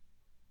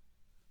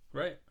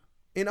 Right.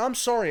 And I'm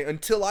sorry,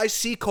 until I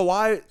see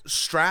Kawhi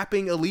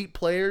strapping elite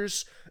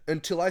players,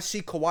 until I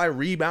see Kawhi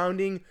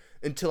rebounding,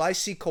 until I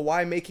see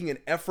Kawhi making an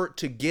effort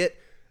to get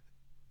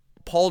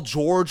Paul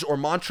George or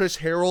Montrezl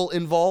Harrell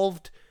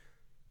involved,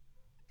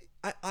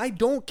 I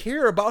don't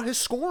care about his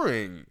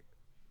scoring.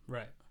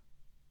 Right.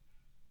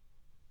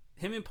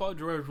 Him and Paul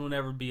George will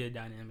never be a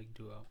dynamic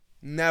duo.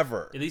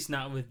 Never. At least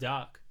not with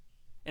Doc.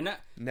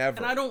 Never.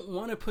 And I don't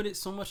want to put it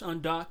so much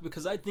on Doc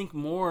because I think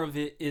more of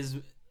it is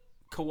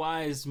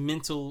Kawhi's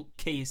mental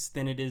case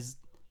than it is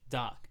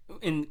Doc.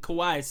 In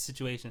Kawhi's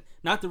situation.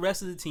 Not the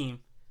rest of the team.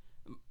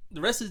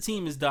 The rest of the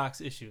team is Doc's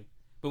issue.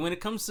 But when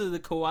it comes to the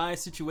Kawhi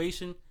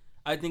situation,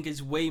 I think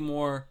it's way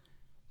more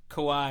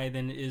Kawhi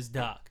than it is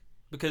Doc.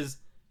 Because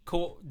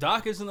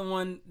Doc isn't the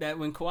one that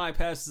when Kawhi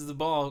passes the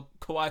ball,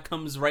 Kawhi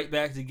comes right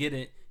back to get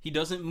it. He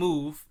doesn't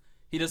move.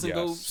 He doesn't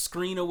go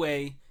screen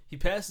away. He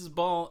passes the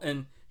ball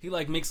and he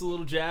like makes a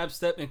little jab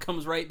step and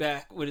comes right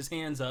back with his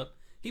hands up.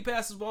 He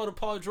passes the ball to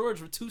Paul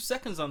George with 2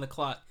 seconds on the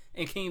clock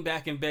and came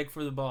back and begged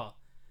for the ball.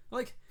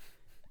 Like,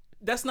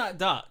 that's not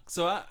Doc.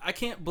 So I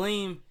can't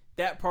blame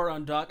that part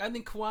on Doc. I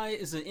think Kawhi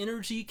is an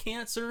energy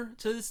cancer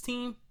to this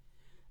team.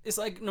 It's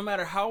like no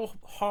matter how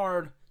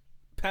hard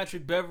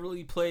Patrick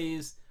Beverly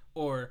plays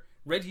or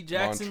Reggie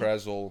Jackson,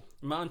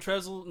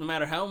 Montrezl, no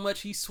matter how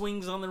much he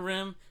swings on the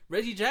rim,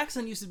 Reggie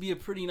Jackson used to be a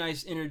pretty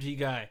nice energy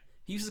guy.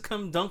 He used to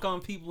come dunk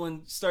on people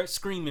and start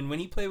screaming when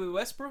he played with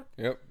Westbrook.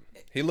 Yep.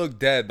 He looked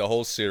dead the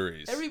whole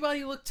series.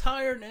 Everybody looked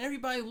tired and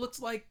everybody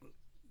looked like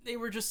they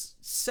were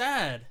just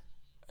sad.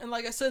 And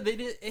like I said,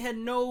 it had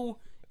no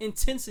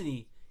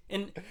intensity.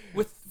 And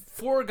with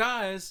 4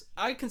 guys,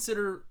 I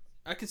consider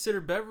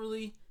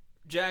Beverly,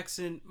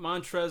 Jackson,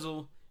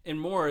 Montrezl, and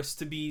Morris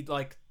to be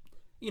like,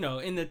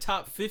 in the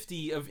top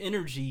 50 of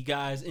energy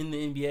guys in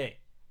the NBA.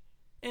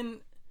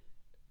 And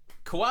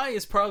Kawhi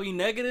is probably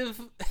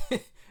negative,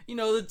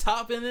 the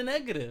top and the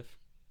negative.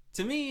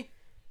 To me.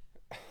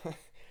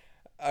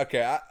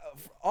 Okay,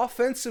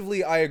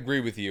 offensively, I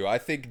agree with you. I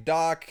think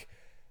Doc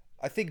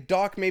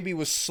maybe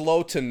was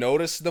slow to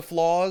notice the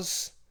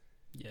flaws,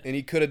 and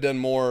he could have done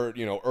more,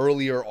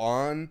 earlier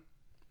on.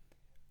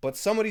 But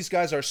some of these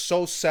guys are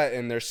so set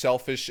in their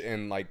selfish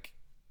and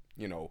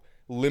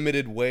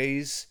limited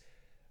ways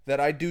that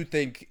I do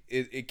think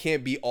it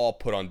can't be all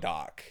put on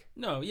Doc.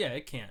 No, yeah,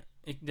 it can't.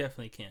 It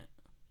definitely can't.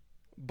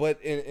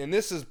 But and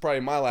this is probably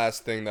my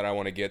last thing that I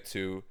want to get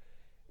to.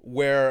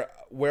 Where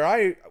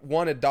I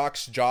wanted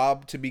Doc's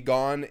job to be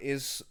gone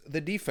is the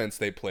defense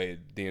they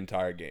played the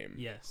entire game.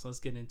 Yes,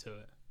 let's get into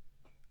it.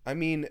 I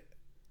mean,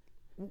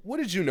 what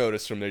did you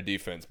notice from their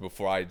defense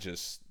before I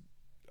just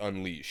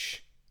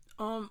unleash?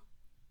 I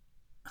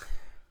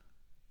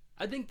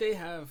think they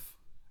have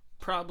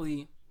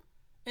probably,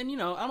 and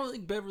I don't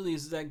think Beverly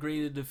is that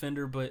great a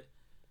defender, but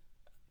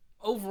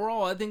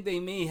overall, I think they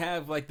may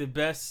have like the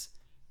best,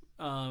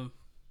 at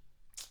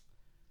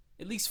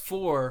least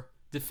 4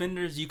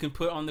 defenders you can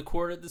put on the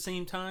court at the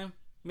same time,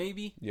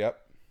 maybe. Yep.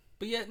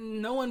 But yet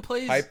no one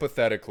plays.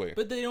 Hypothetically.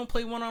 But they don't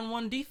play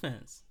one-on-one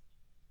defense.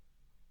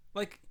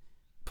 Like,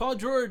 Paul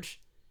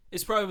George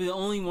is probably the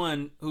only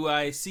one who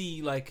I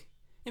see, like,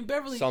 in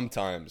Beverly.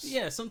 Sometimes.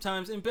 Yeah,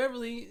 sometimes. In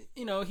Beverly,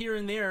 here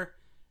and there,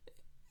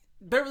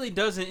 Beverly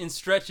does it in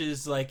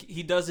stretches. Like,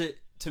 he does it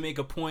to make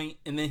a point,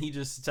 and then he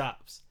just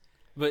stops.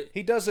 But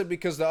he does it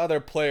because the other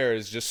player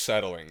is just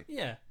settling.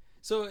 Yeah.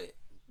 So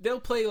they'll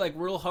play like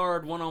real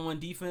hard one-on-one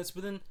defense,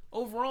 but then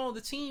overall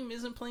the team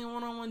isn't playing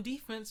one-on-one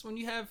defense when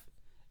you have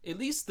at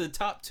least the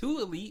top 2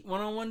 elite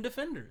one-on-one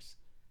defenders.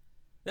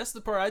 That's the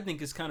part I think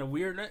is kind of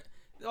weird.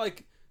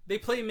 Like, they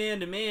play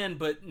man-to-man,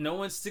 but no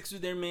one sticks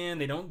with their man.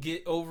 They don't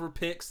get over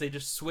picks. They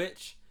just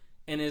switch.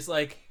 And it's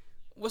like,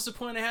 what's the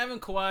point of having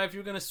Kawhi if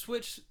you're going to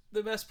switch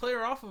the best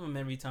player off of him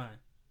every time?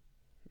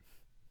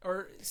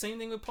 Or same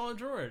thing with Paul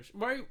George.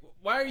 Why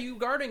are you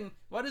guarding?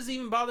 Why does he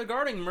even bother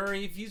guarding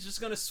Murray if he's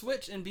just going to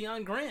switch and be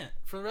on Grant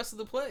for the rest of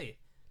the play?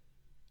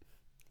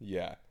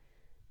 Yeah.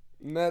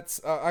 And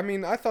that's,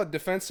 I thought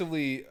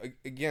defensively,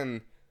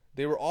 again,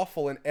 they were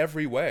awful in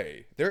every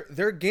way.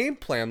 Their game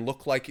plan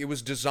looked like it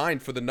was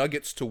designed for the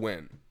Nuggets to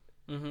win.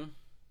 Mm-hmm.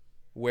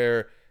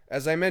 Where,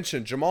 as I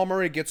mentioned, Jamal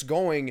Murray gets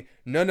going,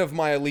 none of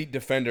my elite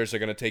defenders are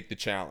going to take the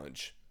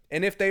challenge.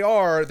 And if they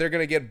are, they're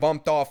going to get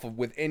bumped off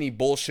with any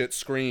bullshit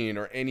screen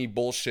or any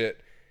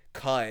bullshit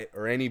cut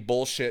or any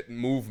bullshit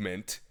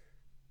movement.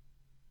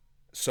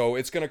 So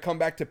it's going to come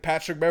back to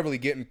Patrick Beverly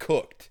getting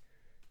cooked.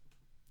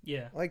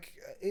 Yeah. Like,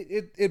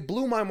 it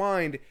blew my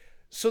mind.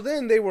 So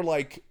then they were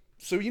like,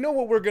 so you know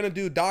what we're going to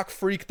do? Doc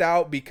freaked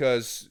out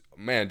because,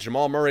 man,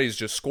 Jamal Murray is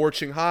just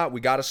scorching hot.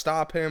 We got to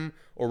stop him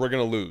or we're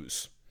going to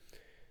lose.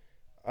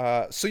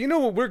 So you know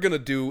what we're going to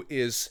do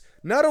is,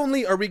 not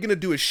only are we going to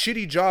do a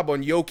shitty job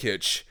on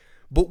Jokic,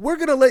 but we're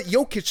going to let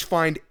Jokic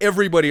find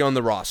everybody on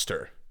the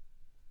roster.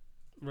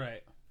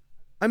 Right.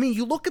 I mean,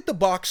 you look at the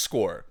box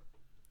score.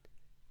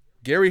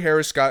 Gary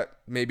Harris got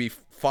maybe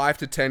 5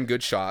 to 10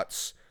 good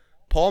shots.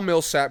 Paul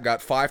Millsap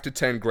got 5 to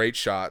 10 great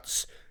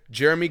shots.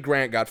 Jeremy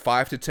Grant got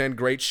 5 to 10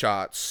 great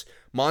shots.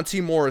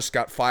 Monty Morris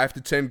got 5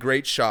 to 10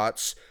 great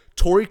shots.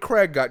 Torrey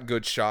Craig got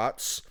good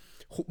shots.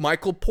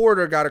 Michael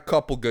Porter got a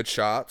couple good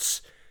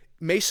shots.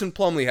 Mason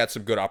Plumlee had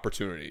some good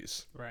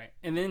opportunities. Right.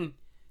 And then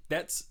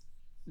that's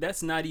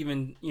not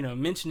even,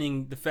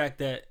 mentioning the fact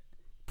that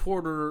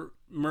Porter,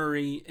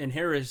 Murray, and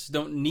Harris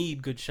don't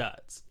need good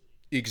shots.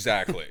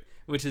 Exactly.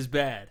 Which is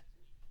bad.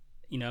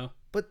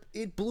 But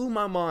it blew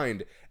my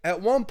mind.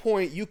 At one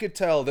point, you could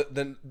tell that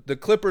the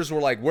Clippers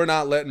were like, we're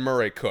not letting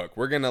Murray cook.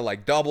 We're going to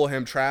like double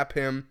him, trap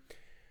him.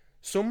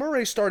 So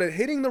Murray started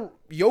hitting the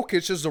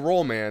Jokic as the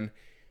roll man.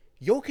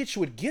 Jokic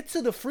would get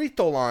to the free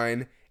throw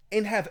line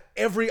and have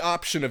every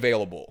option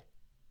available.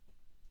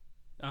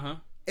 Uh-huh.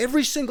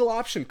 Every single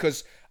option,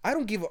 because I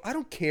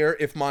don't care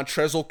if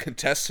Montrezl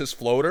contests his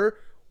floater.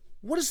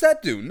 What does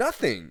that do?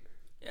 Nothing.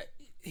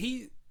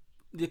 The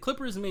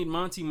Clippers made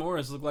Monty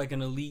Morris look like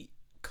an elite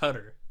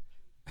cutter.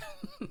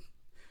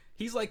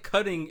 He's like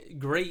cutting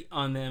great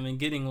on them and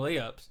getting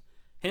layups.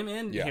 Him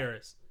and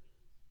Harris.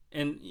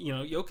 And,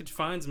 Jokic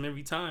finds him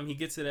every time. He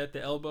gets it at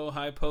the elbow,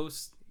 high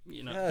post.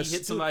 He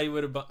hit somebody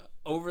with a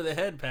over the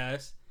head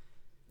pass.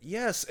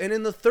 Yes, and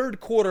in the third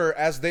quarter,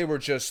 as they were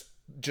just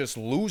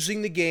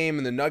losing the game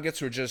and the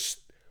Nuggets were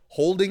just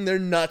holding their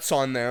nuts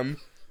on them,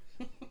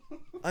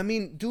 I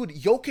mean, dude,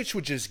 Jokic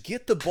would just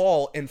get the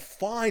ball and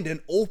find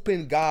an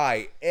open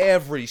guy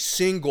every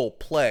single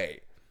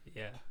play.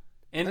 Yeah.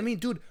 And I mean,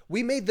 dude,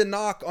 we made the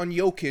knock on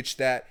Jokic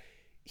that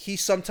he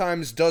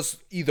sometimes does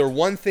either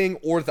one thing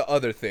or the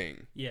other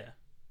thing. Yeah.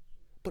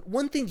 But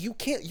one thing you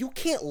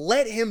can't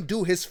let him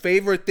do his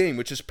favorite thing,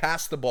 which is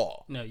pass the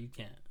ball. No, you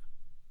can't.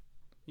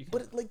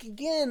 But like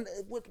again,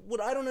 what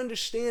I don't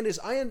understand is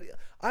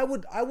I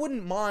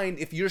wouldn't mind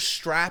if you're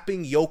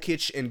strapping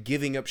Jokic and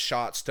giving up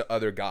shots to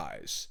other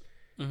guys.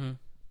 Mm-hmm.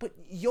 But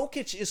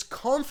Jokic is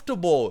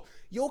comfortable.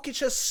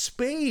 Jokic has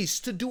space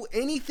to do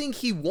anything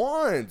he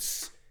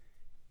wants.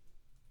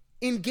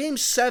 In Game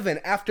 7,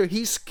 after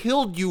he's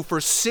killed you for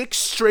 6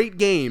 straight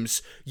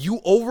games, you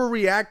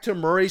overreact to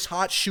Murray's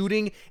hot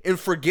shooting and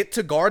forget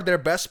to guard their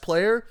best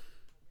player?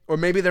 Or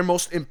maybe their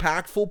most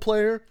impactful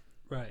player?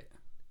 Right.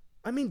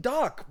 I mean,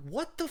 Doc,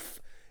 what the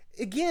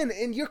again,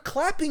 and you're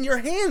clapping your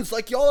hands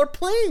like y'all are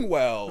playing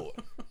well.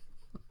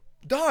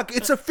 Doc,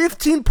 it's a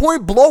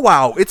 15-point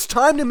blowout. It's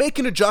time to make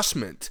an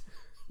adjustment.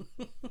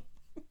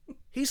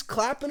 He's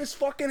clapping his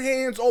fucking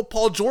hands. Oh,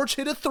 Paul George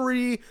hit a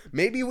 3.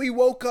 Maybe we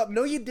woke up.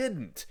 No, you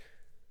didn't.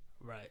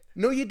 Right.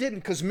 No, you didn't,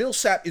 because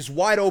Millsap is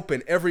wide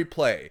open every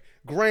play.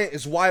 Grant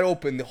is wide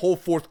open the whole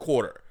fourth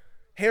quarter.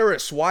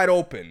 Harris wide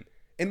open.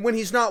 And when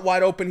he's not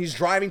wide open, he's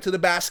driving to the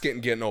basket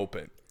and getting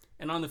open.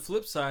 And on the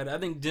flip side, I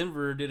think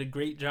Denver did a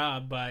great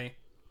job by,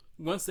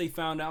 once they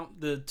found out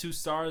the 2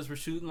 stars were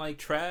shooting like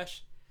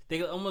trash,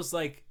 they almost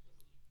like,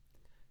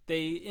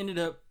 they ended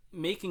up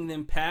making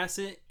them pass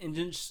it and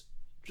just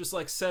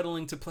like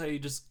settling to play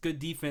just good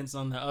defense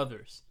on the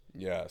others.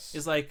 Yes.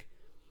 It's like,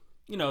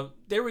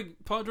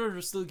 Paul George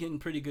was still getting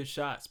pretty good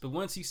shots, but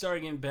once he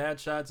started getting bad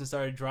shots and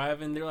started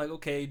driving, they're like,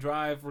 okay,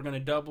 drive, we're going to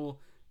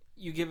double.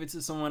 You give it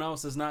to someone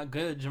else that's not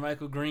good,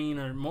 JaMychal Green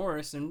or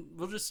Morris, and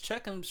we'll just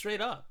check him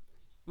straight up.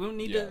 We don't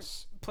need to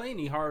play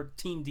any hard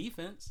team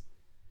defense.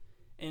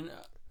 And,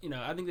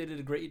 I think they did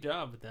a great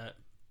job with that.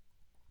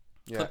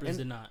 Yeah, Clippers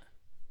did not.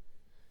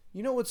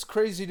 You know what's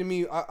crazy to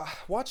me?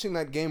 Watching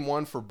that Game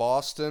 1 for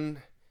Boston,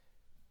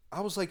 I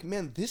was like,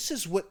 man, this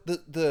is what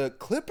the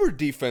Clipper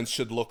defense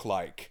should look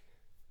like.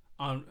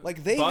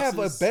 Like they Boston's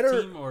have a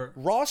better team or...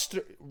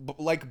 roster.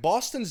 Like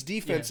Boston's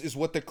defense is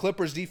what the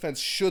Clippers defense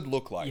should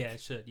look like. Yeah, it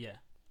should. Yeah,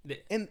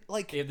 and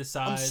like they have the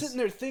size.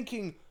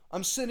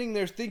 I'm sitting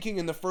there thinking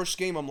in the first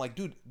game, I'm like,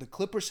 dude, the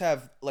Clippers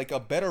have like a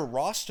better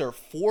roster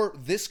for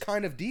this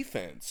kind of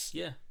defense.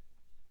 Yeah.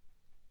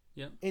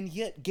 Yeah. And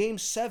yet, Game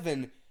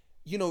 7,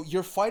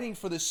 you're fighting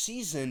for the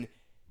season.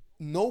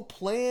 No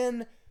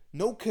plan,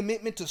 no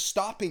commitment to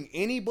stopping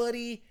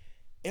anybody.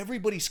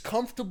 Everybody's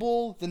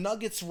comfortable. The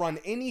Nuggets run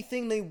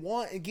anything they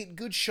want and get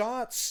good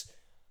shots.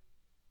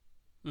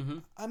 Mm-hmm.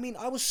 I mean,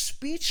 I was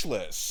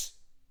speechless.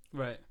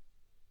 Right.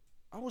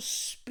 I was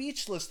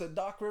speechless that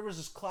Doc Rivers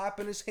is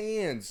clapping his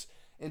hands.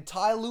 And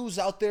Ty Lue's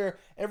out there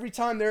every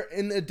time they're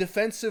in a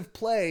defensive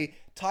play.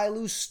 Ty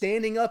Lue's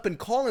standing up and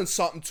calling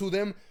something to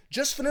them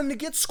just for them to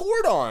get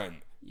scored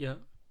on. Yeah.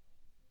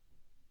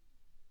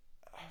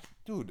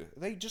 Dude,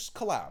 they just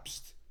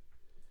collapsed.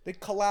 They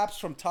collapsed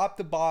from top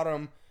to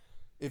bottom.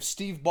 If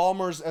Steve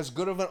Ballmer's as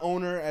good of an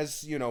owner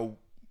as,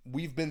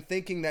 we've been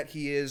thinking that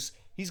he is,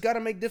 he's got to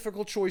make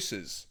difficult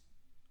choices.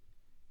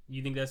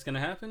 You think that's going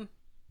to happen?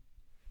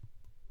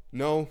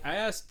 No. I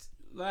asked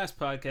last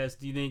podcast,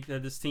 do you think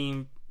that this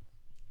team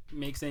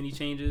makes any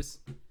changes?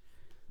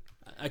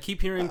 I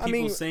keep hearing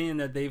people saying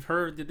that they've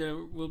heard that there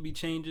will be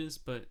changes,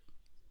 but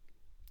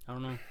I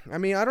don't know. I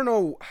mean, I don't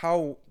know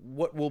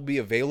what will be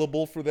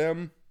available for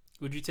them.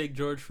 Would you take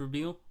George for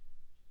Beal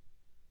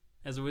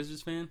as a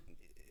Wizards fan?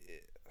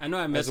 I know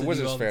I message you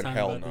Wizards all the fan, time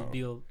hell about no. the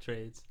Beal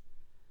trades.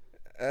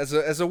 As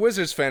a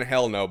Wizards fan,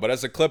 hell no. But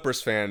as a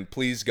Clippers fan,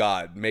 please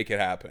God, make it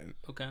happen.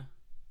 Okay.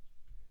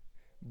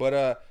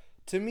 But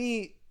to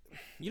me,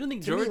 You don't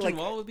think To me, George like- and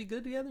Wall would be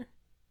good together?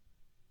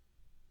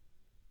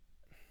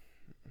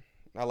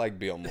 I like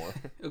Beal more.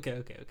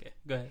 Okay.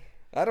 Go ahead.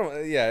 I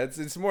don't. Yeah,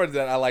 it's more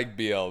that I like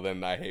Beal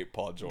than I hate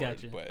Paul George.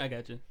 Gotcha. But I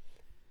got you.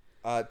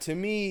 to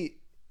me,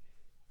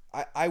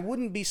 I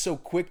wouldn't be so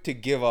quick to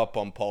give up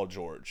on Paul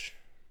George.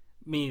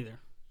 Me either.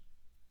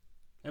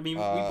 I mean,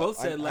 we Uh, both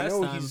said I last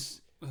know time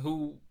he's-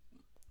 who,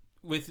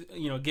 with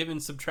given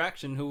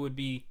subtraction, who would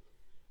be,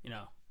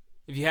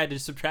 if you had to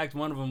subtract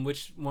one of them,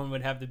 which one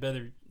would have the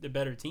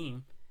better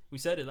team? We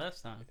said it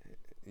last time.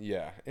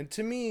 Yeah, and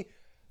to me,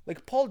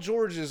 like Paul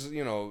George is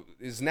now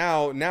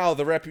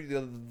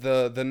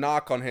the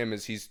knock on him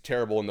is he's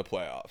terrible in the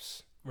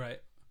playoffs.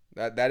 Right.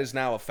 That is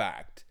now a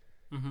fact.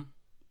 Mm-hmm.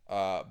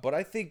 But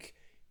I think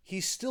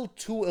he's still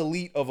too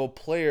elite of a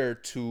player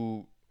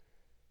to,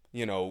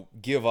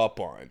 give up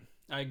on.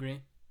 I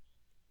agree.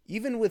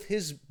 Even with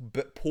his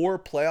poor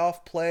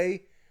playoff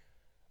play,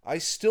 I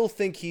still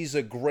think he's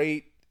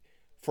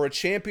for a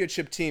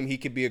championship team, he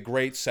could be a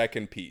great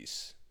second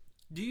piece.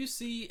 Do you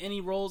see any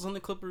roles on the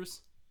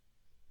Clippers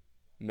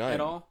None.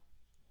 at all?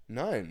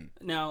 None.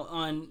 Now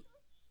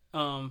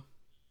on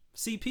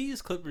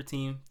CP's Clipper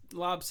team,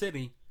 Lob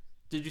City,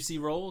 did you see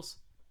roles?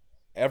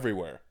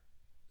 Everywhere.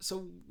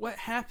 So what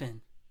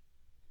happened?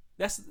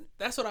 That's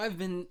what I've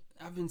been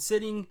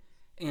sitting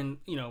and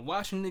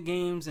watching the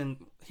games and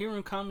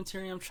hearing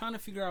commentary. I'm trying to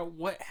figure out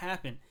what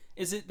happened.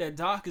 Is it that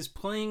Doc is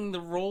playing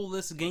the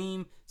role-less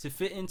game to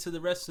fit into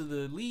the rest of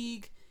the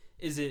league?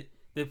 Is it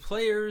the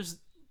players?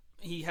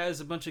 He has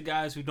a bunch of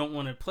guys who don't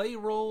want to play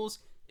roles.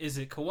 Is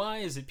it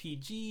Kawhi? Is it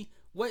PG?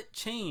 What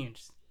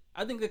changed?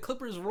 I think the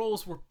Clippers'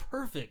 roles were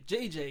perfect.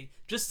 JJ,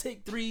 just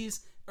take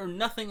threes or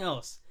nothing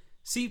else.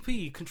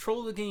 CP,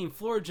 control the game,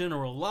 floor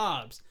general,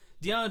 lobs.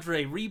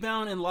 DeAndre,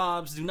 rebound and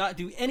lobs, do not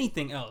do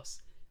anything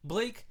else.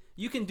 Blake,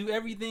 you can do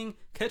everything,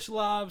 catch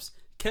lobs,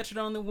 catch it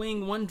on the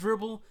wing, one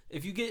dribble.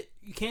 If you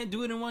can't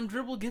do it in one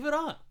dribble, give it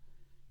up.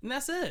 And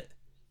that's it.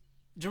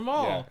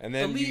 Jamal, Yeah, and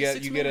then elite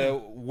you get a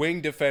 6 man.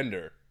 wing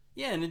defender.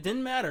 Yeah, and it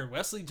didn't matter.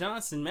 Wesley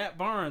Johnson, Matt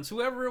Barnes,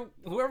 whoever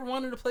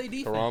wanted to play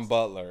defense. Caron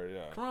Butler,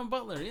 yeah. Caron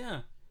Butler,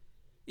 yeah.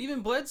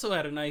 Even Bledsoe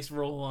had a nice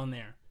role on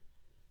there.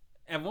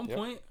 At one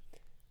point,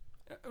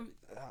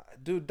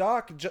 Dude,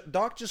 Doc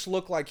just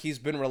looked like he's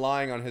been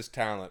relying on his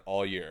talent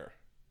all year.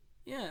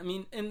 yeah, I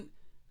mean, and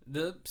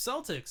the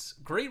Celtics,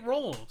 great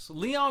roles.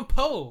 Leon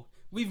Poe,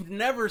 we've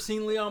never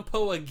seen Leon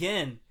Poe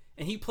again,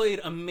 and he played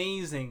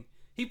amazing.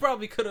 He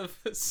probably could have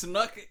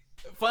snuck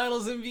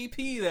Finals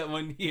MVP that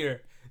one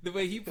year. The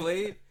way he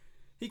played,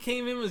 he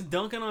came in, was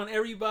dunking on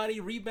everybody,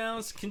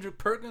 rebounds. Kendrick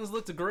Perkins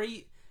looked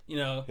great.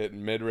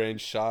 Hitting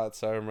mid-range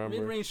shots, I remember.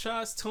 Mid-range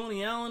shots.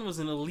 Tony Allen was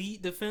an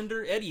elite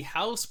defender. Eddie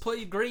House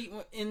played great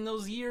in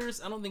those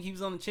years. I don't think he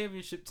was on the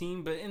championship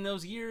team, but in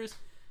those years,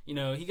 he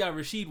got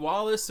Rasheed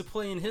Wallace to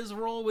play in his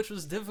role, which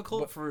was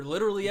difficult for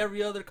literally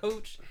every other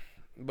coach.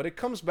 But it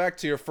comes back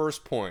to your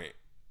first point.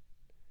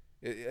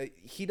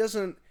 He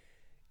doesn't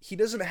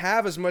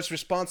have as much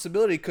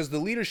responsibility because the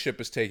leadership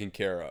is taken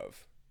care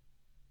of.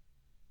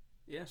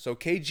 Yeah. So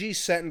KG's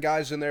setting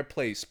guys in their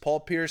place. Paul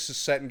Pierce is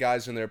setting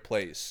guys in their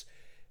place.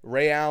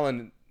 Ray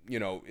Allen,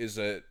 is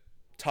a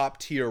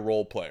top-tier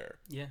role player.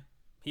 Yeah.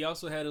 He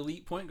also had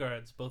elite point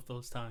guards both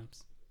those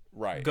times.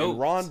 Right. Goats. And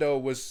Rondo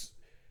was...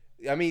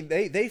 I mean,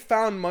 they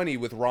found money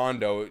with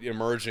Rondo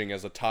emerging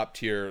as a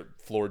top-tier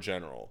floor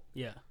general.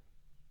 Yeah.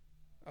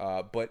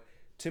 But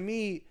to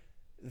me,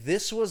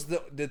 this was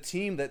the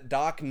team that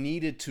Doc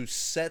needed to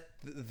set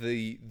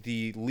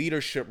the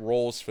leadership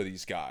roles for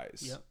these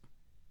guys. Yep.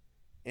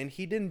 And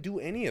he didn't do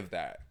any of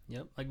that.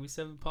 Yep. Like we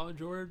said with Paul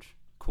George,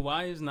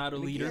 Kawhi is not a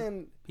leader.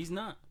 Again, He's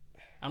not.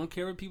 I don't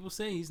care what people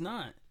say. He's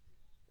not.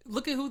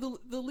 Look at who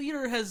the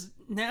leader is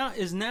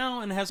now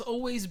and has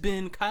always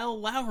been Kyle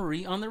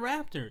Lowry on the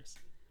Raptors.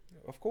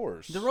 of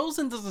course.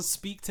 DeRozan doesn't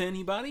speak to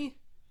anybody.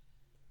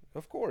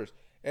 Of course.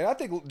 And I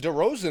think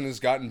DeRozan has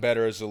gotten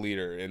better as a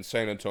leader in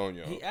San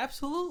Antonio. He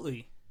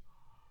absolutely.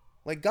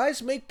 Like,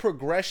 guys make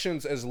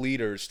progressions as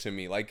leaders to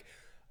me. Like,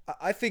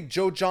 I think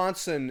Joe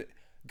Johnson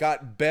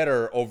got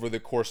better over the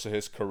course of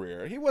his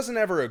career. He wasn't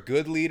ever a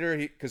good leader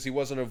because he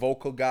wasn't a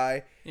vocal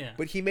guy. Yeah.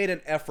 But he made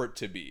an effort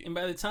to be. And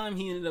by the time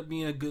he ended up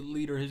being a good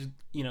leader,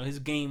 his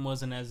game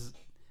wasn't as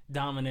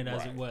dominant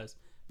as it was.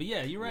 But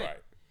yeah, you're right.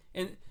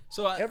 And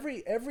so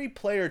Every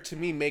player to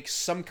me makes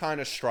some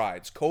kind of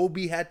strides.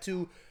 Kobe had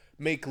to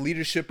make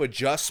leadership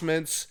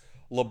adjustments.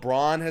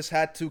 LeBron has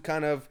had to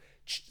kind of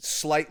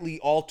slightly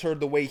alter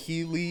the way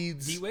he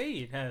leads.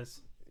 D-Wade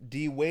has.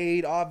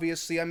 D-Wade,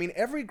 obviously. I mean,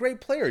 every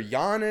great player.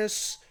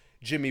 Giannis,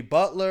 Jimmy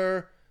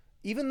Butler,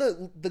 even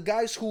the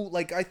guys who,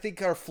 like, I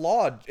think are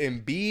flawed.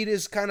 Embiid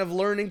is kind of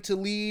learning to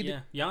lead.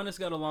 Yeah, Giannis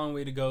got a long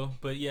way to go,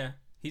 but yeah,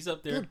 he's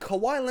up there. Dude,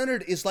 Kawhi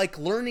Leonard is, like,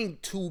 learning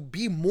to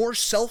be more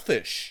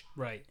selfish.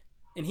 Right.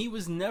 And he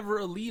was never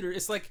a leader.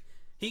 It's like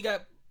he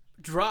got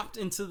dropped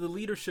into the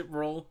leadership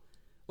role.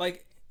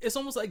 Like, it's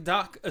almost like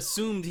Doc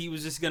assumed he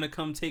was just gonna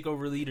come take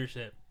over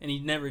leadership, and he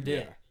never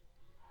did.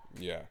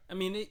 Yeah. I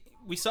mean,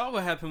 we saw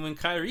what happened when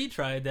Kyrie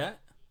tried that.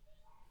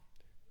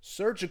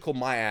 Surgical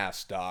my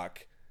ass,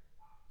 Doc.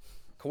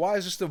 Kawhi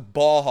is just a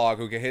ball hog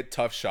who can hit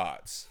tough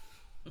shots.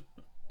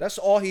 That's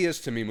all he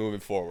is to me moving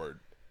forward.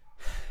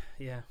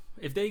 Yeah,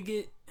 if they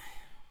can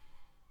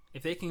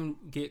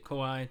get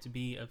Kawhi to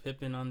be a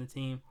Pippen on the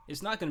team,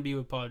 it's not going to be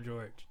with Paul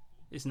George.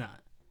 It's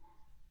not,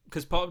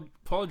 because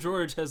Paul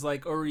George has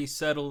like already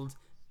settled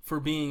for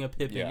being a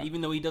Pippen,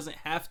 even though he doesn't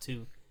have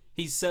to.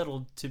 He's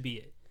settled to be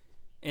it,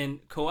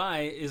 and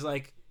Kawhi is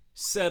like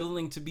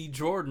settling to be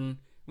Jordan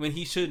when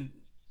he should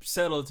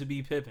settle to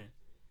be Pippen,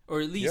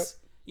 or at least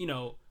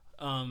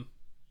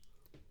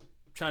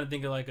trying to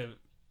think of like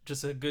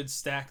just a good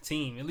stacked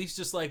team. At least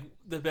just like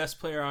the best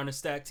player on a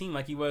stacked team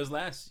like he was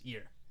last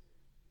year.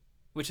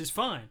 Which is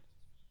fine.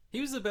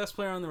 He was the best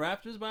player on the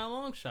Raptors by a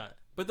long shot.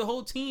 But the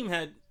whole team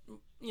had,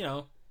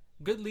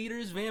 good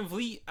leaders. Van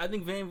Vliet, I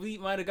think Van Vliet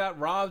might have got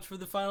robbed for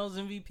the finals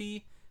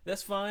MVP.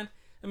 That's fine.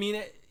 I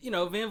mean,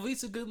 Van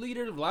Vliet's a good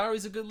leader.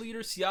 Lowry's a good leader.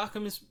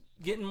 Siakam is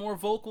getting more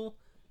vocal.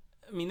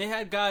 I mean, they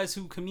had guys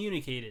who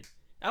communicated.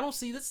 I don't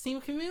see this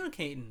team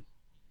communicating.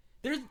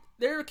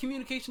 Their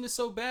communication is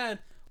so bad.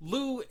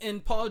 Lou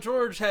and Paul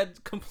George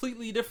had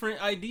completely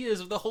different ideas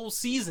of the whole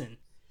season.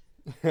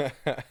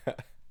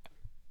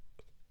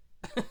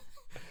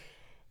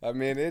 I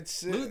mean, it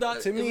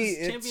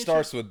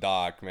starts with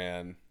Doc,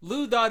 man.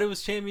 Lou thought it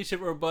was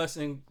championship or bust,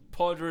 and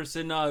Paul George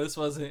said, no, this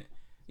wasn't,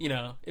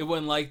 it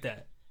wasn't like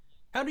that.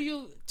 How do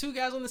you, two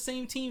guys on the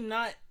same team,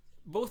 not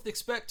both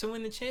expect to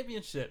win the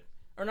championship?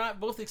 Or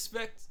not both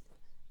expect,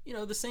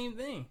 the same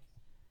thing?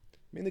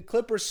 I mean, the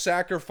Clippers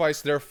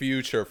sacrificed their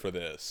future for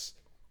this.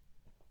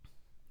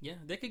 Yeah,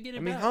 they could get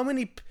it back. I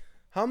mean,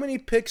 how many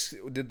picks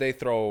did they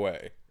throw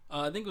away?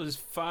 I think it was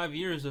 5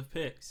 years of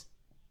picks.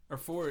 Or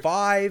 4.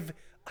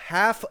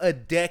 Half a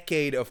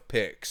decade of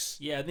picks.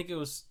 Yeah, I think it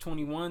was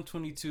 21,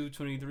 22,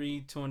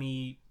 23,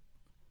 20.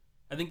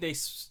 I think they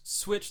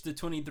switched to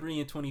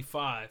 23 and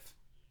 25.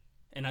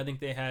 And I think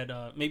they had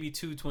maybe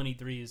 2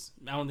 23s.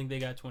 I don't think they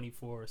got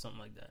 24 or something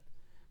like that.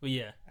 But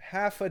yeah.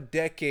 Half a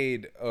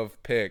decade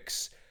of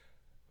picks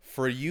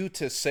for you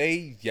to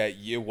say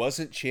it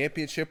wasn't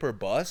championship or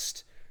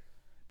bust?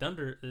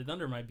 The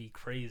Thunder might be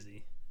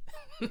crazy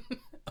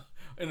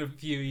in a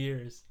few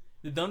years.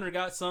 The Thunder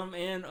got some,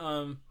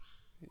 and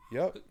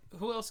yep.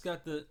 Who else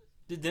got the?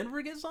 Did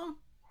Denver get some?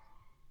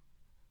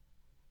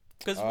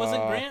 Because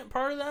wasn't Grant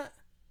part of that?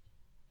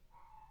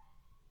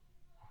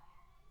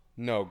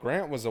 No,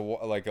 Grant was a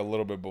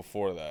little bit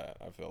before that.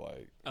 I feel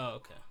like. Oh,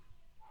 okay.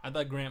 I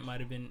thought Grant might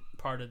have been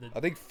part of the.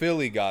 I think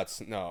Philly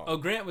got no. Oh,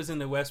 Grant was in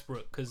the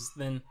Westbrook because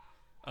then.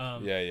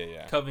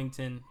 Yeah.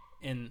 Covington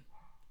and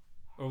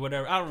or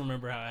whatever. I don't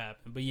remember how it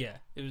happened, but yeah,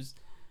 it was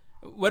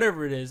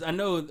whatever it is. I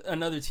know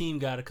another team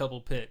got a couple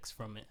picks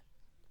from it.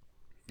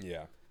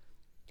 Yeah.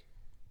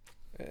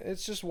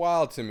 It's just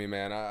wild to me,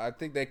 man. I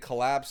think they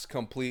collapsed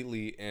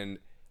completely, and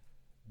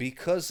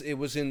because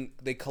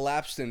they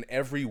collapsed in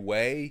every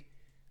way,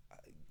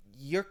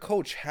 your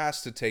coach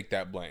has to take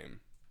that blame.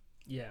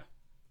 Yeah.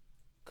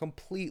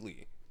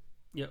 Completely.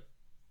 Yep.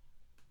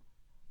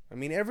 I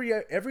mean,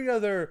 every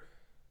other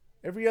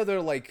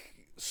like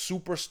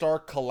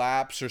superstar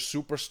collapse or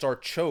superstar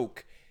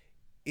choke,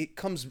 it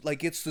comes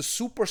like it's the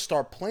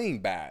superstar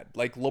playing bad.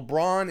 Like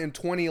LeBron in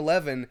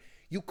 2011,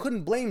 you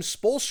couldn't blame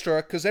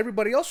Spoelstra because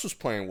everybody else was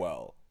playing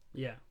well.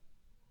 Yeah.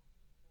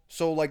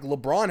 So like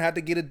LeBron had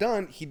to get it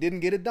done. He didn't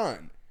get it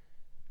done.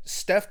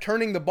 Steph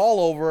turning the ball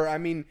over. I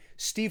mean,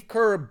 Steve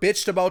Kerr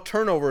bitched about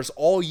turnovers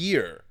all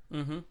year.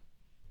 Mm-hmm.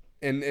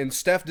 And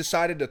Steph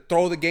decided to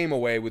throw the game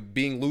away with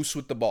being loose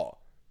with the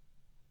ball.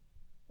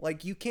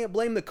 Like, you can't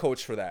blame the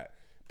coach for that.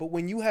 But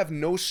when you have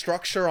no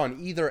structure on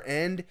either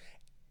end,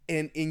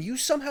 and you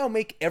somehow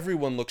make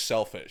everyone look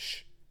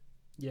selfish.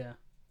 Yeah.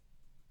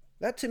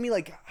 That to me,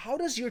 like, how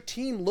does your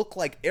team look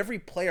like every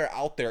player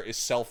out there is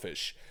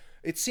selfish?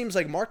 It seems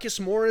like Marcus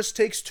Morris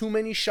takes too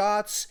many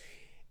shots.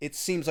 It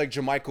seems like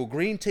JaMychal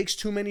Green takes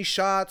too many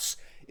shots.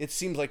 It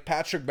seems like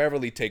Patrick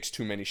Beverley takes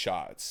too many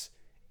shots.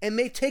 And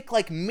they take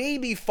like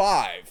maybe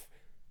 5.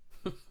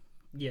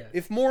 Yeah.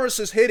 If Morris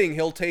is hitting,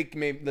 he'll take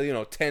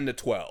maybe 10 to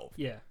 12.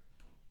 Yeah.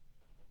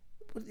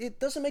 It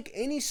doesn't make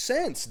any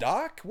sense,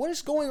 Doc. What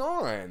is going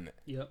on?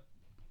 Yep.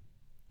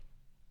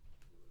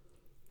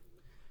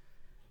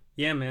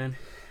 Yeah, man.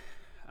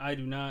 I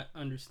do not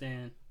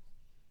understand.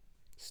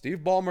 Steve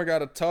Ballmer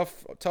got a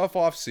tough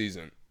off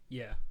season.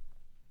 Yeah.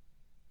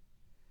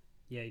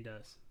 Yeah, he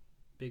does.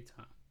 Big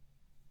time.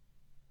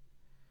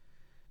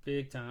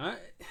 Big time.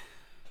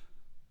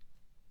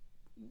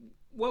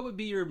 What would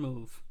be your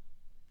move?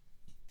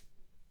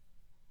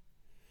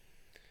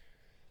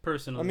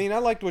 Personally. I mean, I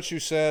liked what you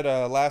said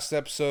last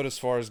episode as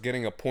far as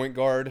getting a point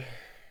guard.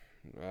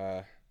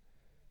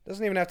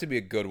 Doesn't even have to be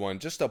a good one.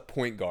 Just a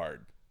point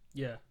guard.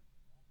 Yeah.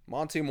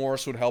 Monty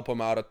Morris would help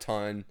him out a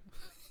ton.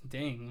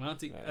 Dang,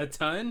 Monty. A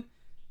ton?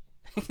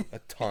 A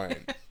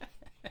ton.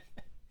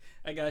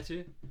 I got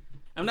you.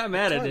 I'm not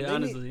mad at it, They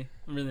honestly.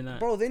 I'm really not.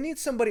 Bro, they need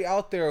somebody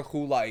out there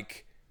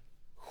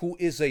who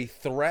is a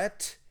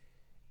threat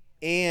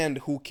and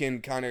who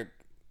can kind of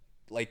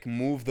like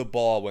move the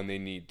ball when they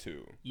need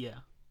to. Yeah.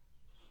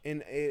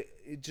 And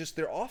it just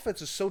their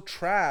offense is so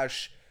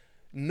trash.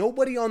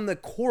 Nobody on the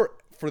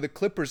court for the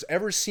Clippers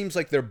ever seems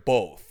like they're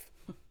both.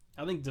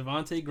 I think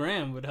Devontae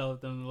Graham would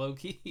help them low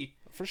key.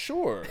 For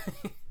sure.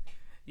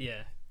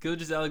 Yeah.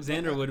 Gilgeous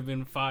Alexander would have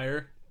been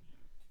fire.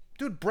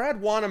 Dude,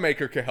 Brad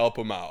Wanamaker could help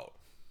him out.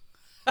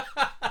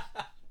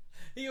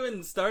 He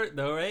wouldn't start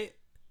though, right?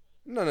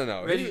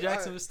 No. Reggie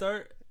Jackson would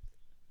start.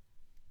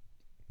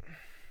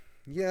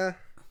 Yeah.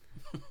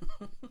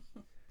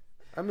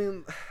 I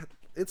mean,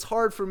 it's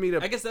hard for me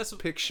to I guess that's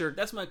picture.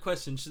 That's my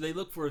question. Should they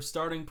look for a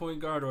starting point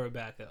guard or a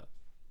backup?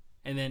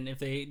 And then if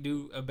they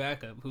do a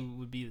backup, who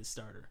would be the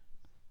starter?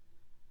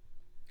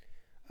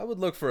 I would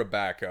look for a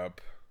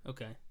backup.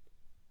 Okay.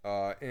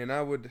 And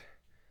I would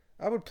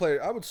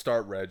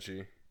start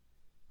Reggie.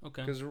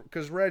 Okay.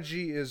 Because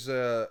Reggie is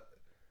a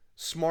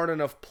smart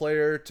enough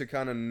player to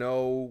kind of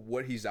know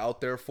what he's out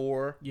there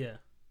for. Yeah.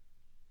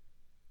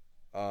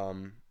 I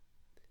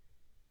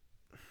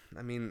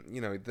mean, you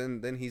know,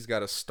 then he's got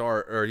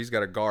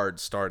to guard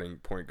starting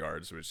point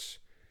guards,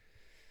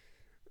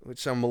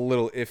 which I'm a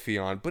little iffy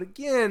on. But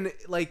again,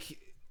 like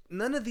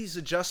none of these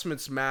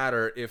adjustments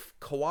matter if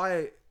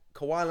Kawhi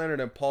Leonard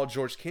and Paul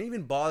George can't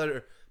even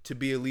bother to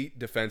be elite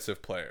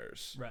defensive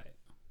players. Right.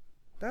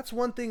 That's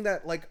one thing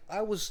that, like,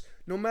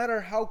 no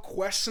matter how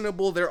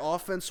questionable their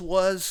offense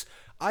was,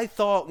 I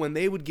thought when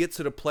they would get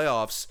to the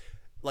playoffs,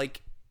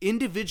 like,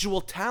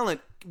 individual talent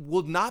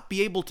would not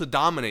be able to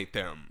dominate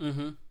them.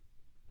 Mm-hmm.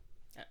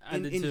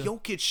 And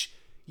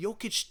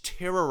Jokic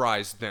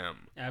terrorized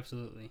them.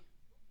 Absolutely.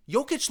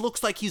 Jokic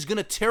looks like he's going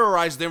to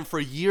terrorize them for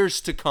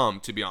years to come,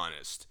 to be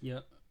honest.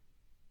 Yep.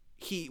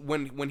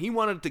 When he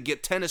wanted to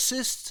get 10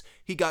 assists,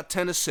 he got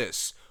 10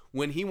 assists.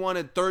 When he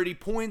wanted 30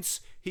 points,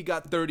 he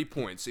got 30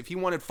 points. If he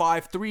wanted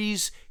 5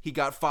 threes, he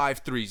got 5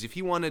 threes. If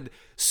he wanted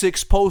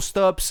 6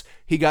 post-ups,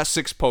 he got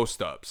 6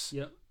 post-ups.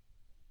 Yep.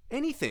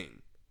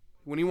 Anything.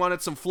 When he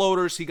wanted some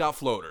floaters, he got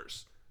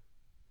floaters.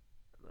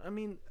 I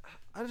mean,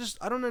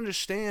 I don't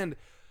understand.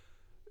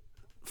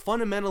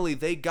 Fundamentally,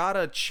 they got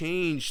to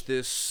change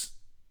this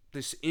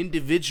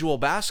individual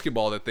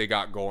basketball that they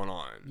got going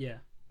on. Yeah.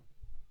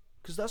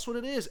 Because that's what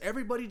it is.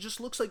 Everybody just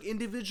looks like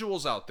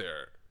individuals out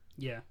there.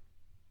 Yeah.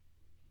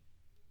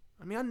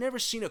 I mean, I've never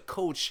seen a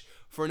coach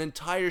for an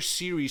entire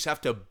series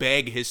have to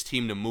beg his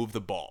team to move the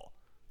ball.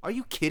 Are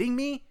you kidding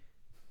me?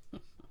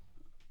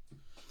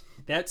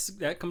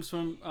 That comes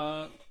from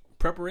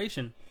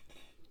preparation,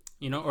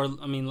 or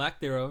I mean lack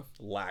thereof.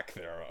 Lack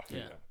thereof.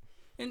 Yeah.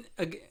 And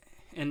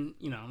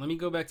let me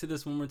go back to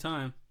this one more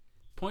time.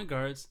 Point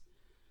guards.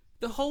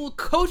 The whole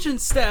coaching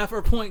staff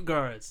are point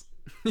guards.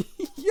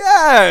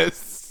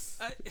 Yes.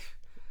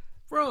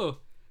 Bro,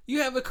 you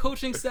have a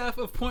coaching staff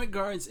of point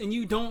guards and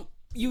you don't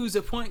use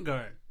a point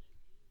guard.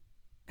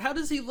 How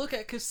does he look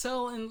at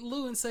Cassell and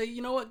Lou and say,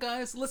 you know what,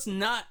 guys, let's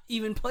not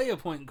even play a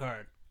point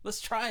guard. Let's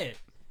try it.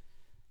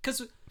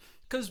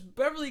 Because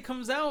Beverly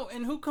comes out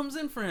and who comes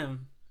in for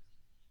him?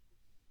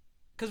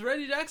 Because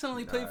Reggie Jackson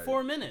only played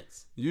 4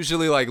 minutes.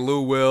 Usually like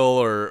Lou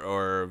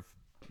Will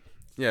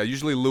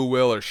usually Lou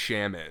Will or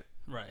Shamit.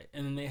 Right,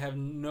 and then they have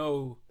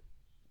no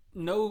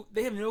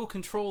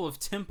control of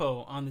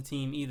tempo on the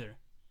team either.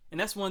 And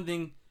that's one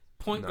thing,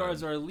 point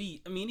guards are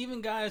elite. I mean,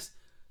 even guys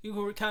who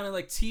were kind of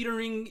like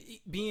teetering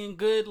being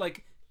good,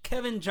 like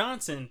Kevin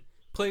Johnson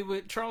played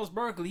with Charles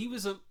Barkley. He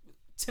was a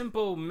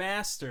tempo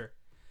master.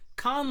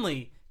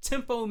 Conley,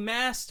 tempo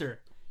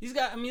master. These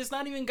guys, I mean, it's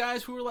not even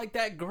guys who are like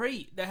that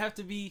great that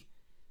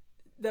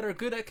are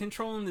good at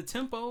controlling the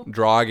tempo.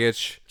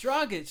 Dragic.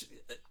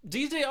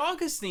 DJ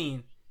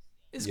Augustine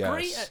is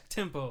great at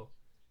tempo.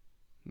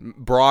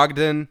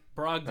 Brogdon.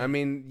 I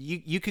mean,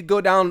 you could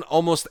go down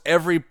almost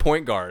every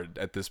point guard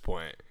at this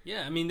point.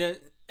 Yeah, I mean,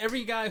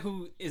 every guy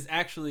who is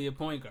actually a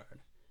point guard.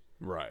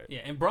 Right.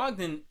 Yeah, and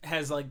Brogdon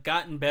has like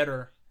gotten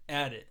better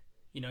at it.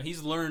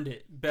 He's learned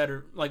it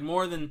better, like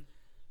more than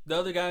the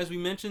other guys we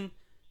mentioned.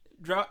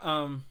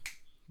 Brogdon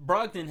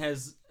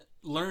has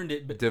learned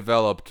it, but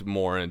developed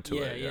more into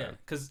it. Yeah.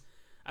 Because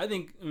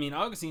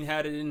Augustine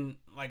had it in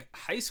like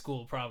high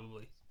school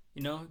probably.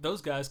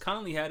 Those guys.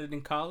 Conley had it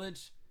in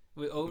college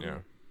with Oden. Yeah.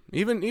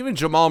 Even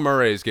Jamal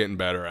Murray is getting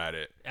better at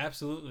it.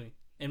 Absolutely.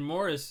 And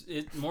Morris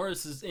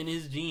is in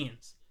his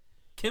genes.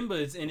 Kimba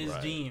is in his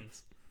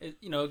genes.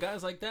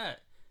 Guys like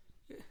that.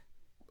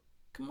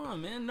 Come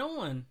on, man. No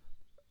one.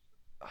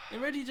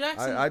 And Reggie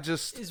Jackson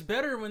is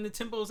better when the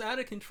tempo is out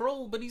of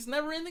control, but he's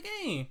never in the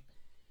game.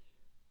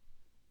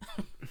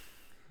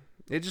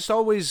 It just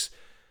always...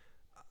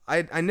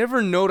 I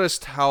never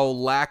noticed how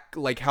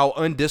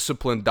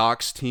undisciplined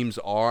Doc's teams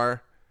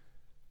are,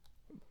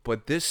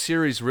 but this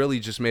series really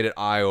just made it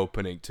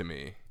eye-opening to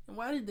me.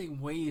 Why did they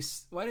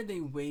waste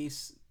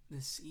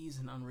this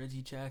season on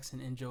Reggie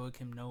Jackson and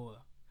Joakim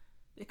Noah?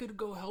 They could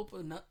go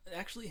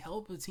actually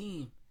help a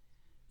team.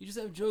 You just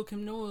have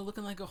Joakim Noah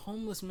looking like a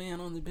homeless man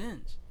on the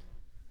bench.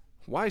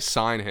 Why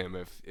sign him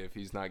if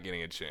he's not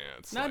getting a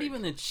chance? Not Like,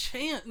 even a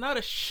chance. Not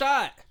a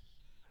shot.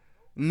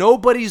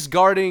 nobody's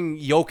guarding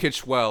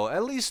Jokic well.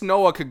 At least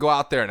Noah could go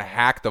out there and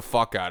hack the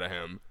fuck out of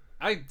him.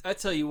 I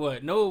tell you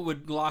what, Noah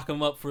would lock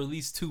him up for at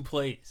least 2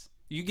 plays.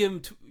 You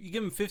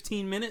give him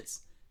 15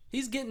 minutes,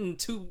 he's getting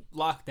 2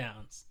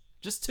 lockdowns,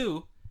 just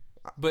 2,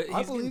 but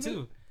he's getting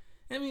 2.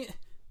 I mean,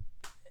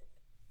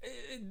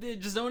 they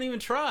just don't even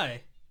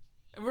try.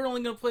 We're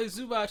only gonna play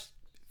Zubac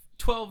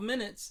 12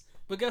 minutes,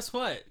 but guess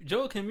what,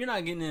 Joakim, you're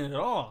not getting in at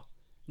all.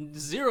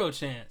 0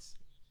 chance.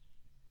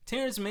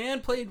 Terrence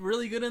Mann played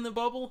really good in the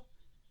bubble,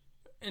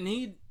 and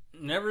he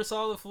never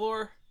saw the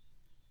floor.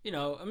 You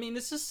know, I mean,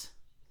 it's just.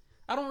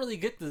 I don't really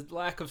get the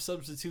lack of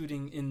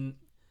substituting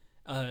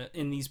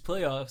in these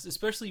playoffs,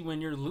 especially when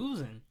you're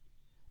losing.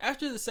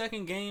 After the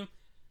second game,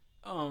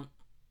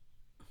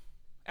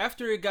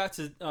 after it got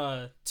to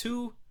 3-2,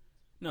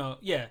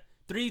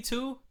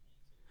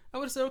 I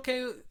would have said,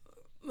 okay,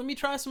 let me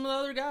try some of the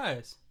other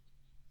guys.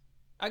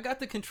 I got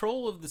the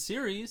control of the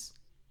series.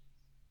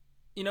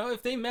 You know,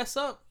 if they mess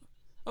up,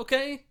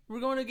 okay, we're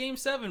going to game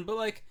 7. But,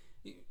 like,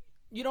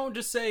 you don't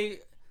just say,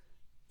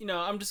 you know,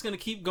 I'm just going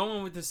to keep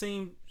going with the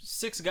same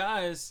 6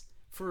 guys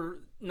for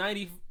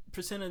 90%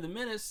 of the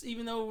minutes,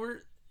 even though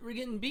we're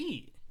getting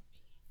beat.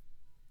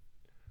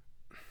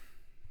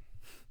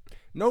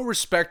 No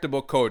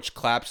respectable coach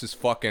claps his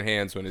fucking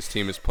hands when his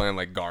team is playing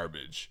like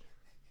garbage.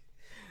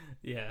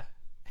 Yeah.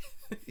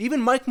 Even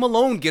Mike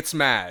Malone gets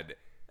mad.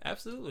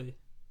 Absolutely.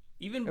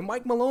 And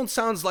Mike Malone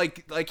sounds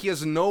like he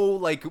has no,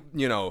 like,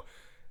 you know,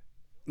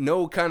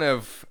 no kind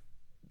of,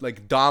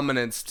 like,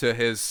 dominance to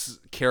his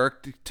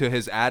character, to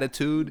his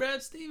attitude.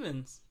 Brad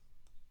Stevens.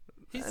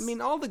 I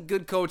mean, all the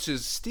good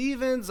coaches,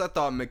 Stevens, I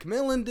thought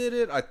McMillan did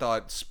it. I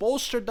thought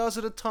Spoelstra does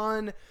it a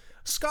ton.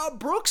 Scott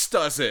Brooks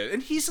does it,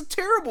 and he's a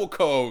terrible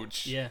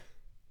coach. Yeah.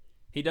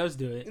 He does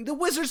do it. And the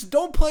Wizards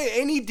don't play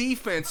any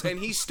defense, and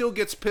he still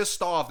gets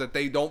pissed off that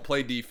they don't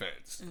play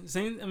defense.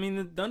 I mean,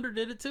 the Thunder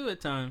did it too at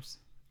times.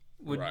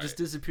 Would just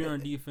disappear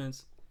on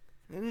defense.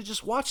 And you're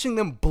just watching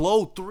them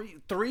blow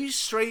three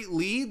straight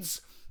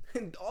leads,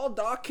 and all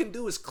Doc can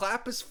do is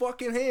clap his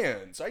fucking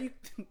hands. Are you?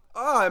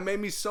 It made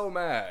me so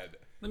mad.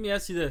 Let me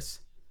ask you this: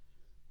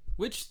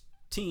 which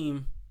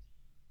team,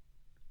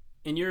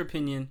 in your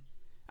opinion,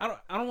 I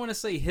don't want to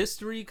say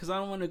history because I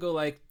don't want to go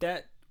like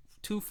that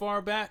too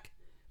far back,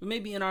 but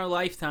maybe in our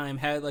lifetime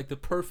had like the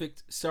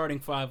perfect starting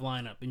 5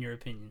 lineup in your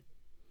opinion?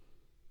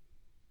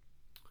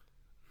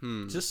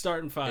 Just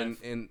starting 5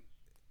 in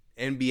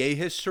NBA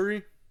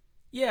history.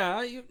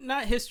 Yeah,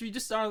 not history,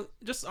 just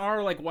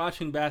our like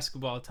watching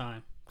basketball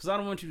time. Because I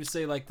don't want you to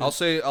say like. I'll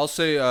say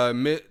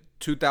mid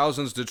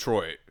 2000s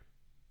Detroit.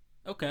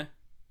 Okay.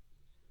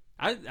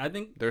 I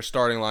think their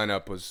starting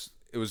lineup was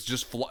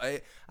just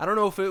I don't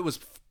know if it was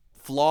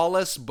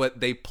flawless,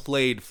 but they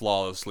played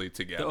flawlessly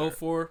together.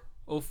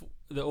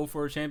 The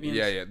 04 champions.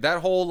 Yeah.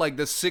 That whole like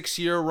the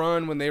 6-year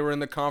run when they were in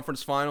the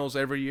conference finals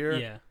every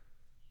year.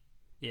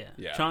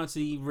 Yeah.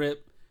 Chauncey,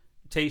 Rip,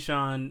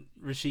 Tayshaun,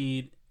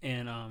 Rasheed,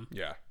 and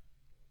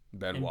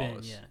Ben and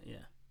Wallace. Ben.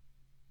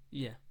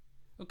 Yeah.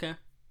 Okay.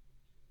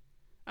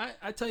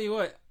 I tell you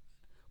what.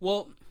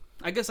 Well,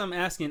 I guess I'm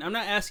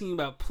not asking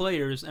about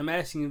players. I'm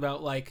asking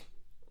about like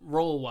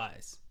role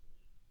wise.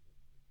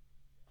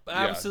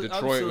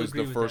 Detroit was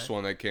the first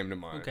one that came to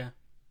mind. Okay.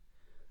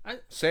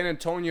 San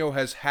Antonio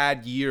has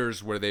had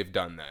years where they've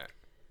done that.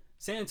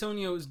 San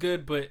Antonio is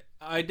good, but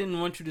I didn't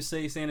want you to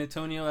say San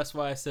Antonio. That's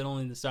why I said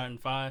only the starting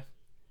 5.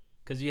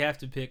 Because you have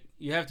to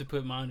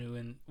put Manu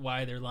in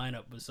why their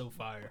lineup was so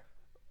fire.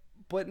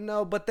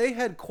 But they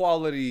had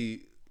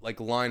quality like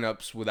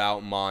lineups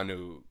without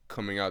Manu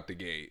coming out the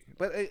gate.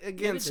 But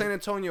again, San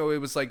Antonio, it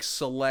was like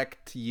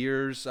select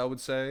years, I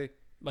would say.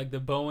 Like the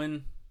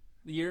Bowen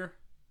year?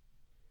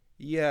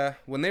 Yeah,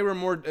 when they were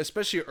more,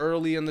 especially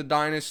early in the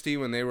dynasty,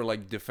 when they were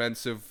like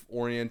defensive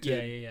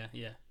oriented.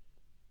 Yeah.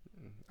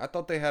 I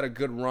thought they had a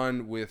good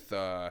run with.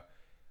 I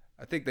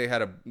think they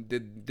had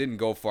didn't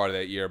go far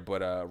that year,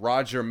 but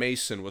Roger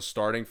Mason was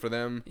starting for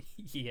them.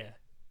 Yeah.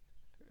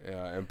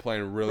 And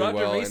playing really Roger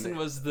well. Roger Mason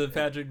was the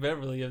Patrick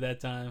Beverly of that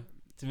time.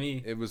 To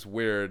me, it was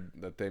weird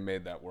that they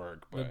made that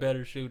work. But, a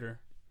better shooter.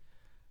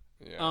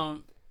 Yeah.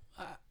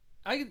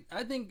 I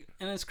think,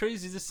 and as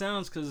crazy as this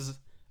sounds, because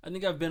I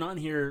think I've been on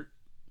here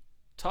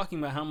talking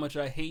about how much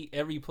I hate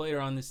every player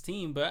on this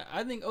team, but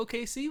I think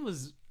OKC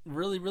was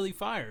really, really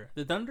fire.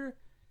 The Thunder.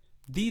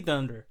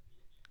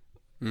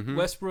 Mm-hmm.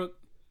 Westbrook,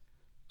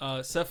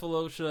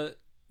 Cephalosha,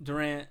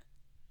 Durant,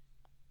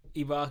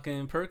 Ibaka,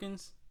 and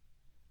Perkins.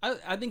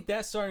 I think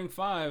that starting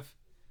 5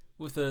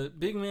 with a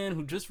big man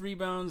who just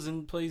rebounds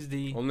and plays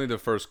D. Only the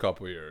first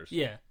couple years.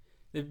 Yeah.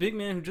 The big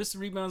man who just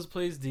rebounds and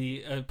plays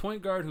D. A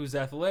point guard who's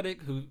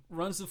athletic, who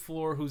runs the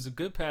floor, who's a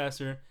good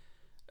passer.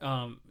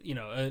 An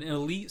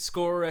elite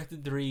scorer at the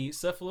 3.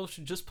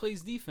 Cephalosha just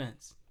plays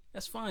defense.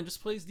 That's fine.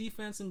 Just plays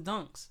defense and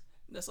dunks.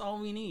 That's all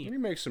we need. He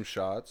makes some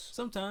shots.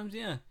 Sometimes,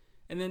 yeah.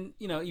 And then,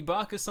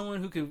 Ibaka is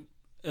someone who could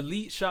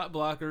elite shot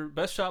blocker,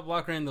 best shot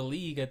blocker in the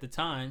league at the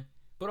time,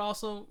 but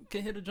also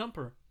can hit a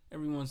jumper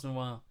every once in a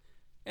while.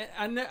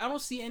 I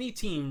don't see any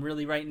team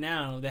really right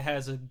now that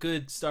has a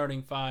good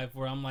starting five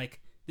where I'm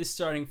like, this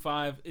starting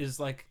five is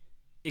like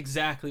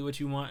exactly what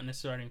you want in a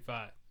starting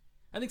five.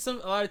 I think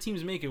a lot of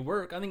teams make it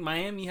work. I think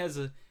Miami has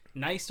a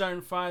nice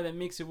starting five that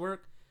makes it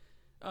work.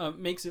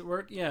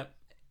 Yeah.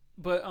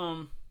 But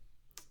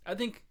I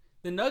think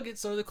the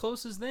Nuggets are the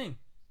closest thing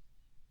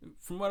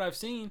from what I've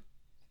seen.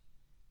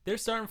 Their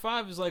starting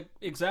five is like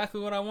exactly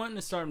what I want in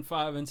a starting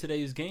five in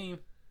today's game.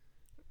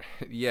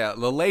 Yeah,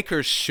 the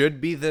Lakers should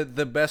be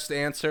the best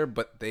answer,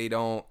 but they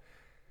don't.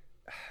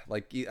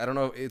 Like, I don't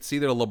know, it's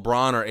either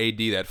LeBron or AD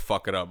that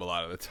fuck it up a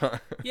lot of the time.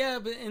 Yeah,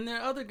 but and there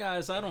are other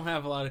guys I don't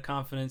have a lot of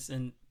confidence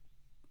in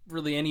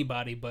really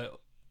anybody but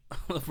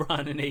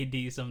LeBron and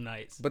AD some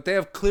nights. But they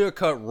have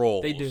clear-cut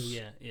roles. They do,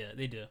 yeah,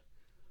 they do.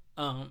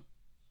 I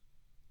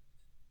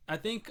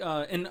think,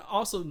 and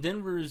also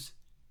Denver's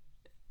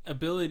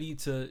ability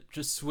to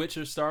just switch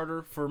a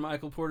starter for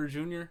Michael Porter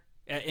Jr.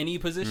 at any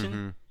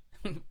position,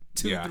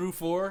 2 through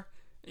 4.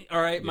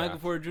 All right, Michael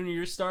Porter Jr.,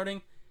 you're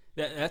starting.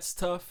 That's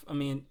tough. I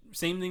mean,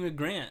 same thing with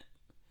Grant.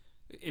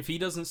 If he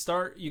doesn't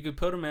start, you could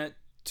put him at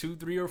 2,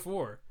 3, or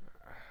 4.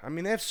 I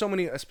mean, they have so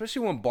many,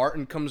 especially when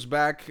Barton comes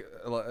back.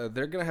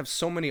 They're gonna have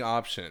so many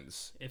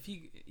options. If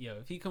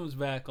he comes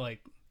back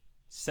like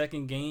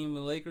second game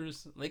with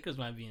Lakers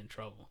might be in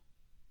trouble.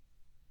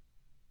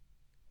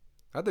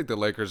 I think the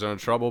Lakers are in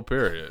trouble.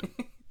 Period.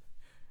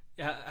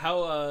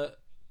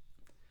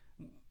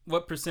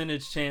 What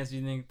percentage chance do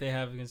you think they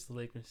have against the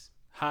Lakers?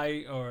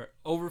 High or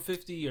over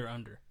 50 or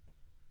under?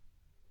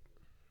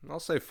 I'll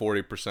say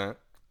 40%.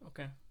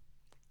 Okay.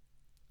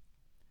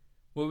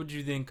 What would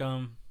you think?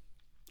 I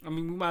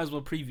mean, we might as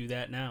well preview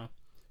that now.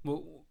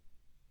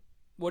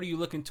 What are you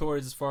looking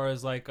towards as far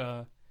as like,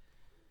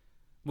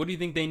 what do you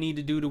think they need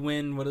to do to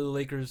win? What do the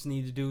Lakers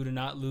need to do to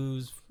not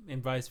lose,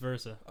 and vice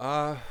versa?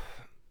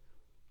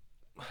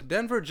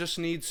 Denver just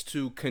needs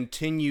to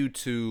continue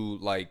to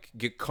like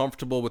get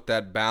comfortable with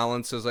that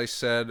balance, as I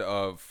said,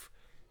 of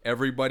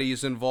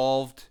everybody's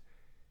involved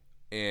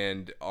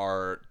and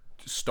our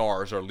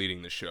stars are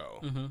leading the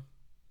show.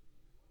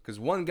 Because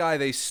one guy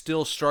they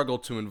still struggle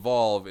to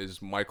involve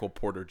is Michael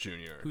Porter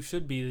Jr., who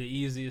should be the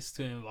easiest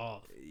to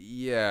involve.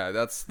 Yeah,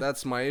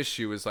 that's my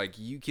issue. Is like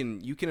you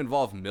can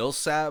involve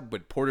Millsap,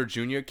 but Porter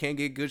Jr. can't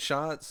get good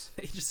shots.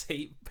 They just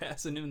hate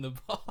passing him the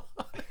ball.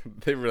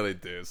 They really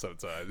do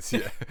sometimes.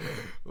 Yeah,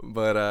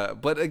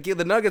 but again,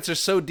 the Nuggets are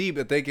so deep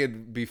that they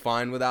could be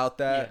fine without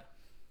that.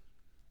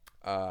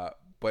 Yeah.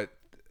 But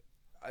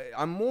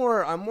I'm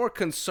more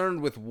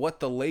concerned with what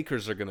the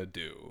Lakers are gonna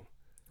do.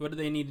 What do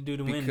they need to do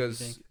to win?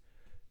 Because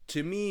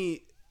to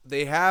me,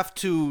 they have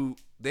to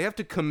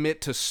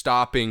commit to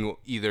stopping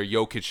either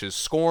Jokic's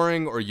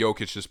scoring or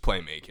Jokic's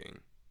playmaking.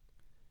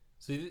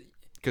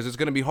 Because it's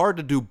going to be hard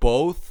to do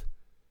both.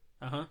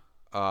 But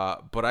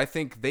I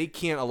think they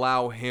can't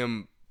allow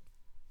him.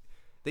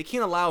 They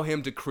can't allow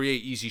him to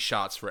create easy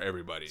shots for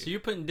everybody. So you're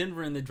putting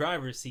Denver in the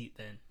driver's seat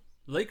then.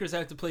 Lakers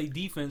have to play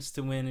defense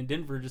to win, and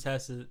Denver just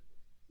has to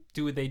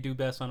do what they do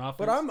best on offense.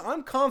 But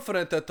I'm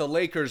confident that the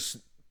Lakers'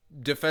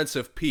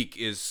 defensive peak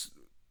is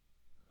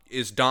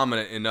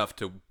dominant enough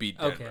to beat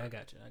Denver. Okay, I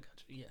got you.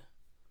 Yeah,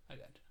 I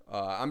got you.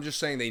 I'm just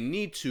saying they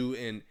need to,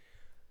 and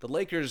the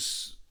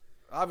Lakers,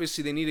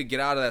 obviously they need to get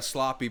out of that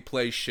sloppy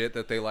play shit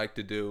that they like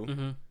to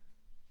do.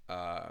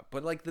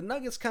 But like the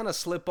Nuggets kind of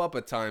slip up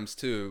at times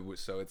too,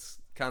 so it's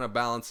kind of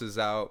balances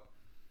out.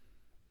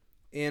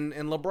 And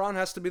LeBron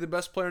has to be the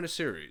best player in the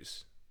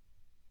series.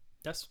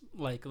 That's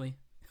likely.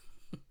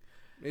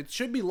 It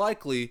should be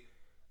likely.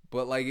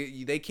 But, like,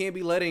 they can't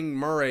be letting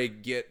Murray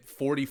get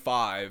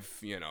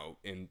 45,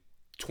 in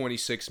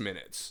 26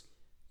 minutes.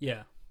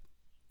 Yeah.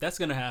 That's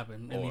going to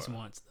happen at least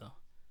once, though.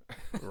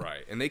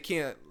 Right. And they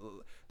can't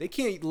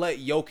let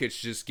Jokic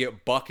just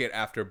get bucket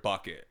after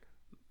bucket.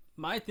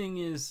 My thing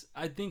is,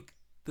 I think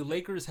the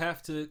Lakers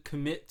have to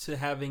commit to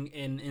having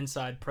an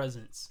inside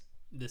presence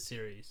this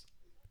series.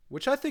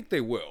 Which I think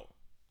they will.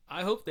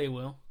 I hope they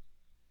will.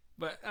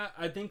 But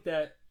I think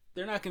that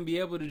they're not going to be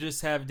able to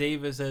just have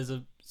Davis as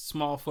a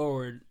small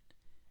forward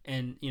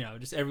and,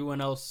 just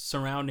everyone else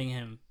surrounding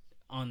him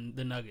on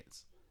the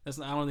Nuggets. I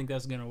don't think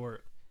that's going to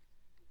work.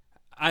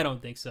 I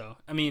don't think so.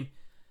 I mean,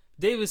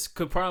 Davis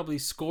could probably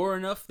score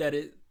enough that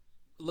it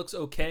looks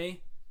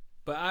okay,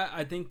 but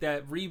I think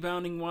that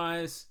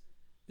rebounding-wise,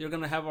 they're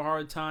going to have a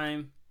hard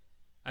time.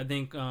 I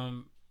think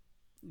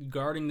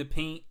guarding the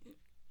paint,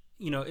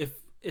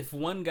 if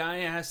one guy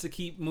has to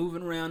keep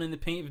moving around in the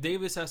paint, if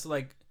Davis has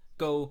to,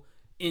 go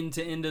end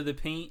to end of the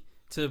paint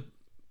to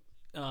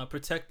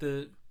protect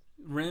the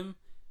rim,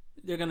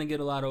 they're going to get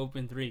a lot of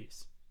open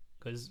threes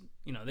because,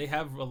 they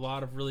have a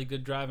lot of really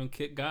good drive and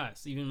kick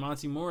guys. Even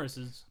Monty Morris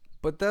is.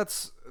 But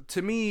that's,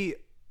 to me,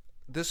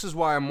 this is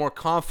why I'm more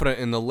confident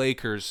in the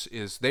Lakers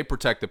is they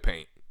protect the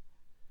paint.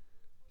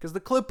 Because the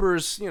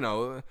Clippers,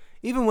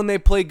 even when they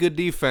play good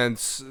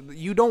defense,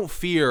 you don't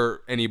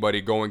fear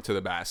anybody going to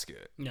the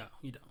basket. No,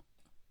 you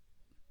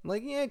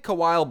don't.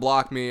 Kawhi will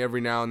block me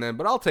every now and then,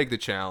 but I'll take the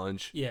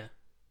challenge. Yeah.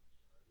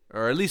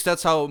 Or at least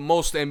that's how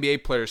most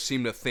NBA players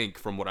seem to think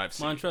from what I've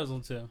seen.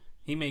 Montrezl, too.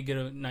 He may get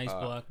a nice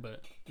block,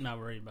 but not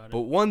worried about it.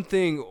 But one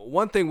thing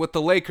with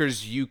the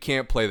Lakers, you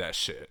can't play that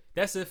shit.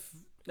 That's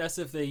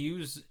if they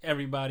use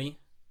everybody.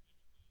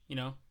 You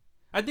know,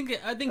 I think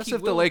That's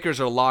if the Lakers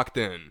are locked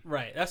in.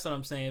 Right, that's what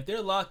I'm saying. If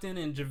they're locked in,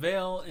 and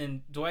JaVale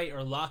and Dwight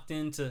are locked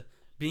into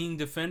being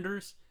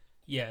defenders,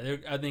 yeah,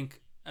 I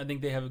think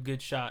they have a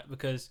good shot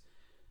because,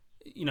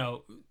 you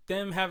know,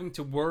 them having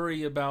to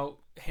worry about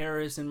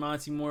Harris and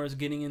Monty Morris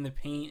getting in the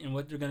paint and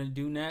what they're gonna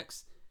do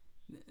next,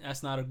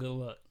 that's not a good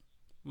look.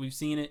 We've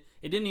seen it.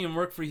 It didn't even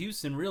work for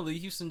Houston. Really,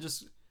 Houston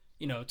just,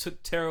 you know,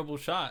 took terrible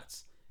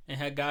shots and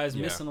had guys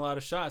missing a lot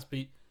of shots.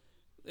 But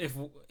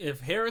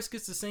if Harris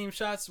gets the same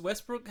shots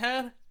Westbrook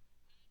had,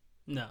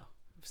 no,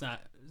 it's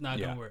not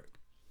gonna work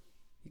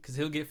because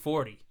he'll get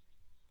 40.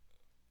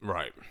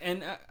 Right.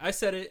 And I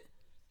said it.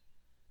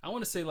 I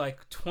want to say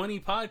like 20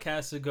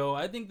 podcasts ago.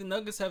 I think the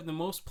Nuggets have the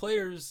most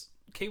players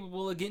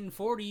capable of getting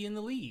 40 in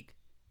the league.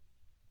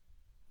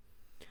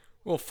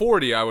 Well,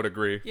 40, I would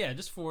agree. Yeah,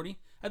 just 40.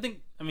 I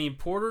mean,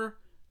 Porter,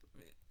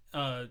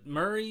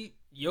 Murray,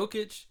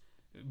 Jokic,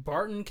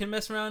 Barton can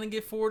mess around and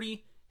get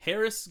 40.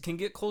 Harris can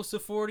get close to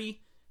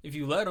 40 if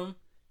you let him.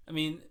 I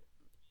mean,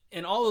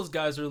 and all those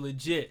guys are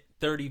legit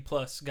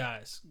 30-plus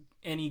guys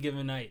any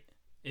given night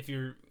if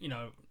you're, you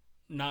know,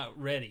 not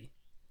ready.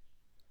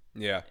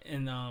 Yeah.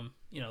 And,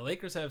 you know,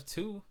 Lakers have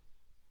two.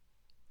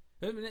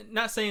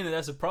 Not saying that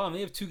that's a problem.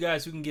 They have two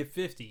guys who can get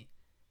 50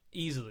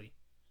 easily.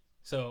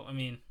 So, I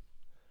mean.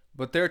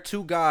 But they're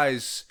two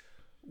guys,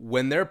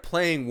 when they're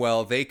playing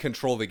well, they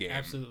control the game.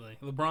 Absolutely.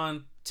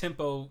 LeBron,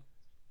 tempo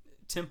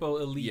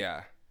elite.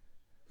 Yeah.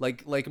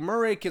 Like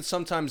Murray can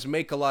sometimes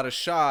make a lot of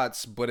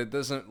shots, but it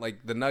doesn't,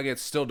 like, the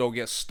Nuggets still don't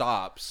get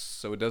stops,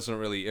 so it doesn't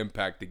really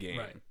impact the game.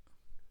 Right.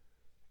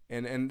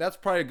 And that's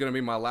probably going to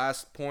be my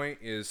last point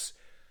is,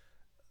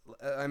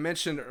 I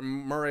mentioned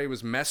Murray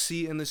was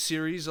messy in the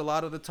series a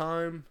lot of the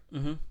time.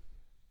 Mm-hmm.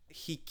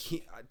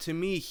 To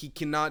me, he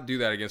cannot do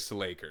that against the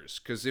Lakers.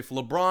 Because if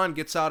LeBron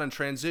gets out in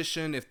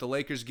transition, if the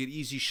Lakers get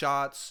easy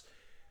shots,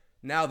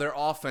 now their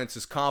offense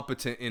is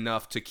competent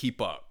enough to keep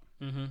up.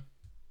 Mm-hmm.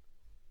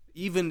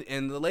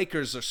 And the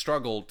Lakers are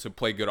struggled to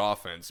play good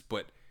offense,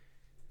 but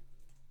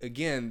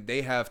again,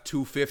 they have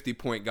two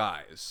 50-point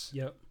guys.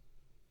 Yep.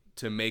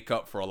 To make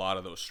up for a lot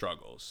of those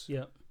struggles.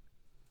 Yep.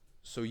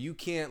 So you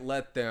can't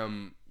let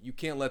them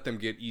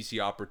get easy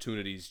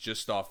opportunities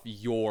just off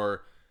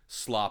your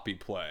sloppy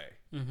play.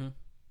 Mm-hmm.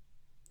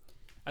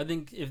 I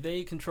think if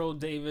they control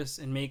Davis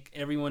and make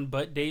everyone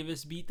but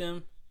Davis beat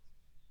them,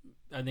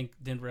 I think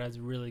Denver has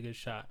a really good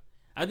shot.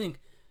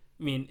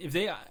 If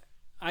they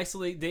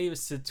isolate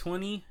Davis to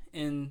 20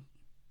 and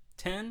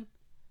 10,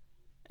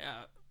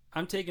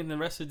 I'm taking the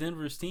rest of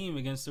Denver's team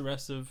against the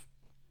rest of,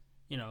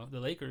 you know, the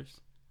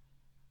Lakers.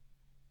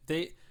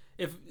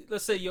 If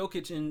let's say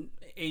Jokic and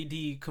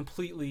AD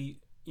completely,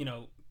 you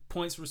know,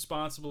 points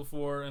responsible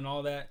for and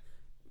all that,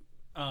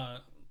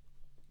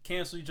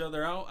 cancel each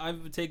other out, I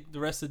would take the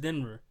rest of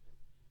Denver.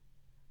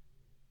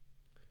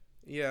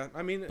 Yeah,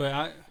 I mean,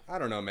 but I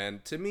don't know,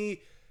 man. To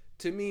me,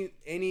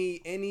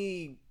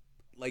 any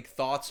like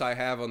thoughts I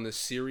have on this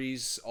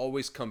series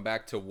always come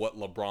back to what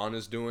LeBron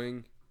is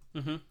doing.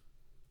 Mm-hmm.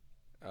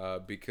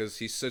 Because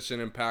he's such an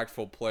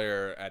impactful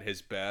player at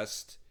his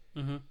best.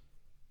 Mm-hmm.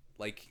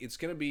 Like, it's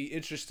going to be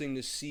interesting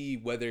to see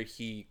whether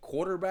he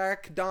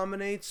quarterback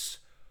dominates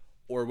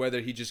or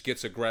whether he just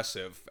gets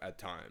aggressive at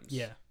times.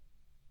 Yeah.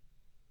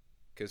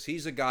 Because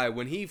he's a guy,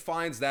 when he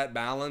finds that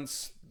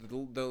balance,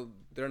 the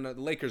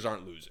Lakers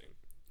aren't losing.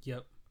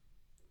 Yep.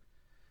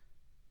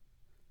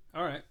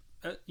 All right.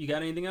 You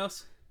got anything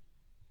else?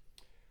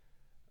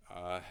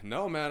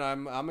 No, man.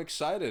 I'm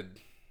excited.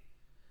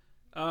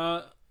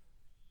 I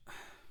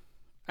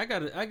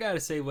gotta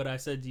say what I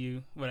said to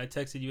you, what I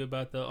texted you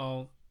about the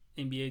all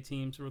NBA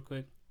teams real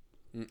quick.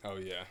 Oh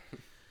yeah.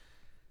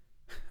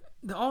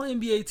 The all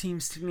NBA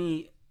teams to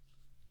me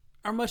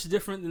are much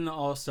different than the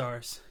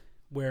All-Stars,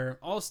 where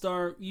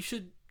All-Star, you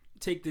should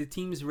take the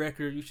team's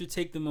record, you should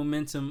take the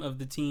momentum of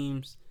the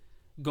teams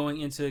going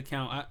into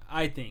account.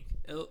 I think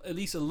at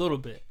least a little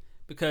bit,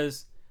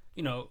 because,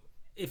 you know,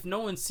 if no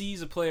one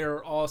sees a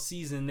player all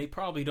season, they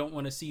probably don't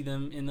want to see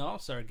them in the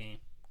All-Star game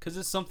because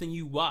it's something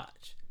you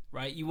watch,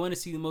 right? You want to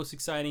see the most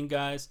exciting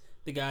guys,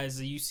 the guys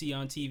that you see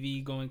on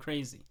TV going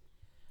crazy.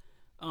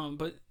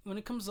 But when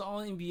it comes to all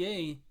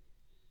NBA,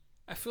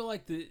 I feel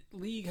like the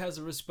league has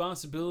a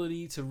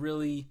responsibility to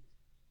really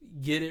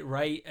get it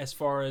right as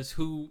far as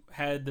who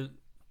had the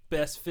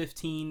best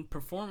 15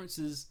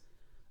 performances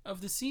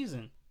of the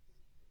season.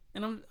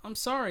 And I'm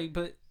sorry,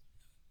 but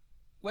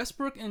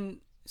Westbrook and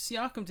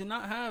Siakam did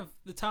not have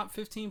the top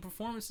 15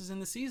 performances in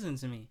the season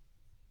to me.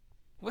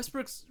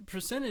 Westbrook's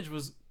percentage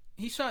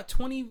he shot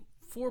 24%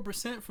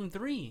 from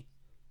 3.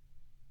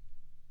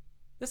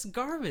 That's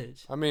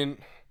garbage. I mean,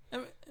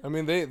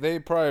 they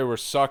probably were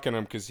sucking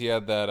him because he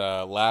had that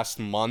last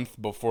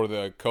month before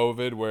the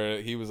COVID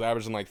where he was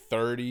averaging like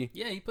 30.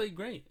 Yeah, he played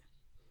great.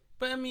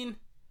 But, I mean...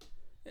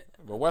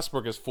 But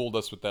Westbrook has fooled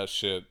us with that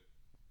shit,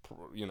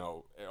 you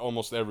know,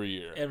 almost every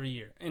year. Every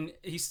year. And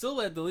he still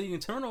led the league in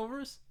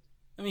turnovers.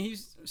 I mean, he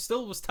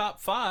still was top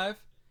 5.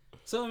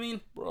 So, I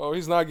mean... Bro,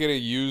 he's not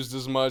getting used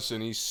as much,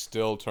 and he's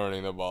still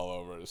turning the ball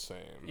over the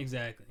same.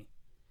 Exactly.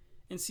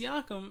 And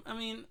Siakam, I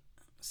mean,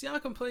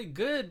 Siakam played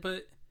good,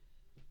 but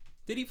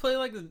did he play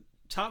like the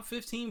top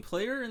 15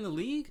 player in the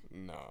league?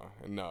 No,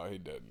 he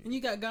didn't. And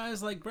you got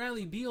guys like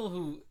Bradley Beal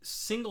who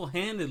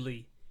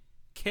single-handedly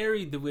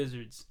carried the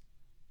Wizards.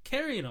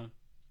 Carried them.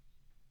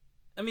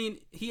 I mean,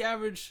 he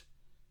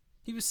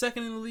was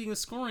second in the league in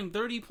scoring,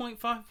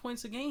 30.5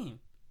 points a game.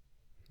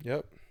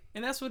 Yep.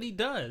 And that's what he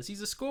does.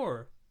 He's a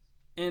scorer.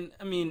 And,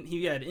 I mean,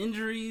 he had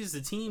injuries.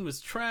 The team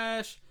was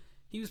trash.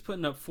 He was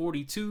putting up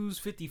 42s,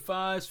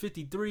 55s,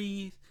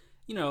 53s.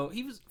 You know,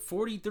 he was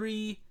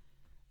 43.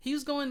 He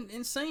was going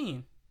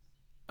insane.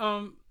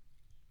 On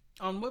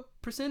what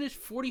percentage?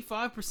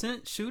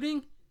 45%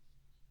 shooting?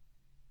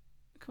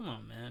 Come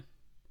on, man.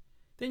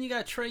 Then you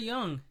got Trae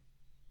Young.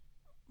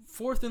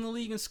 4th in the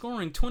league in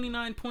scoring,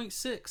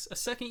 29.6. A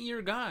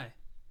second-year guy.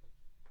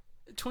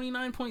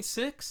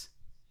 29.6?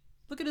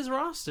 Look at his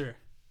roster.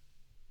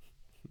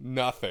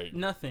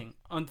 Nothing.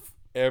 On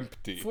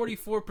Empty.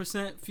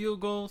 44%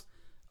 field goals,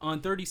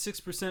 on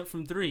 36%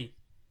 from 3.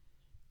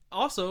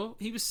 Also,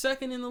 he was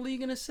second in the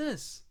league in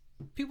assists.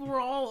 People were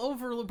all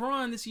over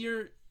LeBron this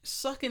year,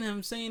 sucking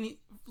him, saying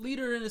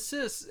leader in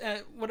assists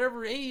at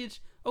whatever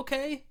age.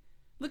 Okay,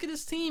 look at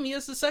his team. He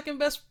has the second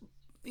best,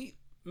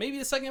 maybe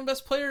the second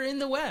best player in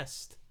the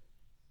West.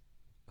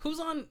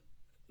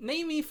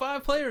 Name me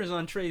 5 players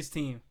on Trae's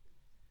team.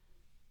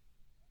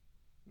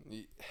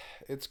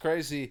 It's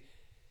crazy.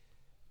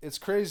 It's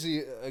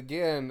crazy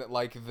again,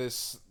 like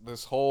this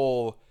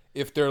whole,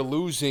 if they're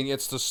losing,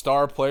 it's the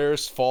star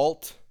player's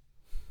fault.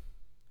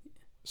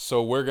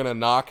 So we're going to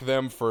knock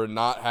them for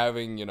not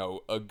having,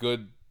 a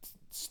good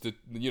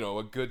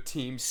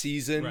team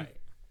season. Right.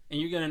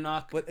 And you're going to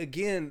knock... But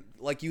again,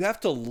 like, you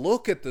have to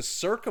look at the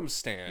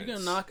circumstance. You're going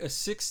to knock a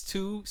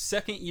 6'2",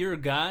 second-year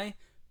guy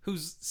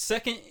who's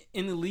second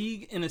in the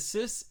league in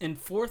assists and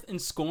 4th in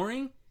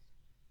scoring?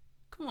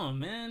 Come on,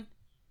 man.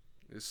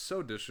 It's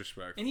so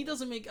disrespectful. And he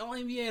doesn't make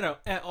All-NBA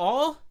at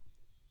all?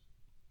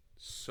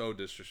 So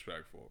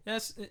disrespectful.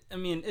 It's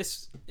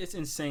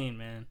insane,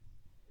 man.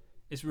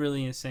 It's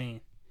really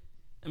insane.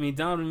 I mean,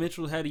 Donovan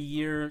Mitchell had a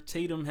year.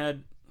 Tatum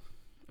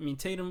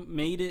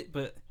made it,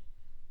 but,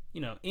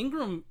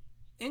 Ingram,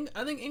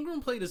 I think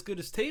Ingram played as good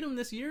as Tatum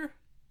this year.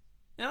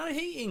 And I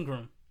hate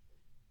Ingram.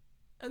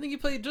 I think he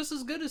played just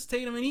as good as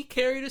Tatum, and he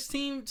carried his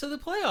team to the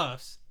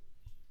playoffs.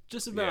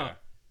 Just about. Yeah.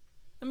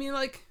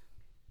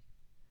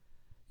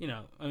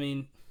 I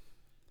mean,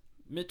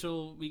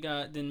 Mitchell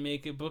didn't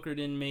make it. Booker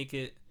didn't make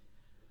it.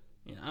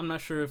 I'm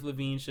not sure if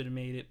Levine should have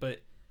made it,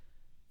 but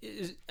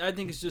I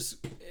think it's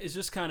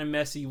just kind of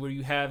messy where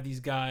you have these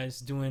guys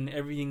doing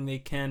everything they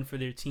can for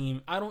their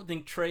team. I don't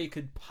think Trae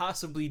could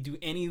possibly do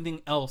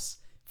anything else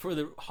for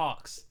the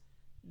Hawks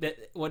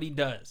what he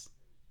does.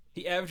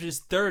 He averages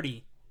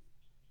 30,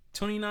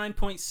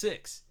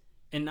 29.6,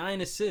 and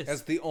 9 assists.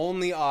 That's the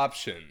only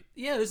option.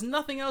 Yeah, there's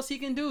nothing else he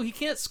can do. He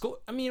can't score.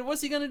 I mean,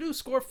 what's he going to do?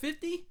 Score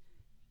 50?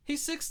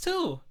 He's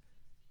 6'2".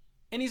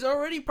 And he's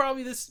already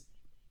probably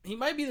he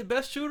might be the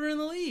best shooter in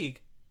the league.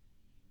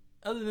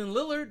 Other than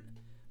Lillard.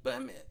 But, I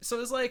mean,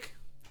 so it's like,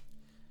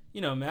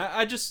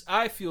 man,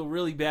 I feel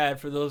really bad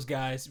for those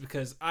guys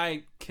because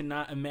I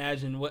cannot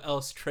imagine what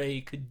else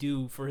Trae could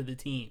do for the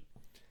team.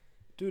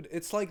 Dude,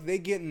 it's like they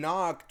get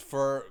knocked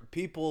for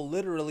people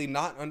literally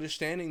not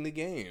understanding the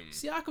game.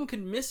 Siakam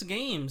could miss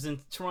games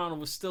and Toronto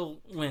would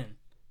still win.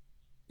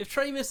 If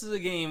Trae misses a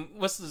game,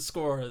 what's the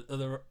score of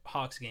the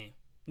Hawks game?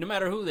 No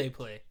matter who they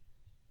play.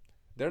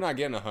 They're not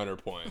getting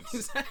 100 points.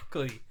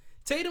 Exactly.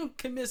 Tatum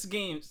can miss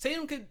games.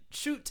 Tatum could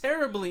shoot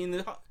terribly and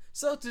the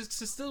Celtics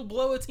could still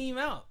blow a team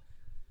out.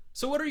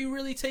 So what are you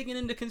really taking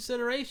into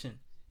consideration?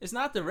 It's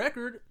not the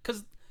record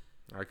because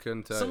I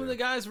couldn't tell some of the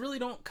guys really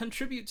don't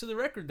contribute to the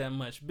record that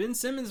much. Ben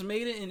Simmons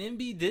made it and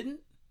Embiid didn't.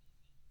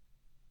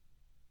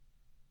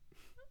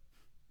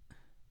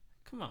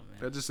 Come on, man.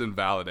 That just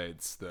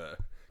invalidates the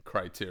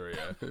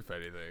criteria, if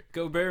anything.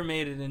 Gobert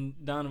made it and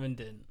Donovan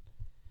didn't.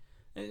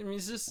 I mean,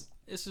 it's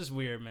just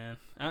weird, man.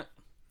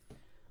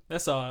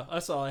 That's all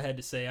I had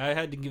to say. I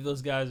had to give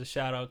those guys a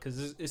shout out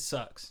because it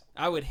sucks.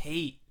 I would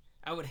hate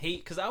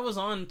because I was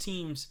on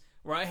teams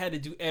where I had to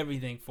do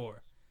everything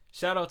for.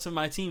 Shout out to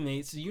my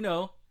teammates.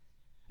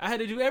 I had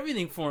to do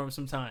everything for them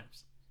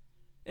sometimes.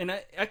 And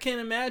I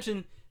can't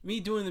imagine me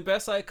doing the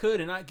best I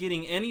could and not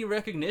getting any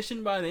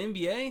recognition by the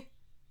NBA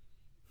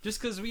just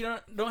because we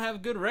don't have a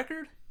good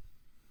record.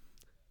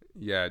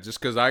 Yeah, just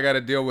because I got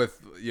to deal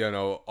with,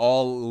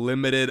 all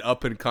limited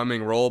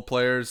up-and-coming role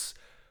players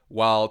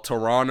while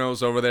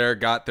Toronto's over there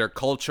got their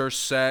culture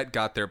set,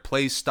 got their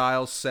play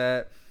style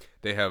set.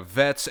 They have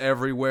vets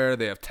everywhere.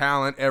 They have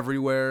talent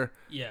everywhere.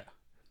 Yeah.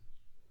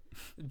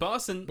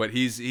 Boston. But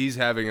he's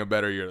having a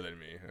better year than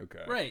me.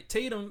 Okay. Right.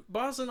 Tatum.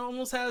 Boston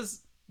almost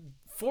has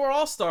 4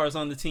 All-Stars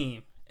on the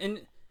team.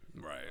 And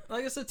right.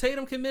 Like I said,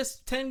 Tatum can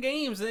miss 10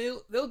 games.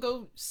 They'll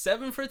go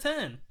 7 for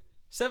 10.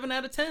 7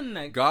 out of 10.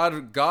 That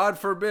God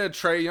forbid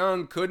Trae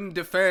Young couldn't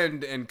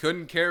defend and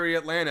couldn't carry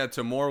Atlanta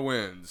to more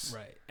wins.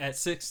 right at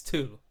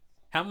 6'2".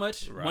 How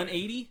much? Right.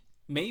 180,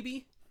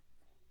 maybe.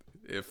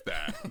 If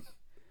that.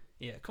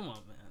 Yeah, come on,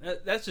 man.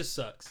 That just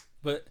sucks.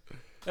 But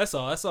that's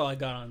all. That's all I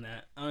got on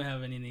that. I don't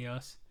have anything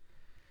else.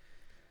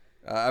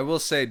 I will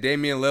say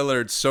Damian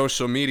Lillard's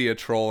social media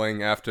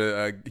trolling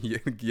after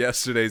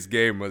yesterday's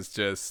game was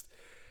just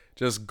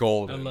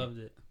golden. I loved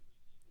it.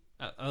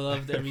 I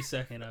loved every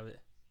second of it.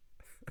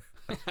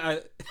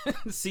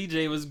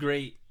 CJ was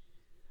great.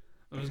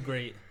 It was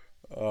great.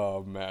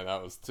 Oh man,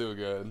 that was too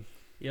good.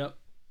 Yep.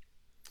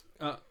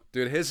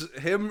 Dude,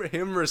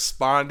 him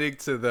responding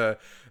to the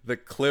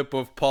clip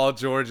of Paul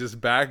George's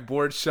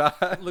backboard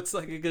shot Looks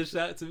like a good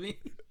shot to me.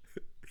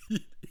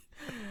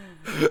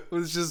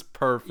 was just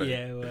perfect.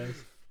 Yeah, it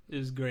was. It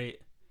was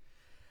great.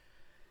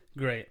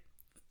 Great.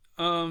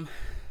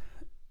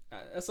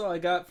 That's all I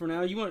got for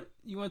now. You want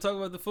to talk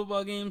about the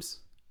football games?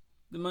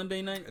 The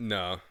Monday night?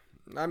 No.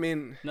 I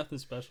mean, Nothing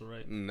special,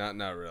 right? not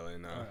really,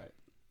 no.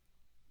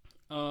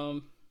 All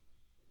right.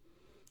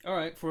 All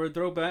right, for a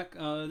throwback,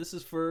 this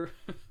is for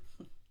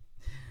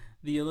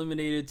the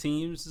eliminated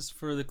teams. This is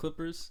for the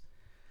Clippers.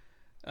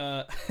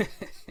 We'll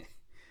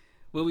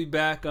be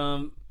back.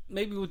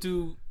 Maybe we'll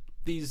do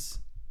these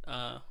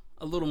a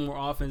little more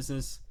often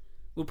since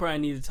we'll probably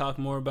need to talk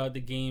more about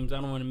the games.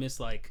 I don't want to miss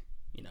 4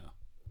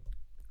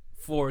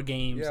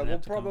 games. Yeah, and we'll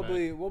have to come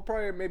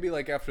probably maybe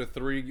like after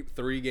three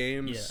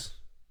games.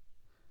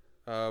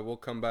 Yeah. We'll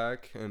come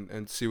back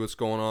and see what's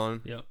going on.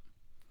 back. Yep.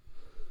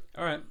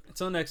 All right.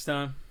 Until next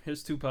time.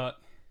 Here's Tupac.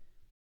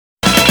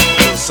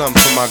 Little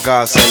something for my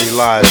godson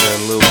Elijah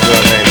and a little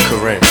girl named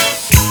Corinne.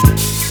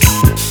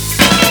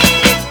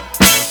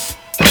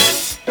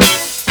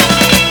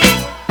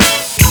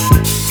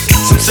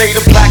 Some say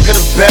the blacker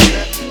the better,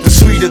 the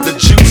sweeter the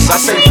juice. I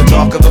say the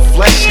darker the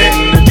flesh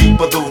and the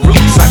deeper the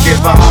roots. I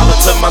give a holler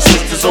to my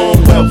sisters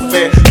on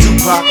welfare.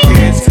 Tupac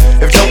kids,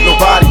 if don't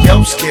nobody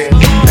else care.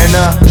 And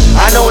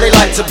I know they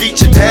like to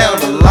beat you down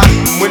a lot.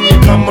 When you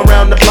come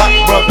around the block,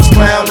 brothers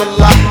clown a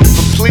lot.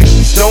 But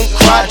please don't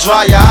cry,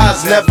 dry your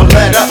eyes, never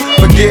let up.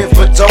 Forgive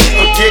but don't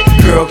forget,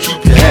 girl,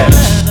 keep your head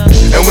up.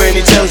 And when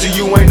he tells you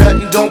you ain't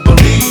nothing, don't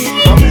believe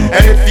him.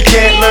 And if you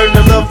can't learn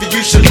to love you,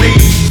 you should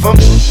leave him.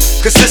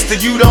 Cause sister,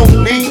 you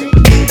don't need him.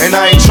 And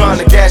I ain't trying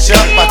to gas you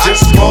up, I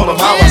just call him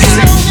how I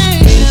see.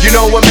 You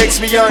know what makes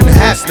me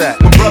unhappy? That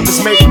when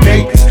brothers make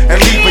babies and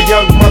leave a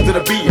young mother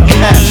to be a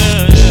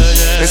pastor.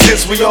 And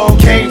since we all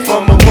came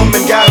from a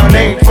woman, got our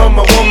name from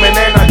a woman,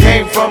 and I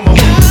came from a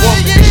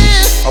woman.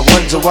 I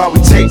wonder why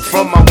we take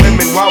from our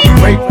women, why we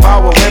rape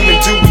our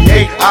women, do we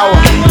hate our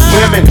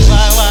women?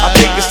 I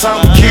think it's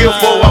time to kill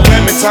for our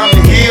women, time to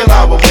heal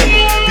our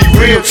women, be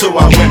real to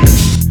our women.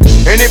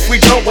 And if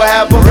we don't, we'll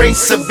have a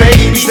race of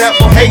babies that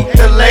will hate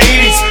the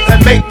ladies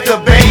that make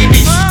the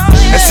babies.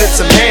 And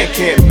since a man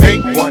can't make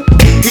one,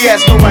 he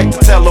has no right to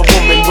tell a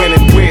woman when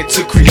and where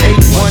to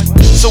create one.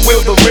 So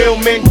will the real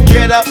men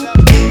get up?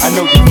 I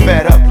know you're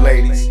fed up,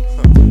 ladies,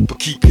 but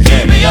keep your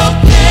head up.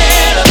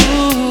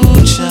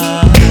 Ooh,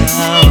 child,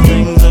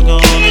 things are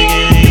gonna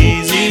get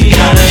easy. Keep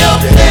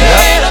your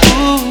head up.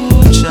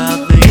 Ooh,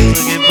 child, things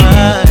will get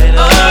brighter.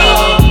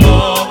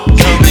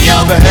 Keep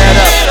your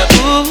head up.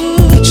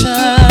 Ooh,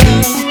 child,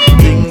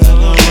 things are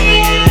gonna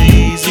get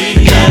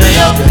easy. Keep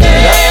your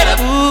head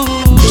up.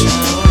 Ooh,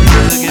 child,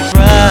 things will get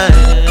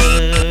brighter.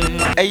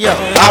 Hey yo,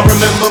 I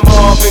remember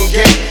Marvin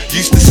Gaye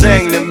used to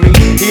sing to me.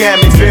 He had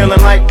me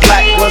feeling like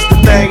black was the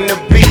thing to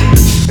be.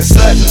 And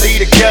suddenly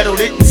the ghetto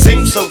didn't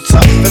seem so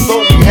tough. And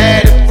though we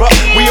had it rough,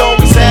 we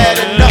always had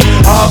enough.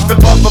 I huffed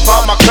and puffed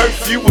about my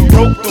curfew and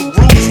broke the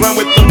rules. Ran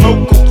with the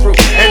local crew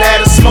and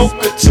had a smoke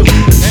or two.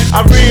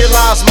 I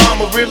realized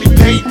mama really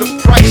paid the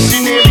price.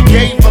 She nearly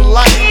gave her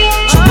life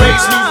to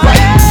raise me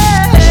right.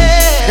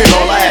 And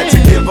all I had to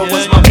give her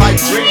was my pipe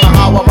dream of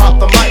how I'm out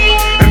the mic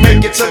and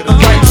make it to the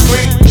right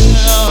screen.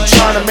 I'm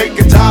trying to make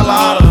 $1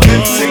 out of 15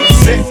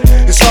 cents.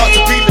 It's hard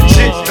to be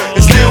legit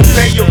and still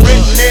pay your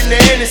rent. And in the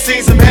end, it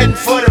seems I'm heading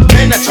for the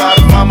pen. I try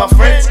to find my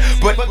friends,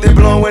 but they're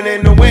blowing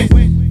in the wind.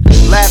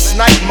 Last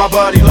night, my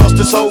buddy lost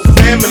his whole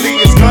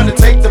family. It's gonna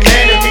take the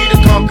man in me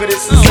to conquer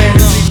this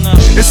insanity.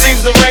 It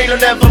seems the rain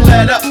will never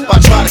let up. I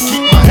try to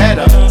keep my head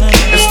up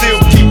and still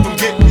keep from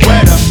getting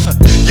wetter.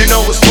 You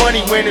know it's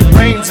funny when it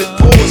rains, it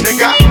pours. They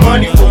got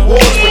money for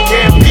wars, but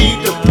can't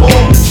feed the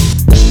poor.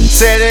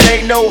 Said it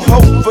ain't no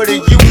hope for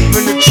the youth,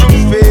 and the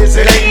truth is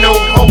it ain't no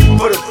hope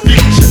for the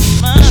future.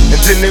 And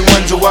then they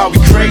wonder why we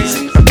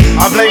crazy.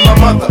 I blame my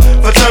mother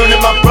for turning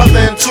my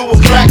brother into a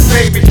crack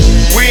baby.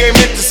 We ain't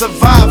meant to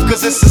survive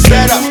cause it's a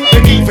setup.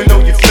 And even though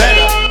you're fed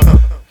up,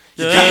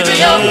 you got to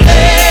your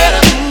head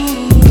up.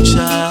 Ooh,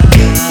 child,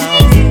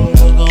 things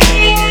are gonna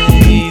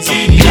get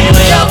easy. Keep your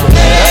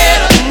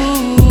head up.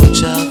 Ooh,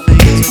 child,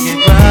 things will get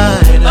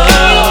brighter.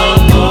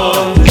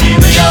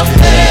 keep your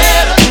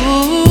head up.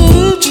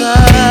 Ooh,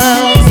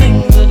 child,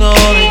 things are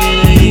gonna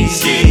get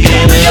easy.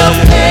 Keep your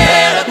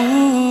head up.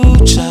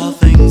 Ooh, child,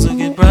 things will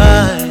get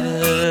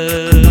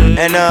brighter.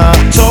 And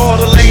to all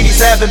the ladies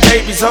having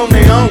babies on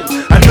their own.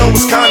 I know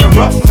it's kinda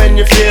rough and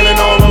you're feeling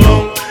all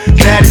alone.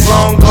 Daddy's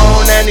long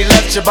gone and he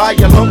left you by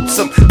your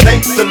lonesome.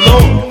 Thank the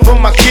Lord for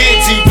my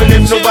kids, even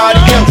if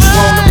nobody else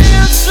want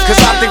them. Cause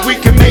I think we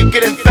can make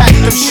it, in fact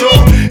I'm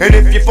sure. And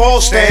if you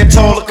fall, stand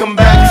tall or come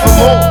back for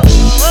more.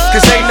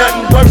 Cause ain't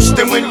nothing worse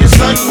than when your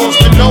son wants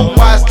to know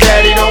why his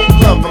daddy don't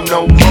love him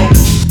no more.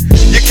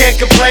 You can't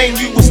complain,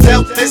 you was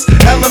dealt this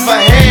hell of a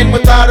hand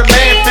without a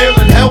man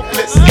feeling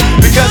helpless.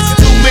 Because there's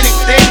too many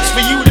things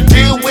for you to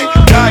deal with.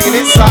 Dying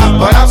inside,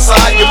 but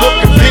outside you're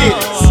looking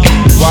fearless.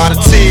 While the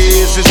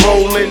tears is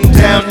rolling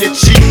down your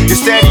cheek, you're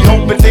steady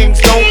hoping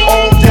things don't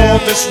all fall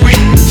this week.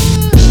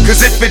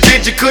 Cause if it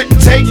did, you couldn't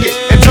take it.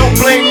 And don't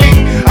blame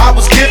me, I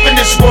was given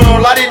this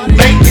world, I didn't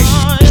make it.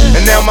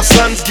 And now my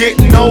son's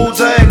getting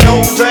older